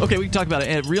at that one. Okay, we can talk about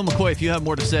it. Real McCoy, if you have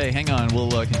more to say, hang on. We'll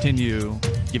continue,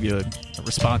 give you a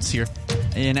response here.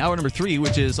 In hour number 3,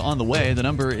 which is on the way, the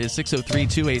number is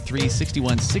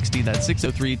 603-283-6160. That's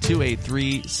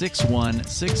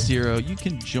 603-283-6160. You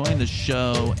can join the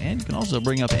show, and you can also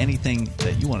bring up anything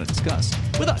that you want to discuss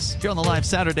with us here on the live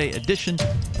Saturday edition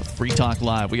of Free Talk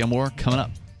Live. We got more coming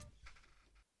up.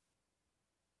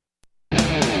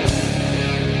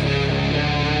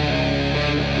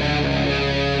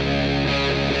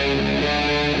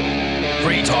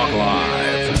 Free Talk Live.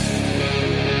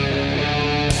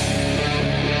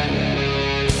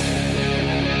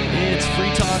 It's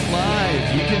Free Talk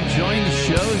Live. You can join the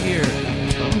show here.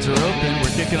 Phones are open.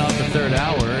 We're kicking off the third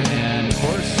hour, and of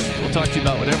course, we'll talk to you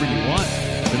about whatever you want.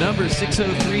 The number is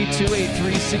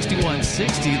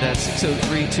 603-283-6160. That's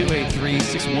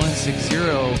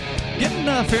 603-283-6160. Getting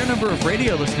a fair number of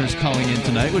radio listeners calling in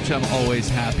tonight, which I'm always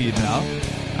happy about.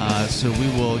 So we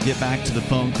will get back to the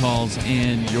phone calls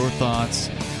and your thoughts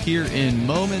here in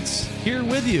moments. Here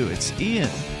with you, it's Ian,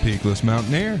 Peakless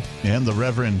Mountaineer, and the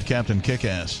Reverend Captain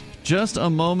Kickass. Just a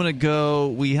moment ago,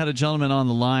 we had a gentleman on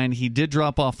the line. He did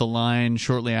drop off the line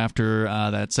shortly after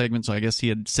that segment, so I guess he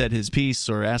had said his piece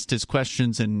or asked his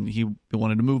questions, and he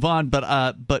wanted to move on. But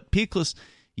Peakless,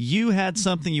 you had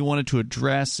something you wanted to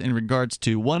address in regards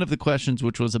to one of the questions,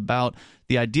 which was about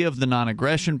the idea of the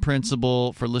non-aggression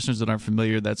principle. For listeners that aren't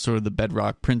familiar, that's sort of the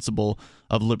bedrock principle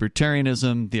of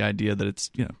libertarianism, the idea that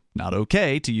it's not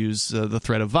okay to use the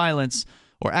threat of violence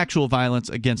or actual violence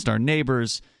against our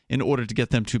neighbors in order to get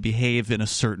them to behave in a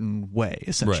certain way,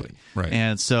 essentially. Right.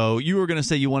 And so you were going to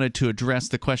say you wanted to address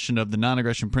the question of the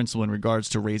non-aggression principle in regards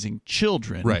to raising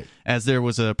children, right? As there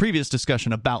was a previous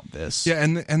discussion about this. Yeah,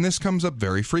 and this comes up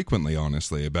very frequently,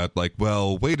 honestly, about like,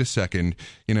 well, wait a second,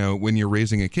 when you're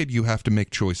raising a kid, you have to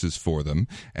make choices for them,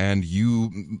 and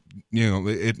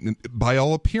by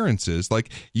all appearances, like,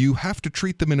 you have to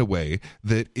treat them in a way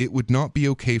that it would not be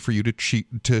okay for you to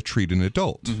treat an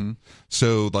adult. Mm-hmm.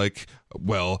 So, like,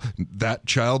 well, that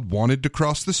child wanted to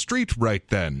cross the street right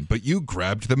then, but you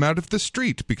grabbed them out of the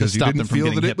street because you didn't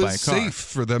feel that it was safe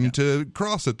for them to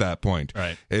cross at that point.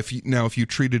 Right. If you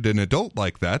treated an adult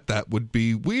like that, that would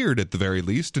be weird at the very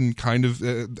least, and kind of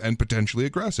and potentially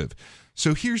aggressive.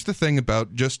 So here's the thing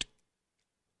about just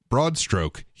broad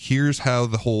stroke. Here's how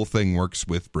the whole thing works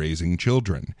with raising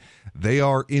children. They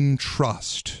are in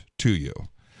trust to you.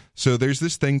 So there's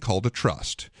this thing called a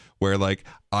trust, where like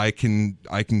I can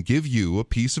give you a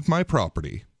piece of my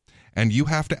property, and you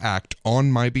have to act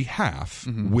on my behalf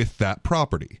with that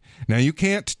property. Now, you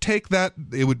can't take that.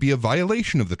 It would be a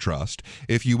violation of the trust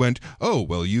if you went, oh,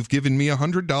 well, you've given me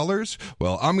 $100.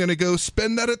 Well, I'm going to go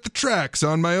spend that at the tracks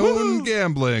on my own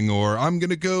gambling, or I'm going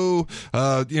to go,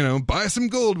 buy some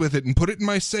gold with it and put it in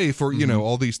my safe, or,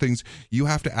 all these things. You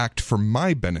have to act for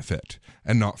my benefit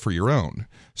and not for your own.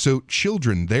 So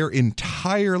children, their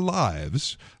entire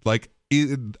lives, like,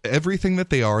 everything that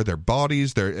they are, their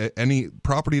bodies, any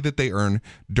property that they earn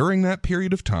during that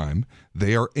period of time,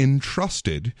 they are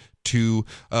entrusted to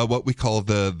what we call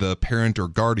the parent or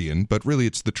guardian, but really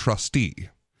it's the trustee.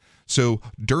 So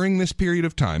during this period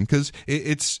of time, because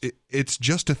it's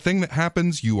just a thing that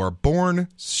happens, you are born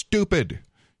stupid.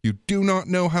 You do not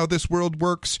know how this world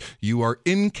works. You are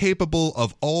incapable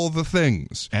of all the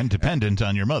things. And dependent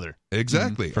on your mother.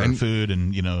 Exactly. For food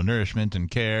and, nourishment and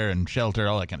care and shelter,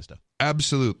 all that kind of stuff.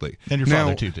 Absolutely. And your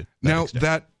father, too. Now,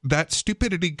 that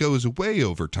stupidity goes away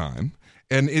over time,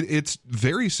 and it's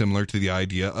very similar to the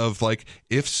idea of, like,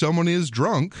 if someone is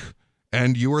drunk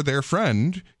and you are their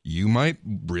friend, you might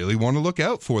really want to look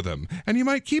out for them, and you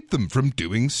might keep them from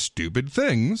doing stupid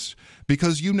things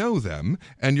because you know them,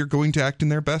 and you're going to act in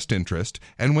their best interest,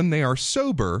 and when they are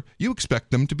sober, you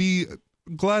expect them to be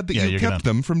glad that you kept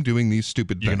them from doing these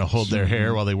stupid things. You're going to hold their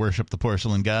hair while they worship the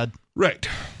porcelain god? Right.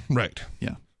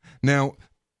 Yeah. Now,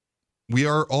 we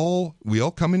all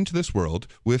come into this world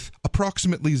with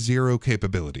approximately zero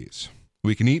capabilities.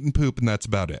 We can eat and poop, and that's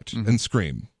about it, and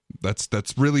scream. That's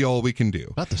really all we can do.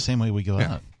 About the same way we go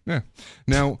out. Yeah.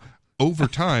 Now, over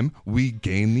time, we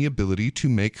gain the ability to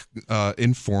make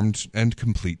informed and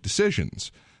complete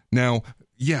decisions. Now,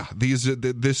 yeah, this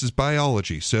is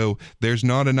biology, so there's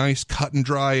not a nice cut and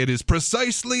dry, it is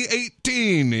precisely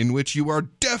 18, in which you are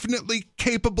definitely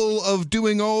capable of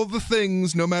doing all the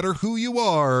things, no matter who you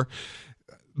are.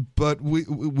 But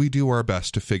we do our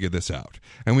best to figure this out.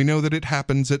 And we know that it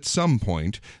happens at some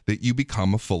point that you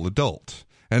become a full adult.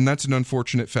 And that's an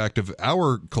unfortunate fact of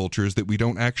our cultures, that we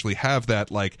don't actually have that,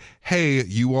 like, hey,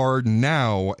 you are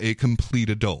now a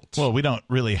complete adult. Well, we don't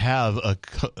really have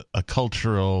a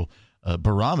cultural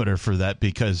barometer for that,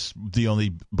 because the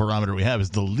only barometer we have is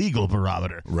the legal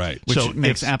barometer. Right. Which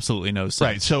makes absolutely no sense.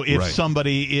 Right. So if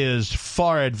somebody is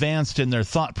far advanced in their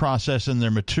thought process and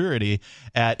their maturity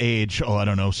at age,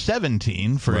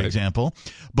 17, for example,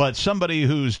 but somebody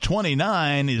who's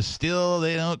 29 is still,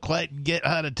 they don't quite get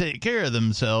how to take care of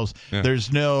themselves,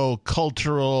 there's no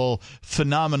cultural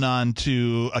phenomenon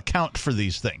to account for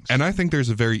these things. And I think there's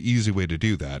a very easy way to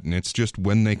do that, and it's just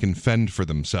when they can fend for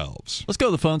themselves. Let's go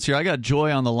to the phones here. I got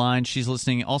Joy on the line. She's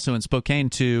listening also in Spokane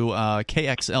to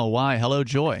KXLY. Hello,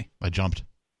 Joy. I jumped.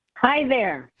 Hi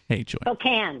there. Hey, Joy.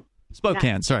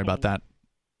 Spokane. Sorry about that.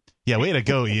 Yeah, way to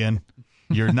go, Ian.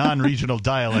 Your non-regional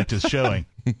dialect is showing.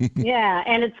 Yeah,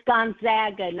 and it's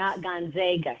Gonzaga, not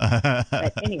Gonzaga.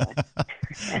 But anyway.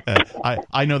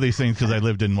 I know these things because I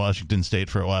lived in Washington State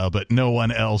for a while, but no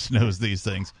one else knows these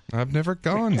things. I've never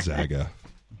gone Zaga.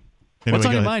 What's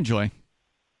on your mind, Joy?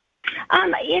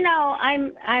 I'm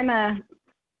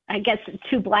I guess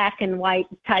too black and white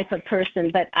type of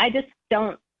person, but I just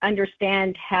don't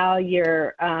understand how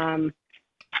your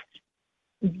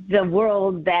the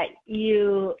world that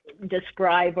you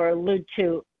describe or allude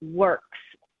to works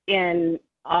in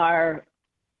our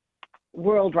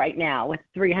world right now, with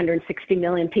 360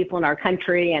 million people in our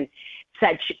country and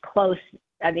such close.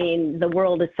 I mean, the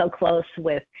world is so close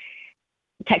with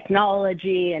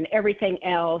technology and everything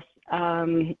else.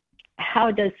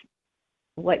 How does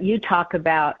what you talk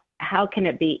about, how can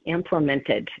it be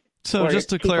implemented? So just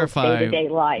to clarify, day-to-day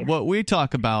life? What we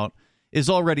talk about is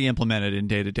already implemented in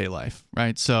day-to-day life,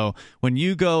 right? So when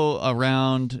you go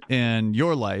around in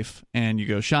your life and you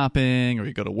go shopping or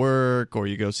you go to work or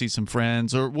you go see some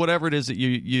friends or whatever it is that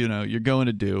you're going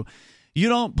to do, you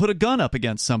don't put a gun up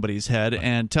against somebody's head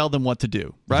and tell them what to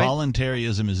do, right?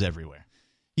 Voluntarism is everywhere.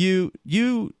 You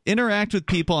interact with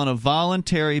people on a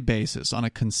voluntary basis, on a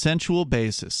consensual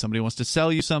basis. Somebody wants to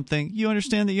sell you something, you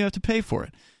understand that you have to pay for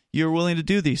it. You're willing to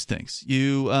do these things.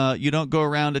 You don't go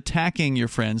around attacking your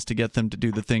friends to get them to do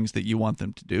the things that you want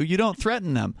them to do. You don't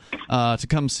threaten them to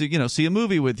come see a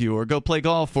movie with you or go play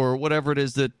golf or whatever it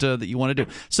is that you want to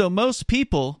do. So most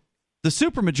people, the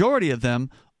supermajority of them,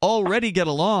 already get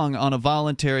along on a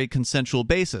voluntary consensual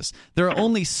basis. There are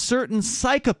only certain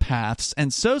psychopaths and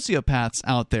sociopaths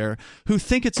out there who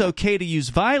think it's okay to use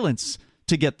violence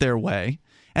to get their way.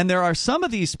 And there are some of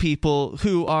these people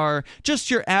who are just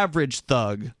your average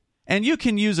thug. And you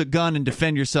can use a gun and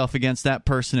defend yourself against that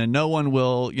person, and no one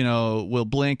will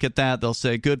blink at that. They'll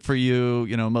say, good for you,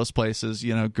 most places,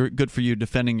 good for you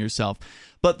defending yourself.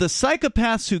 But the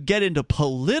psychopaths who get into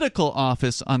political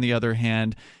office, on the other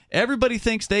hand, everybody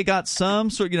thinks they got some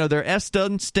sort, their S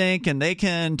doesn't stink and they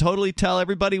can totally tell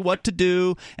everybody what to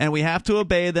do and we have to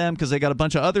obey them because they got a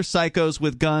bunch of other psychos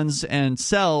with guns and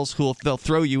cells they'll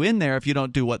throw you in there if you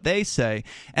don't do what they say.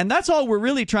 And that's all we're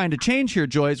really trying to change here,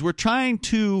 Joy, is we're trying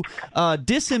to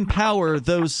disempower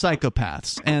those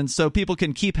psychopaths. And so people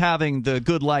can keep having the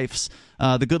good life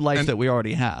that we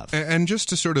already have. And just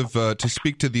to sort of to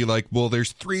speak to the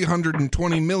there's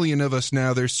 320 million of us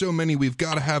now. There's so many. We've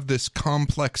got to have this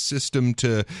complex system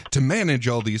to manage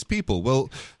all these people. Well,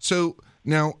 so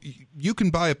now you can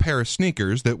buy a pair of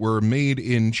sneakers that were made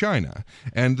in China,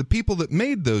 and the people that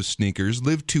made those sneakers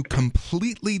live to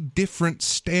completely different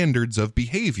standards of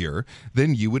behavior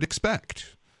than you would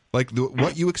expect.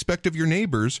 What you expect of your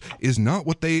neighbors is not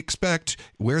what they expect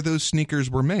where those sneakers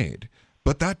were made.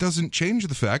 But that doesn't change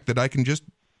the fact that I can just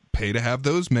pay to have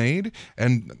those made,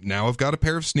 and now I've got a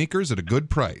pair of sneakers at a good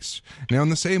price. Now, in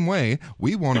the same way,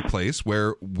 we want a place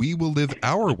where we will live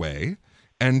our way,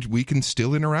 and we can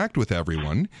still interact with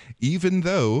everyone, even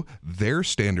though their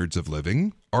standards of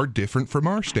living are different from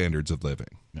our standards of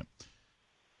living. Yep.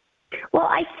 Well,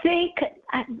 I think,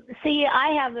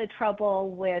 I have the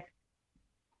trouble with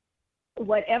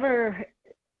whatever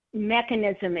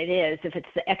mechanism it is, if it's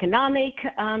the economic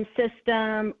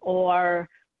system or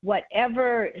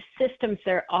whatever systems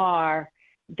there are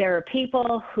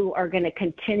people who are going to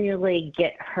continually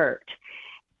get hurt.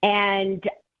 And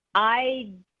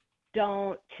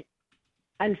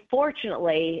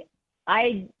unfortunately,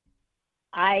 I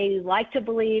like to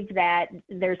believe that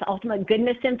there's ultimate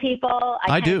goodness in people.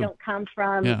 I don't come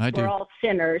from, we're all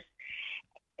sinners.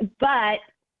 But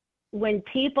when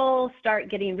people start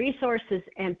getting resources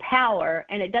and power,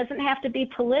 and it doesn't have to be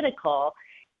political,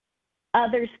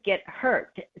 others get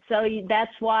hurt. So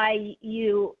that's why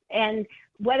and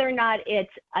whether or not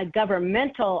it's a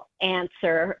governmental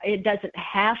answer, it doesn't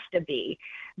have to be.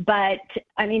 But,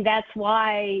 that's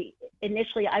why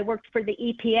initially I worked for the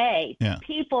EPA. Yeah.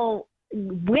 People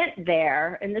went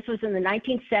there, and this was in the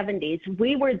 1970s.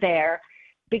 We were there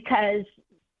because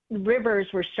rivers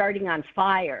were starting on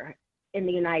fire in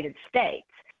the United States.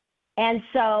 And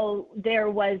so there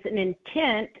was an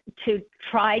intent to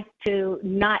try to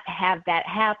not have that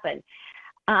happen.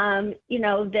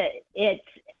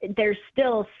 There's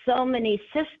still so many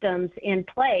systems in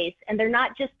place, and they're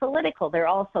not just political, they're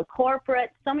also corporate,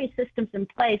 so many systems in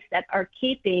place that are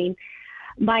keeping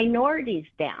minorities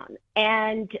down.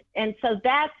 And so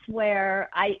that's where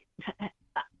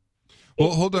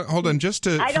well, hold on, just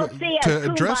to I don't see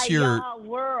a address your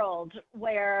world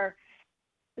where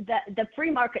the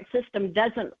free market system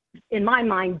in my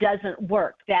mind, doesn't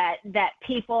work. That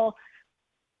people,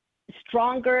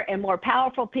 stronger and more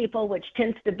powerful people, which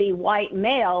tends to be white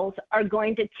males, are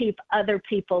going to keep other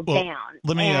people down.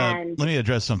 Let me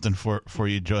address something for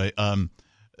you, Joy.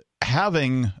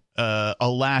 Having a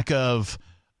lack of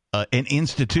an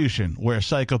institution where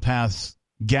psychopaths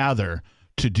gather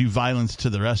to do violence to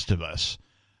the rest of us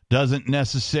doesn't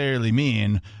necessarily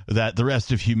mean that the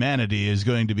rest of humanity is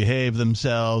going to behave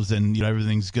themselves and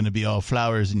everything's going to be all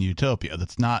flowers and utopia.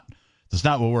 That's not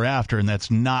what we're after, and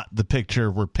that's not the picture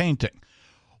we're painting.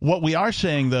 What we are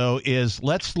saying, though, is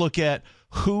let's look at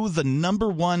who the number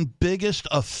one biggest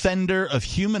offender of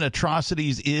human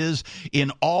atrocities is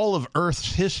in all of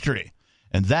Earth's history,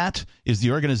 and that is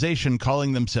the organization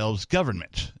calling themselves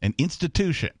government, an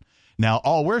institution. Now,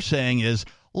 all we're saying is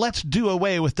let's do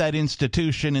away with that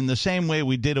institution in the same way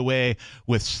we did away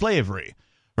with slavery.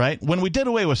 right? When we did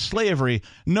away with slavery,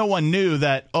 no one knew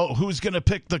that, who's going to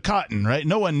pick the cotton, right?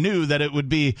 No one knew that it would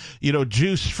be,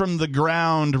 juice from the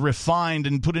ground refined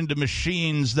and put into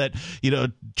machines that,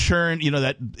 churn,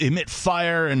 that emit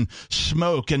fire and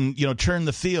smoke and, churn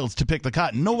the fields to pick the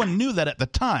cotton. No one knew that at the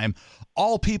time.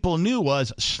 All people knew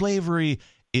was slavery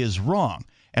is wrong.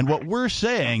 And what we're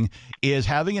saying is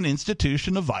having an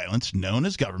institution of violence known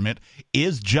as government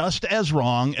is just as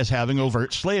wrong as having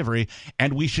overt slavery,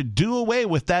 and we should do away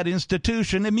with that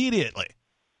institution immediately.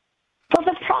 Well,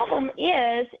 the problem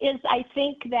is I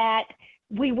think that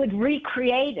we would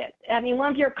recreate it. I mean,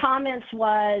 one of your comments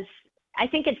was, I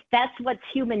think that's what's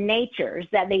human nature, is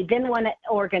that they then want to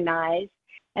organize,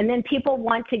 and then people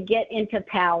want to get into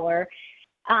power.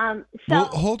 Well,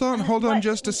 hold on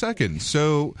just a second.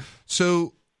 So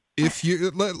if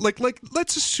you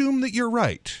let's assume that you're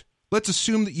right. Let's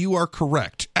assume that you are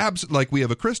correct. Like we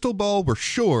have a crystal ball, we're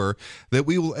sure that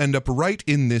we will end up right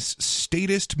in this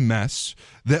statist mess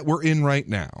that we're in right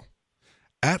now.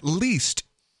 At least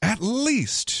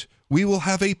we will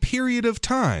have a period of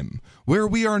time where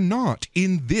we are not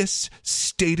in this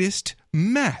statist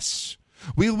mess.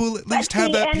 We will at least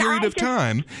have that period of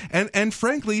time, and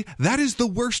frankly, that is the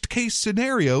worst case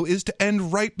scenario, is to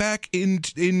end right back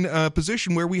in a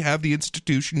position where we have the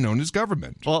institution known as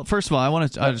government. Well, first of all, I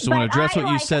just want to address what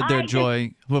you said there,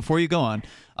 Joy, before you go on,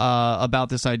 about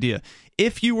this idea.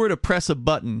 If you were to press a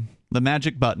button, the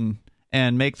magic button,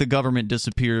 and make the government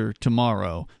disappear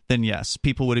tomorrow, then yes,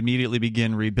 people would immediately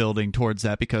begin rebuilding towards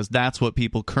that, because that's what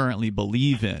people currently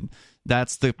believe in.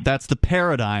 That's the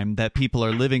paradigm that people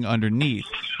are living underneath.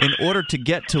 In order to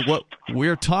get to what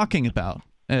we're talking about,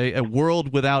 a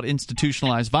world without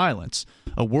institutionalized violence,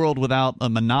 a world without a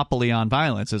monopoly on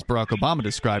violence, as Barack Obama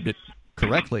described it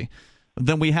correctly,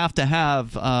 then we have to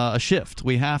have a shift.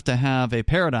 We have to have a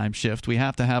paradigm shift. We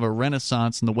have to have a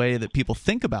renaissance in the way that people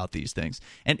think about these things.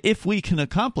 And if we can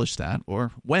accomplish that,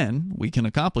 or when we can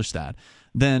accomplish that,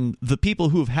 then the people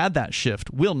who've had that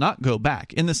shift will not go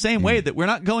back, in the same way that we're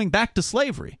not going back to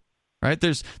slavery. Right?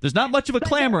 There's not much of a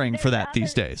clamoring for that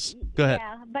these days. Go ahead.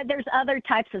 Yeah, but there's other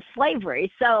types of slavery.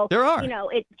 So there are.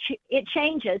 It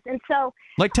changes, and so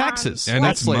like taxes, and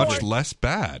it's much less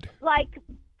bad. Like,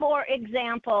 for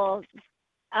example,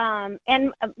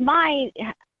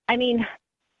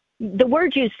 the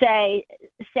words you say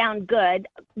sound good.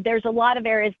 There's a lot of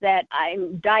areas that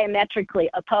I'm diametrically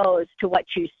opposed to what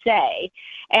you say.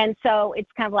 And so it's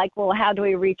kind of like, well, how do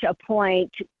we reach a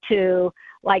point to,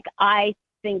 like, I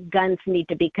think guns need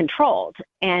to be controlled.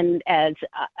 And as,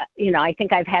 I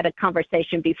think I've had a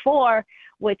conversation before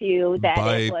with you that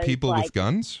by it was people like, with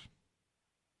guns?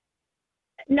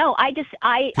 No,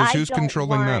 because who's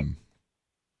controlling them?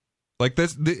 Like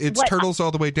this, it's turtles all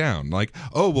the way down. Like,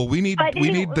 we need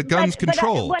the guns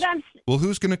controlled. Well,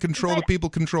 who's going to control the people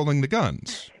controlling the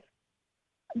guns?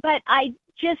 But I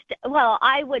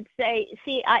would say,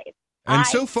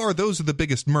 so far, those are the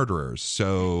biggest murderers.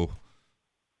 So,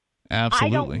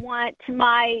 absolutely, I don't want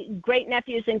my great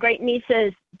nephews and great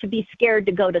nieces to be scared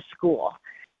to go to school,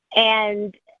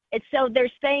 and so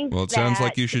there's things. Well, it sounds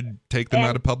like you should take them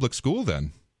out of public school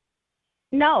then.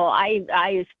 No,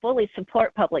 I fully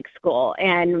support public school,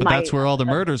 and that's where all the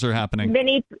murders are happening.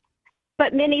 Many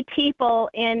people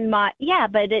in my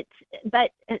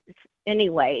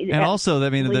anyway. And also,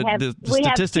 the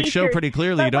statistics show pretty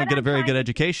clearly you don't get a very good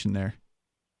education there.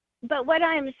 But what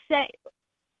I'm saying,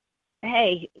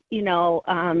 hey,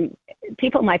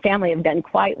 people in my family have done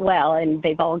quite well, and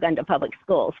they've all gone to public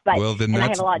schools. But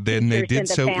then they did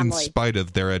so in spite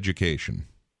of their education.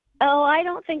 Oh, I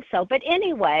don't think so. But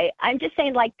anyway, I'm just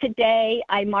saying, like, today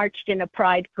I marched in a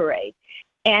pride parade,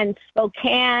 and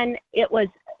Spokane, it was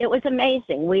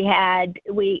amazing.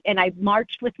 And I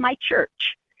marched with my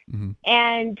church. Mm-hmm.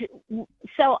 And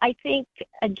so I think,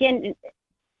 again,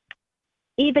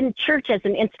 even church as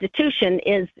an institution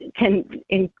can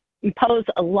impose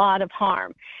a lot of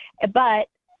harm. But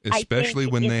especially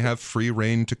when they have free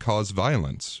reign to cause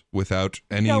violence without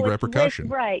any repercussion.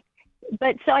 Right.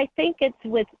 But so I think it's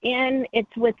with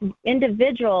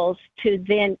individuals to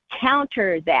then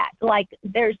counter that. Like,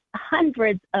 there's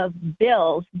hundreds of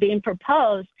bills being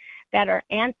proposed that are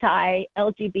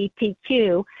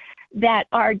anti-LGBTQ that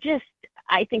are just,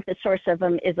 I think the source of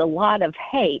them is a lot of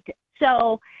hate.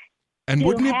 So, and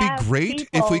wouldn't it be great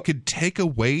if we could take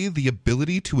away the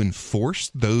ability to enforce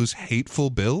those hateful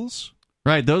bills?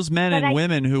 Right, those men and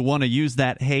women who want to use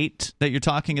that hate that you're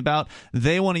talking about,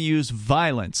 they want to use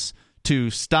violence to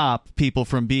stop people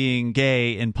from being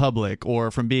gay in public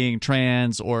or from being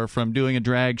trans or from doing a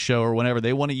drag show or whatever.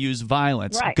 They want to use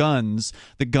violence, guns,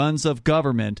 the guns of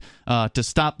government to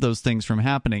stop those things from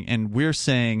happening. And we're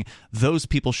saying those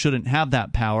people shouldn't have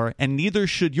that power, and neither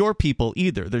should your people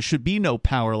either. There should be no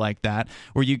power like that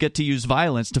where you get to use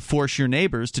violence to force your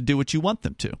neighbors to do what you want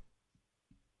them to.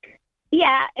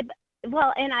 Yeah,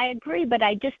 well, and I agree, but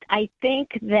I think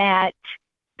that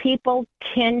people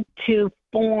tend to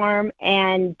form,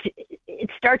 and it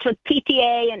starts with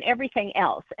PTA and everything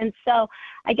else. And so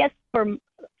I guess from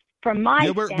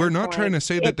my we're not trying to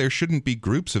say that there shouldn't be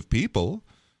groups of people.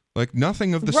 Like,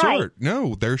 nothing of the sort.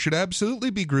 No, there should absolutely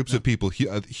be groups of people.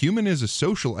 Human is a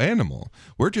social animal.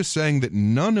 We're just saying that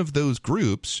none of those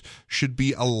groups should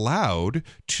be allowed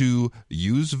to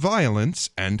use violence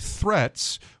and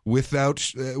threats without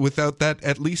that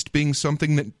at least being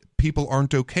something that people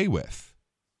aren't okay with.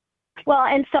 Well,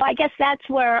 and so I guess that's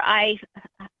where I'm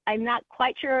not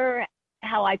quite sure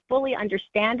how I fully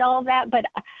understand all of that, but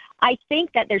I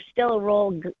think that there's still a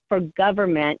role for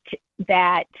government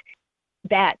that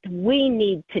we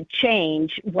need to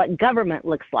change what government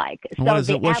looks like. What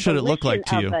should it look like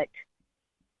to you?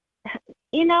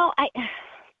 You know,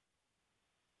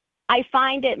 I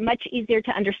find it much easier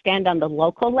to understand on the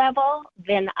local level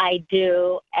than I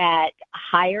do at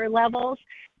higher levels.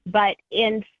 But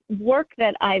in work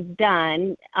that I've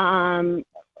done,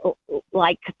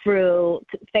 like through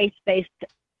faith-based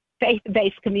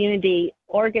community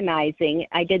organizing,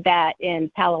 I did that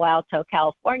in Palo Alto,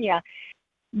 California.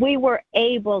 We were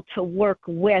able to work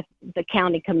with the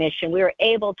county commission. We were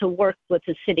able to work with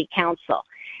the city council.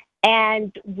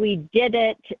 And we did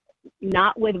it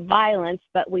not with violence,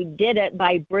 but we did it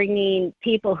by bringing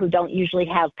people who don't usually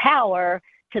have power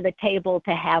to the table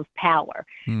to have power.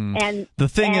 And the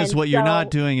thing is, what you're not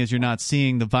doing is you're not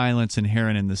seeing the violence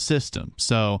inherent in the system.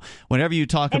 So whenever you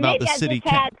talk about the city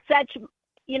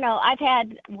I've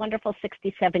had wonderful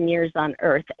 67 years on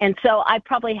Earth, and so I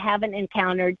probably haven't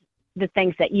encountered the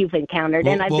things that you've encountered,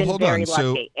 and I've been very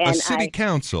lucky. So a city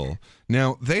council,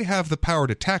 now they have the power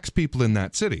to tax people in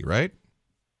that city, right?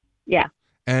 Yeah.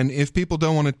 And if people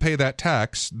don't want to pay that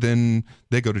tax, then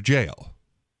they go to jail.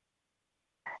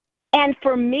 And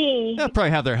for me, they'll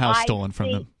probably have their house stolen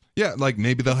from them. Yeah, like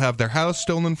maybe they'll have their house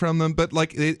stolen from them, but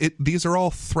like these are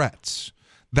all threats.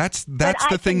 That's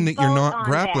the thing that you're not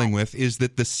grappling with, is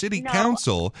that the city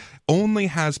council only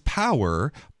has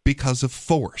power because of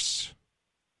force.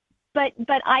 But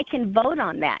I can vote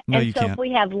on that. No, and you so can't. If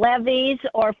we have levies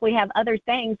or if we have other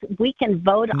things, we can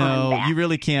vote on that. No, you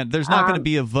really can't. There's not going to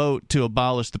be a vote to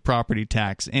abolish the property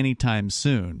tax anytime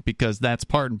soon, because that's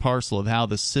part and parcel of how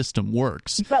the system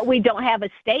works. But we don't have a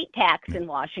state tax in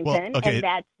Washington, and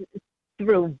that's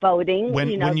through voting. When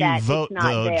you vote,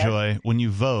 though, there. Joy, when you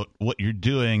vote, what you're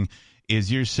doing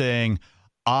is you're saying,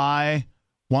 I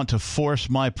want to force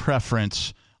my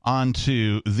preference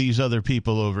onto these other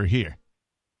people over here.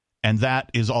 And that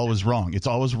is always wrong. It's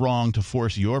always wrong to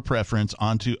force your preference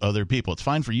onto other people. It's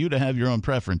fine for you to have your own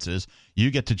preferences. You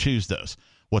get to choose those.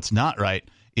 What's not right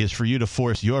is for you to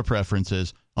force your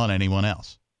preferences on anyone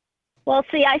else. Well,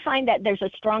 see, I find that there's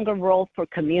a stronger role for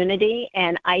community,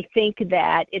 and I think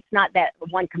that it's not that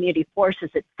one community forces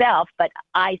itself, but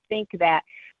I think that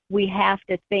we have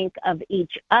to think of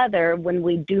each other when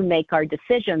we do make our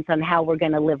decisions on how we're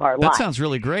going to live our lives. That sounds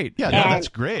really great. Yeah, that's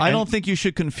great. I don't think you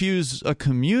should confuse a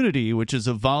community, which is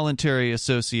a voluntary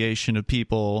association of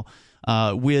people,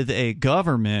 with a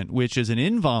government, which is an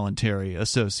involuntary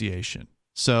association.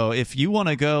 So if you want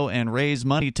to go and raise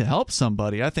money to help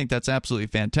somebody, I think that's absolutely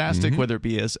fantastic, whether it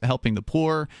be as helping the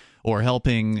poor or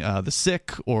helping the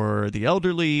sick or the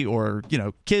elderly or,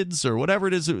 kids or whatever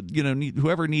it is,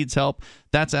 whoever needs help.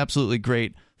 That's absolutely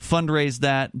great. Fundraise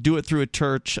that. Do it through a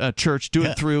church. Do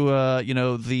it through,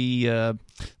 the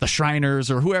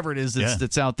Shriners or whoever it is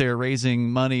that's out there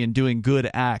raising money and doing good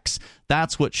acts.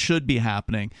 That's what should be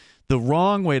happening. The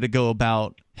wrong way to go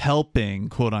about helping,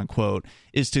 quote unquote,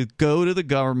 is to go to the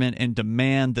government and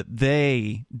demand that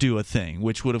they do a thing,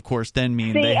 which would, of course, then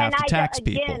mean they have to tax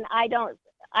people. Again, I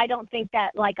don't think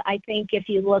that, I think if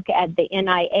you look at the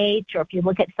NIH or if you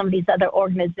look at some of these other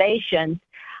organizations,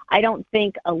 I don't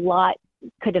think a lot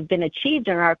could have been achieved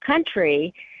in our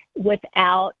country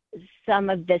without some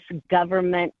of this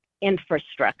government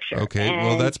infrastructure. Okay,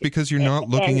 well, that's because you're not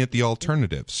looking at the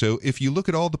alternative. So if you look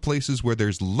at all the places where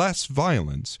there's less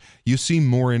violence, you see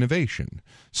more innovation.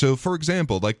 So, for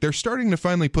example, they're starting to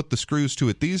finally put the screws to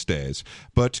it these days,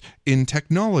 but in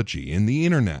technology, in the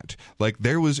internet,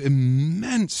 there was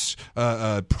immense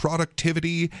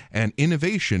productivity and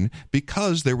innovation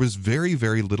because there was very,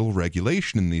 very little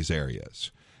regulation in these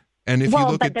areas. And if well,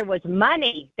 you look but there was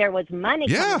money. There was money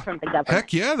coming from the government.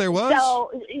 Heck yeah, there was.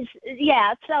 So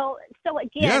yeah, so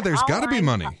again, yeah, there's got to be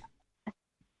money.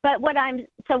 But what I'm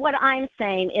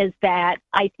saying is that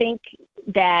I think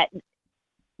that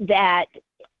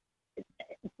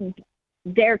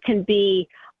there can be.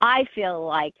 I feel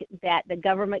like that the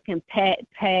government can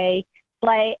play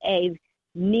a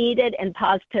needed and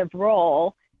positive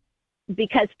role,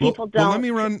 because people don't. Well,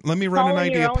 let me run an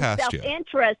idea past you.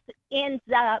 Self-interest ends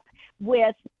up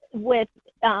with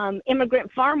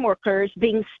immigrant farm workers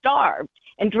being starved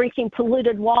and drinking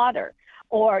polluted water.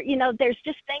 Or, there's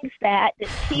just things that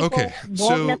people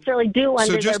won't necessarily do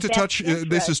under their best interest. So just to touch,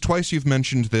 this is twice you've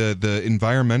mentioned the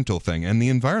environmental thing, and the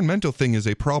environmental thing is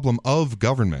a problem of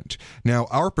government. Now,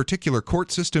 our particular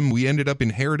court system, we ended up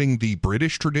inheriting the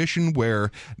British tradition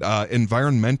where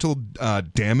environmental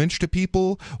damage to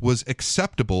people was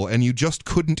acceptable, and you just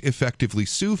couldn't effectively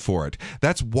sue for it.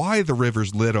 That's why the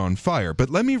rivers lit on fire. But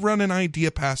let me run an idea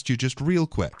past you just real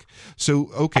quick. So,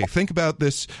 think about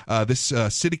this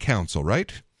city council, right?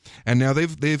 And now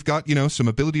they've got, some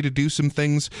ability to do some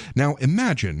things. Now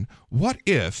imagine, what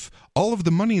if all of the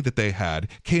money that they had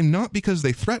came not because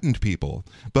they threatened people,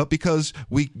 but because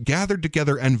we gathered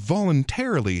together and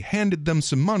voluntarily handed them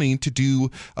some money to do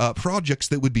projects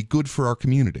that would be good for our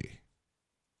community?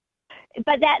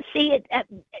 But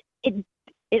it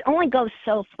only goes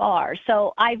so far.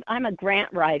 So I'm a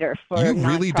grant writer for You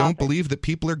really nonprofits. Don't believe that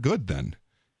people are good then?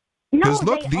 No, because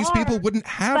look, these people wouldn't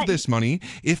have this money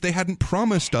if they hadn't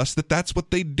promised us that that's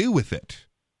what they'd do with it.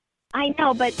 I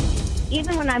know, but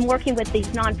even when I'm working with these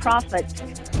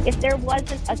nonprofits, if there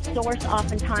wasn't a source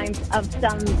oftentimes of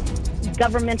some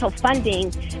governmental funding,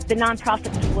 the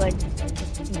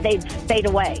nonprofits they'd fade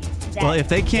away. Well, if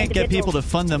they can't get people to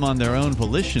fund them on their own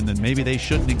volition, then maybe they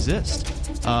shouldn't exist.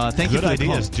 Thank you for the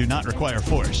ideas do not require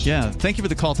force. Yeah, thank you for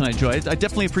the call tonight, Joy. I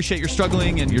definitely appreciate your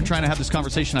struggling and you're trying to have this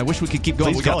conversation. I wish we could keep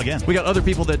going. Please call again. We got other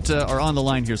people that are on the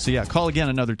line here, so yeah, call again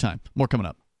another time. More coming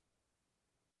up.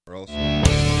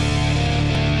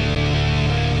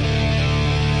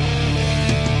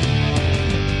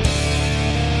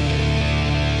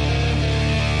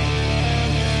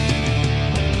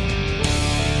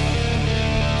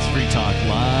 Free Talk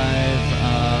Live.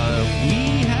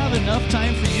 We have enough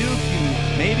time for you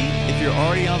if you're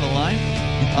already on the line.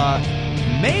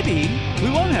 Maybe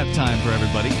we won't have time for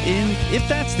everybody. And if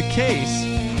that's the case,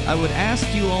 I would ask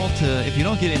you all to, if you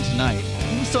don't get in tonight,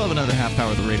 we still have another half hour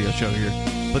of the radio show here,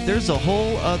 but there's a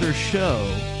whole other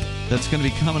show that's going to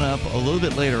be coming up a little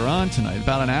bit later on tonight,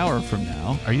 about an hour from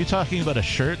now. Are you talking about a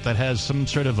shirt that has some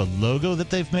sort of a logo that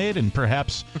they've made and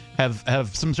perhaps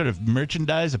have some sort of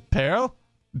merchandise apparel?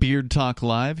 Beard Talk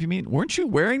Live, you mean? Weren't you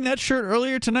wearing that shirt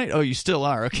earlier tonight? Oh, you still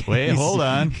are. Okay. Wait, hold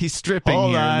on. He's stripping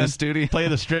in the studio. Play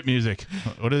the strip music.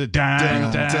 What is it?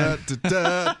 Yeah,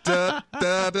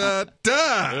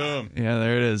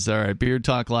 there it is. All right, Beard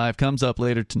Talk Live comes up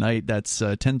later tonight. That's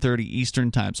 10:30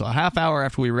 Eastern Time. So a half hour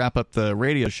after we wrap up the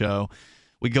radio show.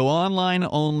 We go online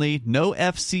only, no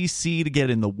FCC to get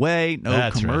in the way,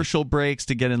 no commercial breaks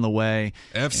to get in the way.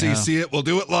 FCC it, we'll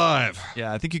do it live.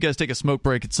 Yeah, I think you guys take a smoke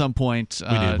break at some point.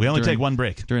 We do. We only take one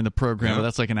break. During the program, but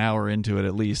that's like an hour into it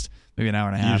at least, maybe an hour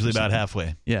and a half. Usually about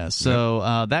halfway. Yeah,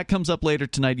 so that comes up later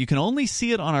tonight. You can only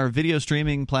see it on our video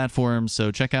streaming platform,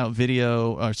 so check out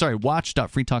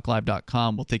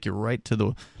watch.freetalklive.com. We'll take you right to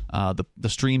the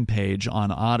stream page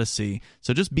on Odyssey.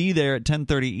 So just be there at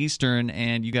 10:30 Eastern,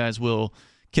 and you guys will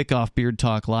kick off Beard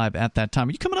Talk Live at that time.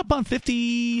 Are you coming up on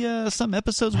 50 some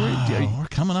episodes? We're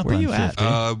coming up on 50. Where are you at?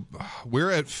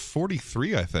 We're at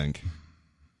 43, I think.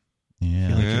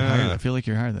 Yeah. I feel like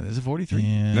you're higher than that. Is it 43?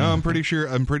 Yeah. No, I'm pretty sure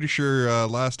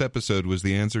last episode was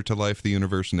the answer to life, the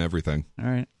universe, and everything. All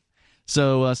right.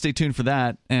 So stay tuned for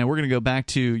that, and we're going to go back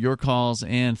to your calls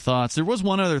and thoughts. There was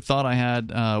one other thought I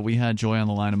had. We had Joy on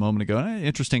the line a moment ago. An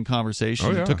interesting conversation.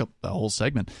 Oh, yeah. It took up the whole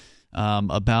segment.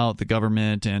 About the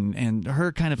government and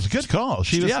her kind of... It's a good call.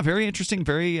 She was, very interesting,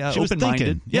 very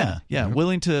open-minded. Yeah,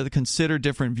 willing to consider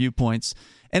different viewpoints.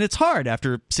 And it's hard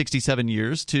after 67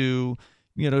 years to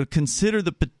consider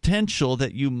the potential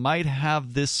that you might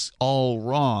have this all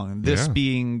wrong, this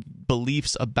being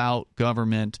beliefs about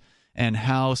government and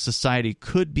how society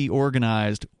could be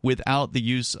organized without the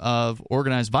use of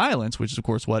organized violence, which is, of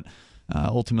course, what...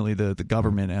 ultimately the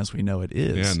government as we know it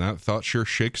is. Yeah, and that thought sure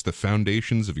shakes the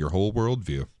foundations of your whole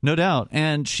worldview. No doubt.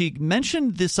 And she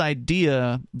mentioned this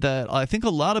idea that I think a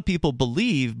lot of people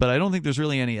believe, but I don't think there's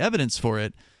really any evidence for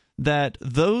it, that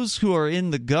those who are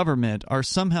in the government are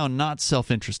somehow not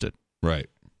self-interested. Right.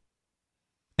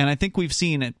 And I think we've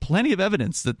seen plenty of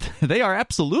evidence that they are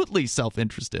absolutely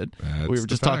self-interested. We were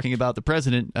just talking about the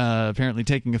president apparently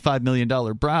taking a $5 million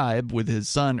bribe with his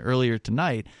son earlier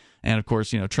tonight. And, of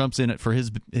course, Trump's in it for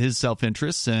his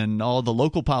self-interests, and all the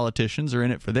local politicians are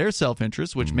in it for their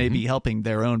self-interests, which may be helping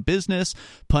their own business,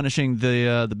 punishing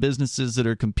the businesses that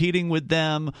are competing with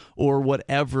them, or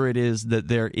whatever it is that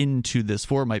they're into this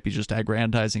for. It might be just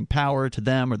aggrandizing power to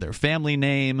them or their family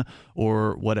name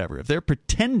or whatever. If they're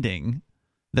pretending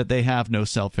that they have no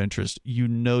self-interest,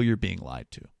 you're being lied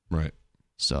to. Right.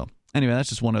 So, anyway, that's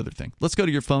just one other thing. Let's go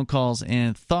to your phone calls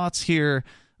and thoughts here.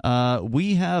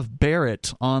 We have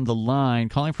Barrett on the line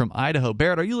calling from Idaho.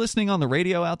 Barrett, are you listening on the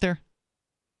radio out there?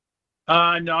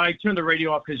 No, I turned the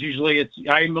radio off because usually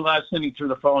I'm listening through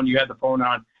the phone. You had the phone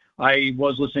on. I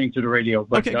was listening to the radio,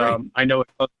 but okay, I know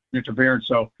it's interference.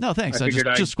 So no, thanks. I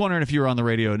just wondering if you were on the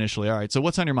radio initially. All right. So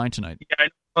what's on your mind tonight? Yeah,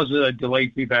 it was a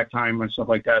delayed feedback time and stuff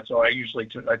like that. So I usually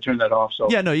I turn that off.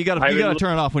 So yeah, no, you got to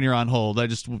turn it off when you're on hold. I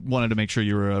just wanted to make sure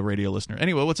you were a radio listener.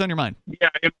 Anyway, what's on your mind? Yeah,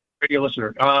 I'm a radio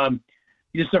listener.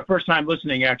 This is the first time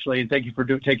listening, actually, and thank you for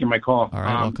taking my call. All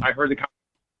right, welcome. I heard the comment.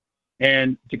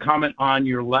 And to comment on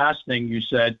your last thing you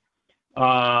said,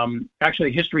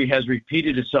 actually, history has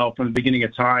repeated itself from the beginning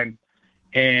of time.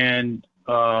 And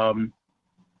I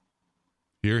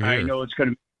know it's going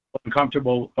to be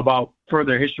uncomfortable about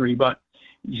further history, but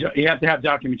you have to have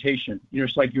documentation.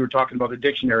 It's like you were talking about the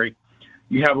dictionary.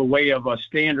 You have a way of a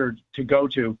standard to go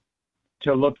to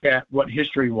look at what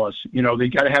history was. They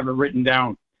got to have it written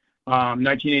down.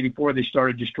 1984, they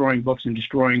started destroying books and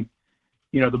destroying,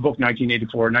 the book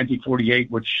 1984,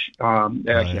 1948, which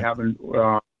actually happened,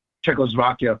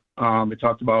 Czechoslovakia, it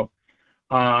talked about.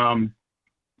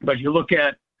 But you look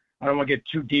at, I don't want to get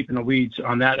too deep in the weeds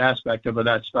on that aspect of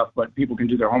that stuff, but people can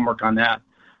do their homework on that.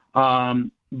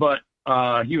 But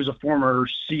he was a former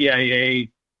CIA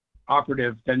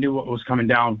operative that knew what was coming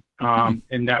down,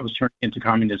 and that was turning into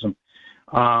communism.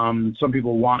 Some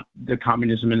people want the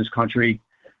communism in this country.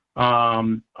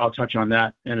 I'll touch on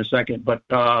that in a second, but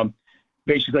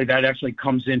basically that actually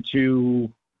comes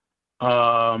into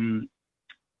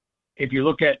if you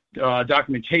look at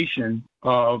documentation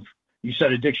of, you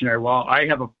said a dictionary. Well, I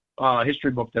have a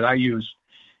history book that I use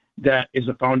that is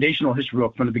a foundational history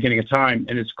book from the beginning of time,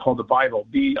 and it's called the Bible.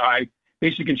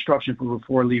 Basic Instruction for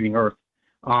Before Leaving Earth.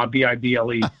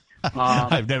 Bible.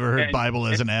 I've never heard Bible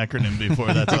as an acronym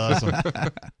before. That's awesome.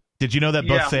 Did you know that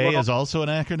buffet is also an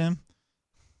acronym?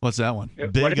 What's that one?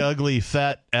 Big, ugly,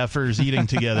 fat effers eating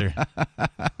together.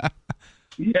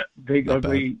 Yeah, big,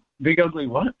 ugly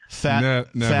what? Fat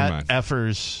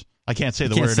effers. I can't say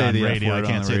the word on radio. I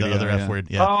can't say the other F word.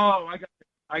 Yeah. Oh,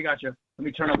 I got you. Let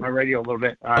me turn up my radio a little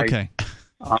bit. Okay.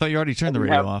 I thought you already turned the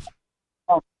radio off.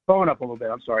 Phone up a little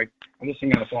bit. I'm sorry. I'm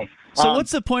listening on the phone. So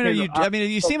what's the point?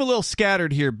 You seem a little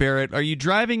scattered here, Barrett. Are you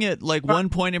driving at one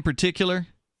point in particular?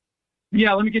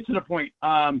 Yeah, let me get to the point.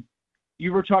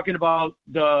 You were talking about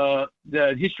the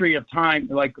history of time,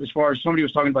 like as far as somebody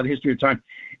was talking about the history of time.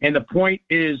 And the point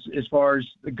is, as far as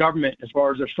the government, as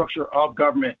far as the structure of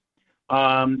government,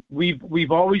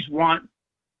 we've always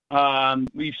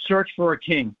we've searched for a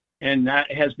king, and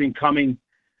that has been coming.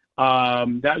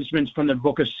 That has been from the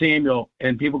book of Samuel,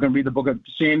 and people can read the book of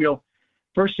Samuel,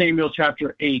 1 Samuel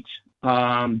chapter 8.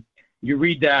 You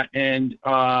read that, and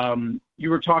you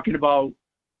were talking about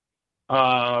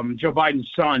Joe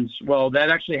Biden's sons. Well,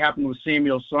 that actually happened with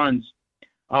Samuel's sons.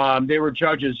 They were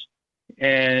judges,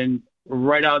 and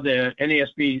right out of the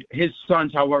NASB, his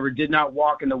sons, however, did not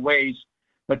walk in the ways,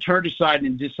 but turned aside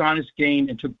in dishonest gain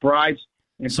and took bribes.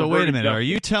 So wait a minute. Are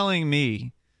you telling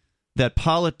me that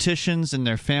politicians and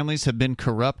their families have been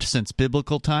corrupt since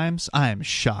biblical times? I am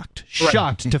shocked. Correct.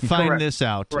 Shocked to find this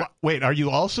out. Correct. Wait, are you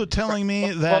also telling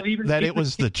me that it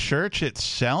was the church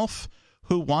itself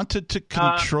who wanted to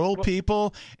control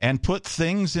people and put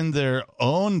things in their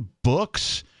own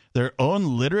books, their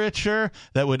own literature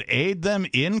that would aid them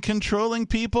in controlling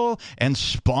people and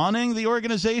spawning the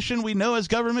organization we know as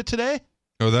government today?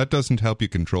 Oh, that doesn't help you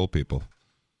control people.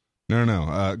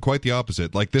 No. Quite the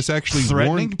opposite. Like, this actually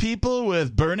threatening people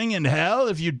with burning in hell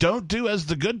if you don't do as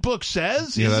the good book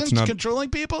says isn't controlling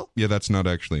people? Yeah, that's not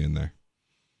actually in there.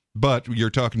 But you're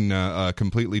talking a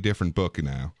completely different book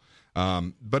now.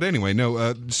 But anyway,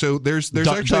 no. So there's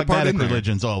actually a part in there.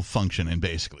 Religions all function in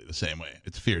basically the same way.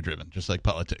 It's fear driven, just like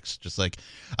politics. Just like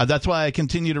that's why I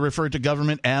continue to refer to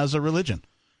government as a religion.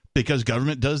 Because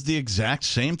government does the exact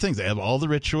same things. They have all the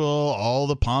ritual, all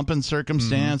the pomp and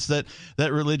circumstance that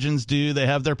religions do. They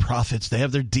have their prophets. They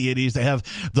have their deities. They have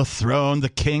the throne, the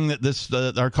king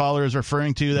that our caller is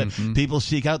referring to that people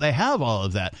seek out. They have all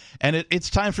of that. And it's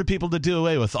time for people to do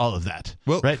away with all of that.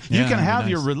 Well, right? You can have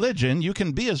your religion. You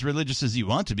can be as religious as you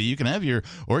want to be. You can have your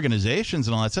organizations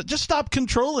and all that stuff. Just stop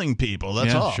controlling people.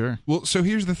 That's all. Sure. Well, so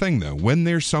here's the thing, though. When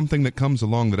there's something that comes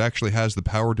along that actually has the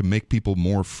power to make people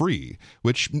more free,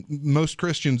 which most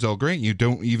Christians, I'll grant you,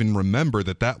 don't even remember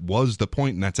that was the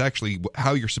point, and that's actually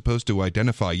how you're supposed to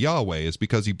identify Yahweh, is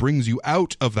because he brings you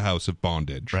out of the house of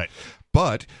bondage. Right.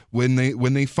 But when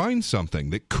they find something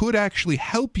that could actually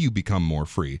help you become more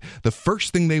free, the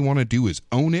first thing they want to do is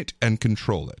own it and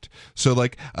control it. So,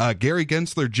 like, Gary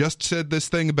Gensler just said this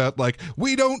thing about, like,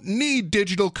 we don't need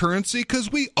digital currency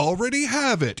because we already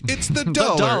have it. It's the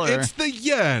dollar. It's the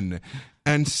yen.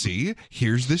 And see,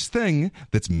 here's this thing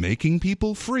that's making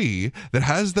people free that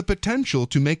has the potential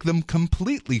to make them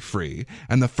completely free.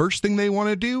 And the first thing they want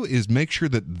to do is make sure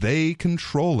that they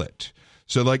control it.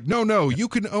 So, like, no, you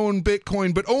can own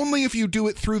Bitcoin, but only if you do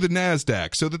it through the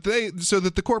NASDAQ, so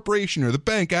that the corporation or the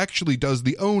bank actually does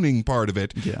the owning part of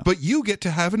it, but you get to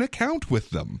have an account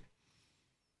with them.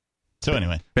 So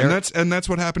anyway, and that's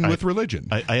what happened with religion.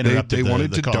 I interrupted. They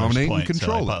wanted to dominate and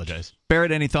control I apologize. it.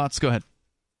 Barrett, any thoughts? Go ahead.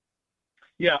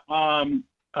 Yeah,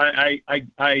 I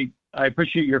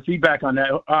appreciate your feedback on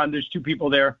that. There's two people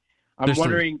there. I'm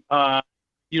wondering,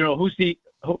 who's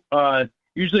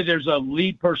usually there's a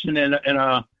lead person and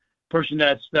a person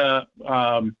that's the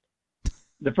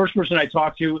first person I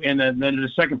talk to, and then the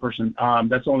second person.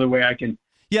 That's the only way I can.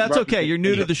 Yeah, it's okay. You're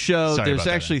new to the show. Sorry, there's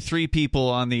actually 3 people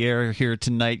on the air here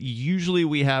tonight. Usually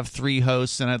we have 3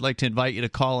 hosts, and I'd like to invite you to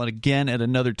call it again at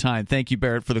another time. Thank you,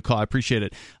 Barrett, for the call. I appreciate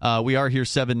it. We are here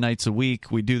 7 nights a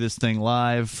week. We do this thing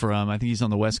live from, I think he's on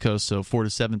the West Coast, so 4 to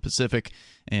 7 Pacific,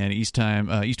 and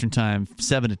Eastern time,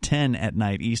 7 to 10 at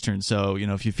night Eastern. So,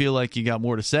 if you feel like you got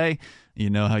more to say, you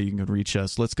know how you can reach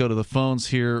us. Let's go to the phones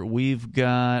here. We've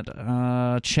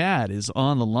got Chad is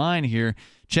on the line here.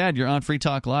 Chad, you're on Free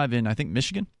Talk Live in, I think,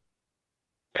 Michigan?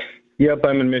 Yep,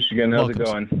 I'm in Michigan. How's it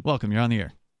going? Welcome. You're on the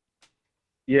air.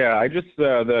 Yeah, I just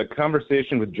the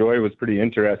conversation with Joy was pretty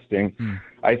interesting.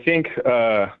 I think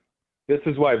this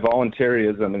is why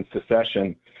voluntarism and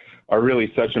secession are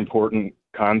really such important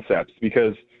concepts,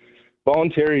 because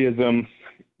voluntarism,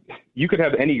 you could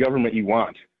have any government you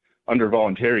want under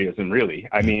voluntarism, really.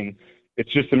 I mean,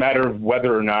 it's just a matter of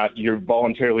whether or not you're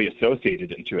voluntarily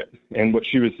associated into it. And what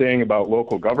she was saying about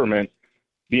local government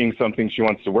being something she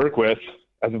wants to work with,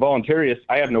 as a voluntarist,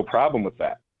 I have no problem with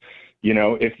that.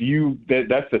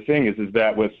 That's the thing is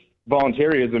that with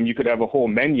voluntarism, you could have a whole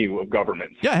menu of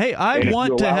governments. Yeah, hey, I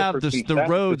want to have the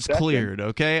roads cleared,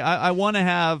 okay? I want to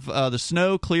have the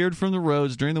snow cleared from the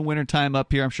roads during the wintertime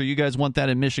up here. I'm sure you guys want that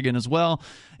in Michigan as well.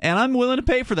 And I'm willing to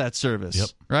pay for that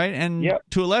service, right? And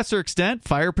to a lesser extent,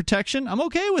 fire protection, I'm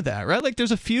okay with that, right? Like,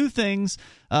 there's a few things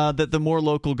that the more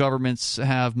local governments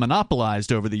have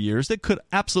monopolized over the years that could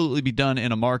absolutely be done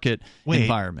in a market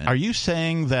environment. Are you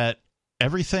saying that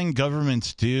everything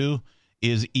governments do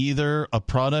is either a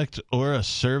product or a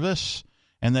service,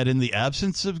 and that in the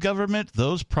absence of government,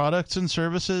 those products and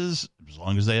services, as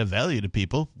long as they have value to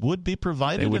people, would be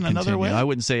provided in another way? I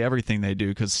wouldn't say everything they do,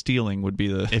 because stealing would be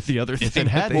the other thing. If it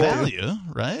had value,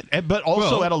 right? But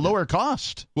also at a lower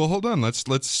cost. Well, hold on.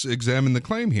 Let's examine the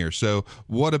claim here. So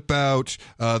what about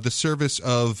the service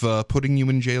of putting you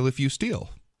in jail if you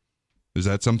steal? Is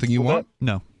that something you want?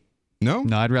 No. No?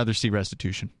 No, I'd rather see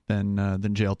restitution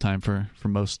than jail time for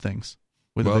most things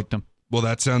with a victim. Well,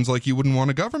 that sounds like you wouldn't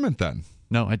want a government then.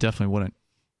 No, I definitely wouldn't.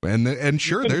 And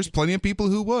sure, there's plenty of people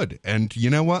who would. And you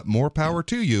know what? More power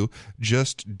to you.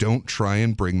 Just don't try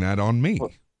and bring that on me.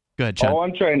 Go ahead, Chad. All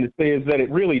I'm trying to say is that it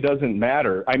really doesn't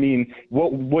matter. I mean,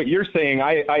 what you're saying,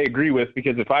 I agree with,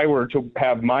 because if I were to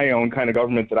have my own kind of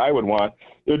government that I would want,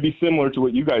 it would be similar to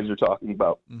what you guys are talking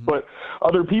about. But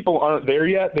other people aren't there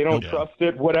yet. They don't trust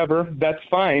it, whatever. That's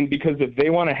fine, because if they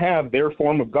want to have their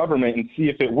form of government and see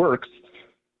if it works,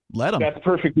 let them. That's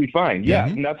perfectly fine. Yeah,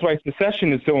 and that's why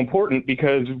secession is so important,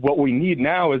 because what we need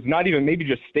now is not even maybe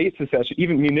just state secession,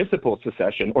 even municipal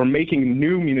secession, or making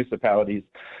new municipalities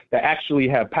that actually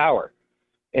have power.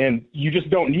 And you just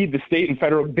don't need the state and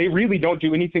federal. They really don't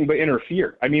do anything but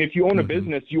interfere. I mean, if you own a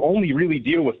business, you only really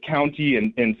deal with county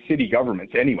and city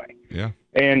governments anyway. Yeah.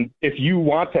 And if you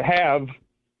want to have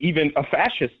even a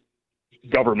fascist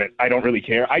government, I don't really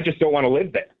care. I just don't want to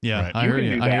live there. Yeah, Right. I hear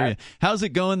you. How's it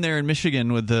going there in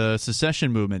Michigan with the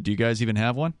secession movement? Do you guys even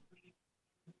have one?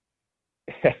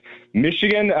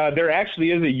 Michigan, there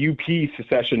actually is a UP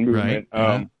secession movement.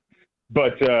 Right.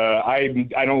 but I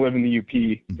don't live in the UP,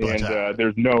 and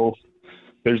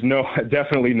there's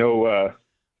definitely no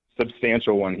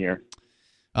substantial one here.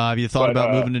 Have you thought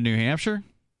about moving to New Hampshire?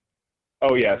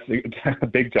 Oh yes,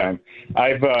 big time.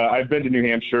 I've been to New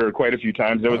Hampshire quite a few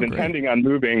times. I was intending on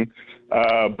moving,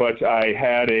 but I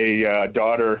had a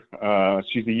daughter.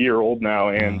 She's a year old now,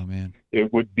 and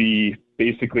it would be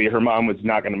basically her mom was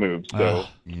not going to move. So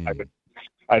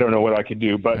I don't know what I could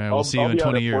do. But we'll see you in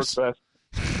 20 years.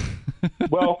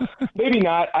 Well, maybe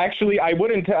not. Actually, I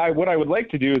wouldn't. What I would like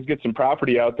to do is get some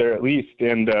property out there at least,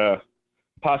 and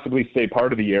possibly stay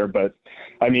part of the year. But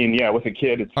I mean, yeah, with a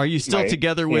kid, it's. Are you still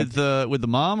together with the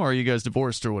mom, or are you guys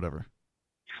divorced or whatever?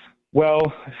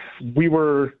 Well, we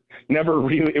were never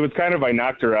really. It was kind of I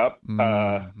knocked her up,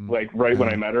 like right when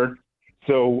I met her.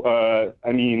 So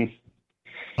I mean.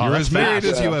 You're as married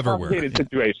as you ever were.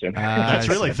 Situation. That's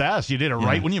really fast. You did it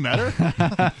right when you met her?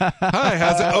 Hi,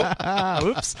 how's it?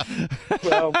 Oops.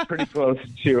 Well, pretty close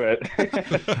to it.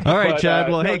 All right,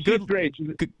 Chad. Well, hey,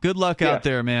 good luck out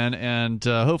there, man. And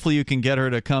hopefully you can get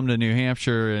her to come to New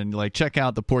Hampshire and check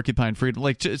out the Porcupine Freedom.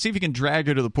 See if you can drag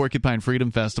her to the Porcupine Freedom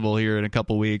Festival here in a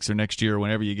couple weeks or next year,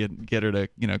 whenever you get her to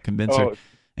convince her.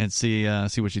 And see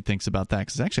what she thinks about that.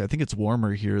 Because actually, I think it's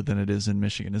warmer here than it is in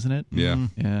Michigan, isn't it? Yeah.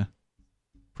 Yeah.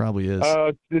 Probably is.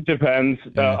 It depends.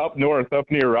 Up north,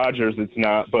 up near Rogers, it's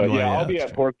not. But I'll be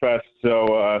at PorcFest,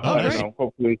 so I don't know.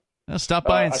 Hopefully, stop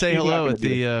by and say hello at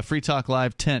the Free Talk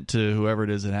Live tent to whoever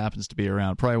it is that happens to be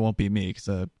around. Probably won't be me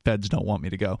because feds don't want me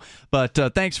to go. But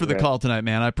thanks for the call tonight,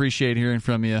 man. I appreciate hearing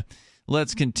from you.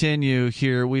 Let's continue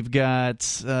here. We've got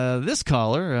this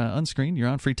caller, unscreened. You're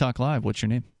on Free Talk Live. What's your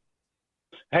name?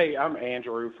 Hey, I'm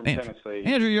Andrew from Tennessee.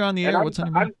 Andrew, you're on the air. What's on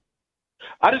your mind?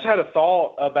 I just had a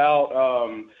thought about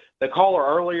the caller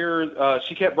earlier.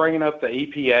 She kept bringing up the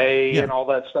EPA and all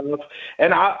that stuff.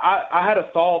 And I had a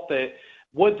thought that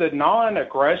would the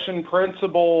non-aggression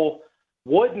principle,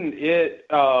 wouldn't it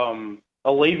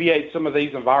alleviate some of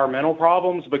these environmental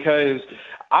problems? Because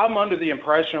I'm under the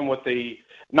impression with the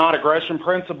non-aggression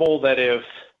principle that if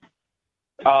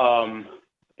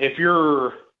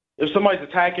somebody's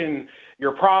attacking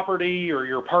your property or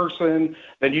your person,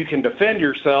 then you can defend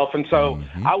yourself. And so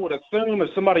I would assume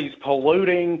if somebody's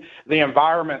polluting the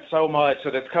environment so much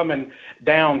that it's coming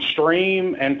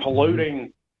downstream and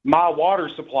polluting my water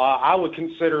supply, I would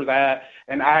consider that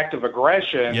an act of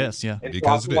aggression. Yes, yeah. And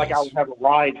because so I feel like I would have a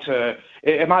right to.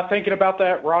 Am I thinking about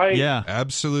that right? Yeah,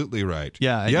 absolutely right.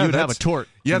 Yeah, you would have a tort.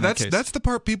 Yeah, that's the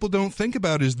part people don't think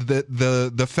about, is that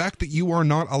the fact that you are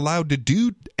not allowed to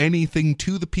do anything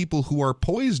to the people who are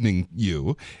poisoning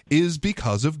you is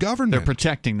because of government. They're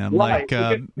protecting them, right.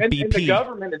 BP. And the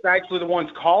government is actually the ones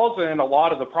causing a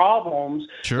lot of the problems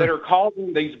that are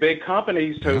causing these big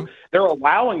companies to. They're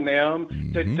allowing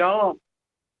them to dump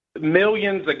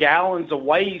millions of gallons of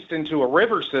waste into a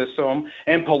river system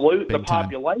and pollute the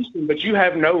population, but you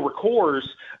have no recourse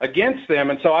against them.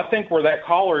 And so I think where that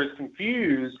caller is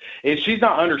confused is she's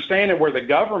not understanding where the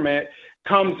government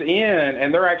comes in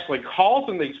and they're actually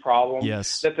causing these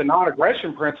problems that the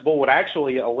non-aggression principle would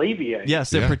actually alleviate. Yes,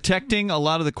 they're protecting a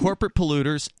lot of the corporate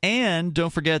polluters, and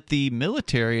don't forget the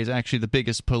military is actually the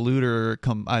biggest polluter,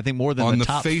 I think more than on the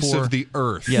top face of the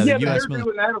earth. Yeah, but they're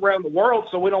doing that around the world,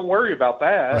 so we don't worry about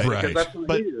that. Right. Because that's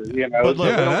what you know. But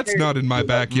look, that's not in my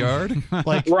backyard.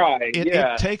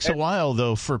 It takes a while,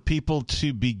 though, for people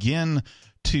to begin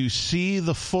to see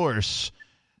the force.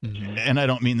 And I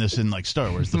don't mean this in like Star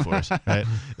Wars, the Force, right?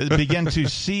 Begin to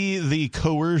see the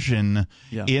coercion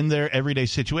in their everyday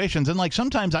situations. And like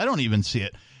sometimes I don't even see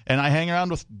it. And I hang around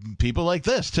with people like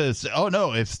this to say, oh,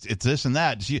 no, it's this and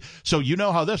that. So you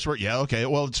know how this works? Yeah, okay,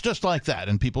 well, it's just like that.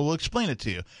 And people will explain it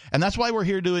to you. And that's why we're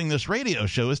here doing this radio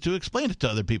show, is to explain it to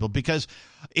other people, because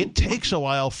it takes a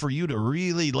while for you to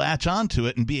really latch onto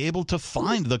it and be able to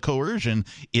find the coercion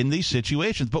in these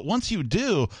situations. But once you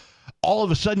do, all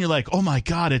of a sudden you're like, oh my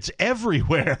God, it's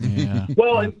everywhere. Yeah.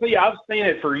 Well, and see, I've seen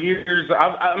it for years.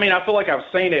 I mean, I feel like I've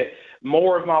seen it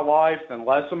more of my life than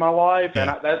less of my life. And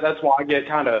that's why I get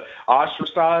kind of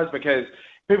ostracized, because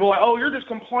people are like, oh, you're just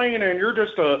complaining.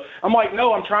 I'm like,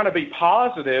 no, I'm trying to be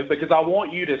positive, because I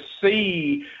want you to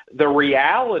see the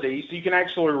reality so you can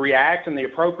actually react in the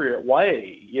appropriate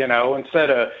way, instead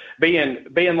of being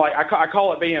like, I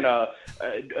call it being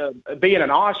an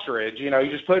ostrich. You're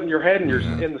just putting your head in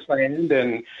the sand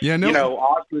and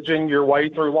ostriching your way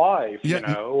through life.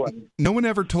 No one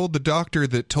ever told the doctor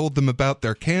that told them about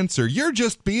their cancer, you're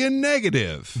just being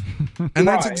negative. And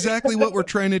that's exactly what we're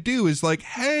trying to do, is like,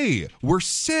 hey, we're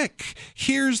sick.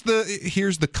 Here's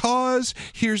the cause.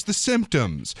 Here's the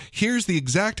symptoms. Here's the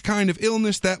exact kind of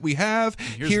illness that we have.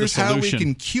 Here's how we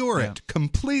can cure it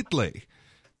completely.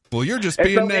 Well, you're just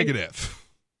being negative.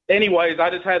 Anyways, I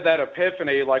just had that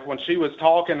epiphany, like when she was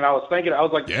talking, and I was thinking, I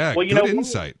was like, well, you know,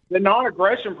 insight. The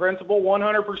non-aggression principle,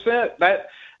 100%. That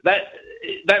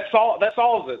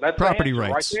solves it. That's property the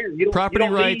answer rights. right there. Property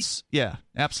rights. Yeah,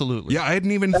 absolutely. Yeah, I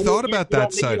hadn't even thought about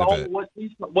that side of it.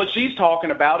 What she's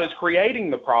talking about is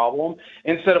creating the problem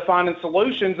instead of finding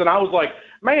solutions. And I was like,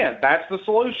 man, that's the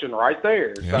solution right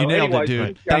there. Yeah. So you nailed it,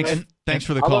 dude. Thanks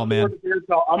for the call, man.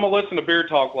 I'm going to listen to Beer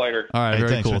Talk later. All right,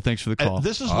 very cool. Thanks for the call.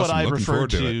 This is what I refer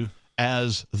to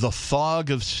as the fog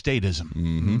of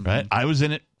statism, right? I was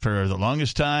in it for the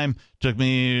longest time. Took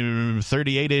me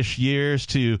 38-ish years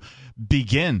to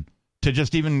begin to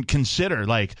just even consider,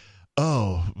 like,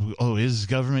 is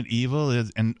government evil?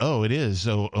 And it is.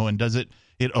 And does it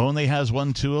only has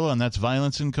one tool, and that's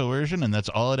violence and coercion, and that's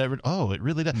all it ever. It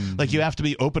really does. Like, you have to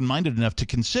be open-minded enough to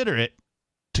consider it.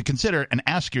 To consider and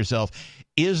ask yourself,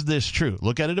 is this true?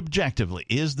 Look at it objectively.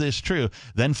 Is this true?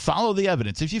 Then follow the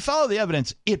evidence. If you follow the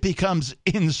evidence, it becomes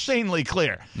insanely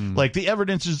clear. Like, the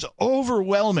evidence is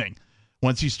overwhelming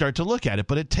once you start to look at it,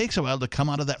 but it takes a while to come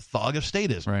out of that fog of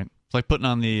statism. Right. It's like putting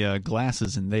on the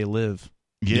glasses and They Live.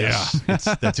 Yes,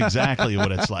 that's exactly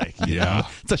what it's like. Yeah.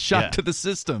 It's a shock to the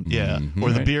system. Yeah, or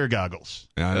the beer goggles.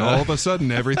 And all of a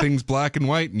sudden, everything's black and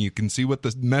white, and you can see what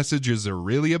the messages are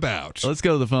really about. Let's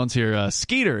go to the phones here.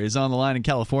 Skeeter is on the line in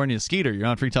California. Skeeter, you're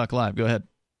on Free Talk Live. Go ahead.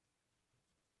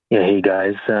 Yeah, hey,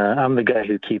 guys. I'm the guy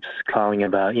who keeps calling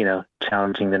about,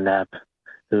 challenging the NAP.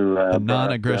 The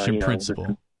non-aggression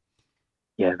principle.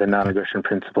 The non-aggression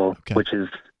principle, which is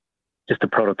just a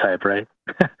prototype, right?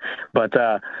 But...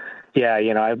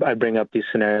 I bring up these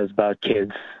scenarios about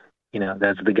kids.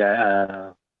 That's the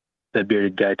guy, the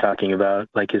bearded guy talking about,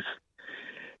 like his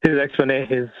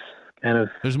explanation, his kind of.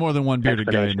 There's more than one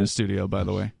bearded guy in the studio, by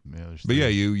the way. But yeah,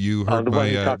 you heard the one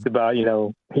he talked about.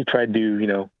 He tried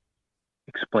to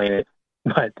explain it,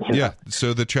 but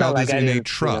So the child is in a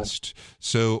trust.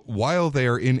 So while they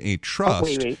are in a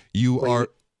trust, are.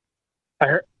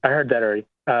 I heard that already.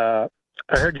 I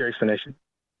heard your explanation.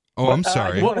 Oh, I'm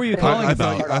sorry. What were you calling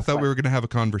about? I thought we were going to have a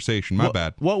conversation. My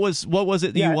bad. What was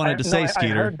it that you wanted to say,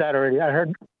 Skeeter? I heard that already.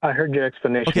 I heard your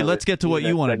explanation. Okay, let's get to what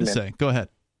you wanted to say. Go ahead.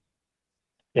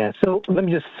 Yeah. So let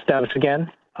me just establish again.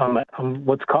 I'm a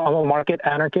market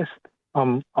anarchist.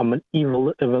 I'm an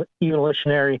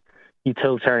evolutionary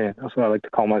utilitarian. That's what I like to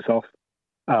call myself.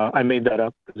 I made that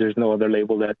up because there's no other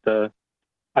label that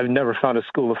I've never found a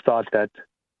school of thought that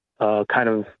kind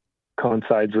of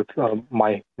coincides with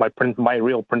my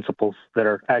real principles that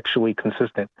are actually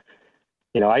consistent.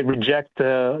 I reject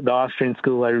the Austrian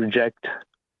school. I reject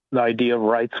the idea of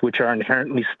rights, which are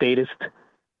inherently statist.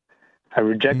 I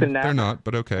reject the NAP. They're not,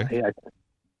 but okay.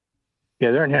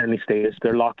 They're inherently statist.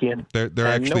 They're Lockean. They're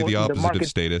actually the opposite of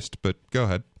statist, but go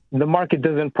ahead. The market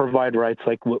doesn't provide rights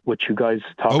like what you guys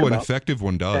talk about. Oh, an effective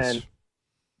one does.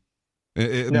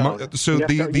 I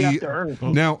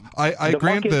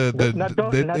grant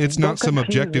it's not some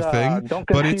objective thing,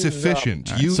 but it's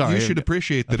efficient. You should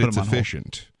appreciate that it's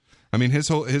efficient. I mean, his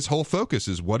whole focus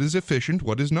is what is efficient,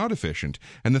 what is not efficient.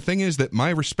 And the thing is that my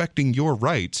respecting your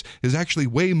rights is actually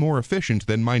way more efficient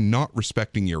than my not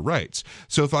respecting your rights.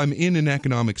 So if I'm in an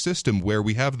economic system where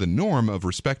we have the norm of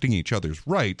respecting each other's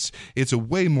rights, it's a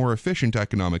way more efficient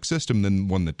economic system than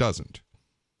one that doesn't.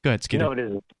 Go ahead, Skeeter. No, it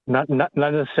isn't. Not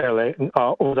necessarily.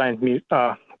 Was I mute?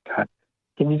 God.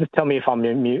 Can you just tell me if I'm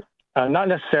in mute? Not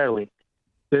necessarily.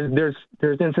 There's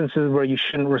instances where you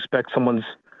shouldn't respect someone's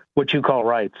what you call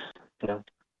rights.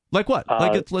 Like what?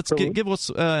 Give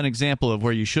us an example of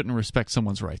where you shouldn't respect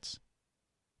someone's rights.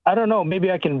 I don't know.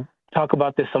 Maybe I can talk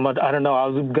about this somewhat. I don't know. I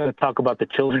was going to talk about the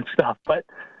children stuff, but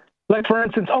like for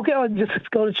instance, okay, let's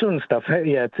go to children stuff.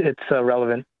 Yeah, it's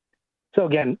relevant. So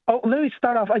again, let me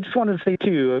start off. I just wanted to say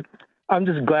to you, I'm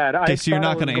just glad. Okay, so you're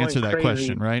not going to answer that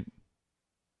question, right?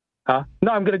 No,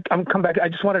 I'm come back. I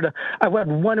had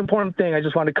one important thing I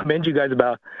just wanted to commend you guys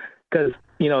about, because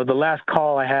the last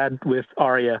call I had with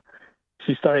Aria,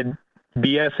 she started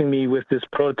BSing me with this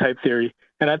prototype theory,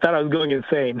 and I thought I was going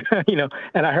insane,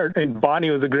 and I heard, and Bonnie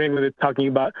was agreeing with it, talking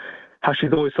about how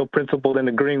she's always so principled and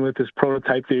agreeing with this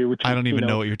prototype theory, which I don't even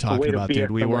know what you're talking about,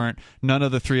 dude. None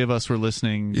of the three of us were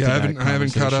listening. Yeah, I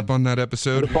haven't caught up on that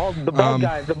episode. The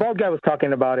bald guy was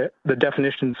talking about it, the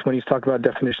definitions, when he's talking about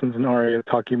definitions, and Aria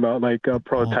talking about like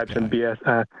prototypes and BS.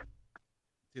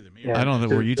 I don't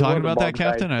know. Were you talking about that,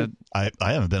 Captain? I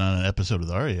haven't been on an episode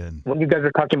with Aria. When you guys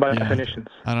are talking about definitions,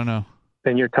 I don't know.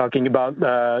 Then you're talking about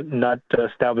not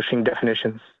establishing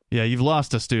definitions. Yeah, you've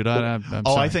lost us, dude. I'm sorry.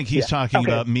 I think he's talking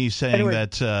about me saying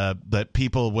that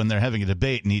people, when they're having a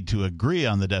debate, need to agree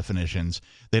on the definitions.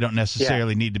 They don't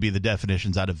necessarily need to be the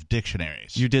definitions out of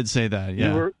dictionaries. You did say that,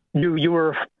 yeah. You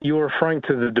were referring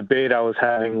to the debate I was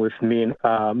having with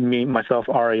myself,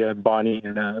 Aria, Bonnie,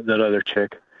 and that other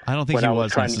chick. I don't think he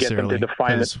was necessarily,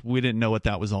 because we didn't know what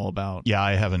that was all about. Yeah,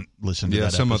 I haven't listened to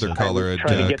that some episode. other caller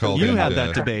had called you in had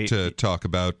that debate to talk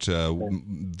about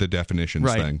the definitions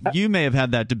right. thing. You may have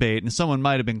had that debate, and someone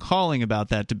might have been calling about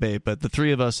that debate, but the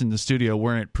three of us in the studio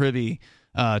weren't privy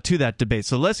to that debate.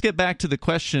 So let's get back to the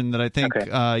question that I think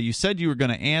you said you were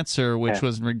going to answer, which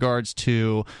was in regards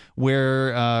to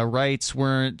where rights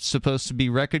weren't supposed to be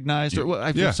recognized. Or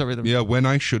when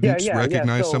I shouldn't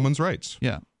recognize someone's rights.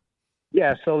 Yeah.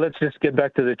 Yeah, so let's just get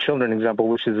back to the children example,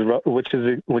 which is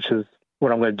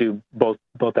what I'm going to do both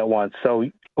at once. So,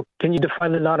 can you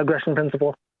define the non-aggression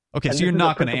principle? Okay, so you're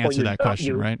not going to answer that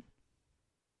question, right?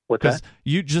 What's that?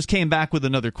 You just came back with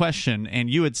another question, and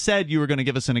you had said you were going to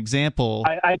give us an example.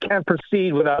 I can't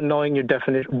proceed without knowing your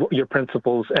definition, your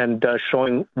principles, and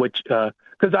showing which,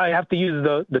 because I have to use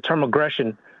the term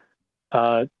aggression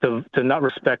to not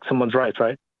respect someone's rights,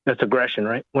 right? That's aggression,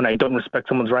 right? When I don't respect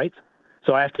someone's rights.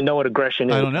 So I have to know what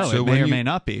aggression is. I don't know. So it may or may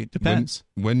not be. Depends.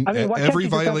 When every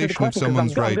violation of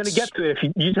someone's rights. I'm going to get to it.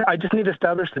 I just need to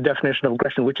establish the definition of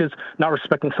aggression, which is not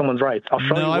respecting someone's rights. I'll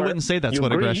show you. No, I wouldn't say that's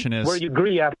what aggression is. Where you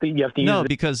agree, you have to use No,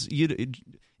 because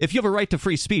if you have a right to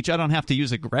free speech, I don't have to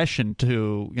use aggression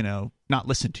to, not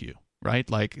listen to you, right?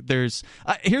 Like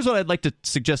here's what I'd like to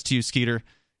suggest to you, Skeeter.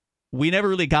 We never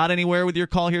really got anywhere with your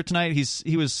call here tonight.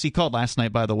 He called last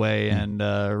night, by the way, and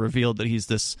revealed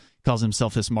that calls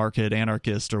himself this market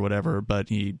anarchist or whatever, but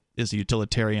he is a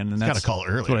utilitarian, and that's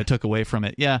what I took away from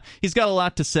it. Yeah, he's got a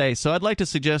lot to say, so I'd like to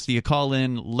suggest that you call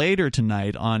in later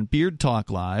tonight on Beard Talk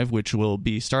Live, which will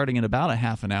be starting in about a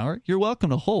half an hour. You're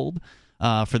welcome to hold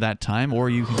for that time,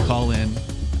 or you can call in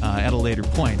at a later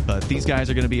point. But these guys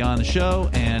are going to be on the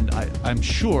show, and I'm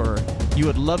sure you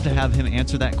would love to have him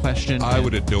answer that question. I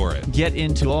would adore it. Get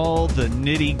into all the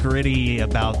nitty-gritty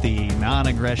about the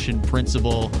non-aggression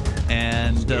principle.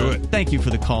 And thank you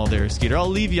for the call there, Skeeter. I'll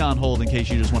leave you on hold in case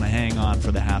you just want to hang on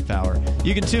for the half hour.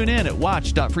 You can tune in at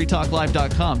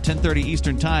watch.freetalklive.com, 10:30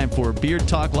 Eastern Time for Beard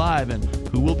Talk Live. And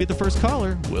who will be the first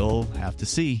caller? We'll have to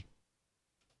see.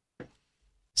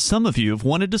 Some of you have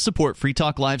wanted to support Free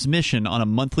Talk Live's mission on a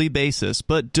monthly basis,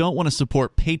 but don't want to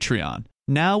support Patreon.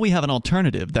 Now we have an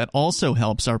alternative that also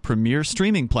helps our premier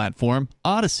streaming platform,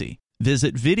 Odyssey.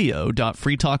 Visit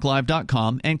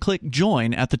video.freetalklive.com and click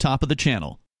Join at the top of the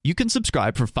channel. You can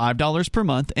subscribe for $5 per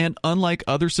month, and unlike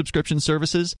other subscription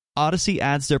services, Odyssey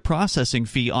adds their processing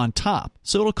fee on top,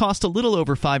 so it'll cost a little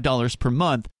over $5 per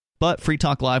month, but Free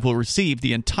Talk Live will receive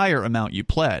the entire amount you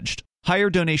pledged.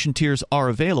 Higher donation tiers are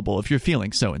available if you're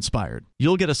feeling so inspired.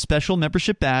 You'll get a special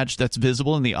membership badge that's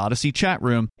visible in the Odyssey chat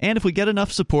room, and if we get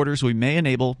enough supporters, we may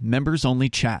enable members-only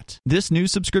chat. This new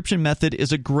subscription method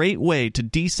is a great way to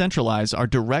decentralize our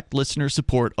direct listener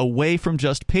support away from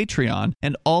just Patreon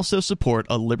and also support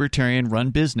a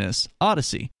libertarian-run business,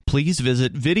 Odyssey. Please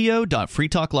visit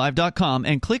video.freetalklive.com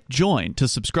and click Join to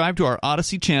subscribe to our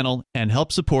Odyssey channel and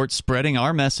help support spreading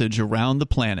our message around the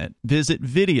planet. Visit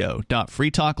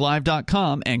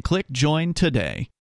video.freetalklive.com and click Join today.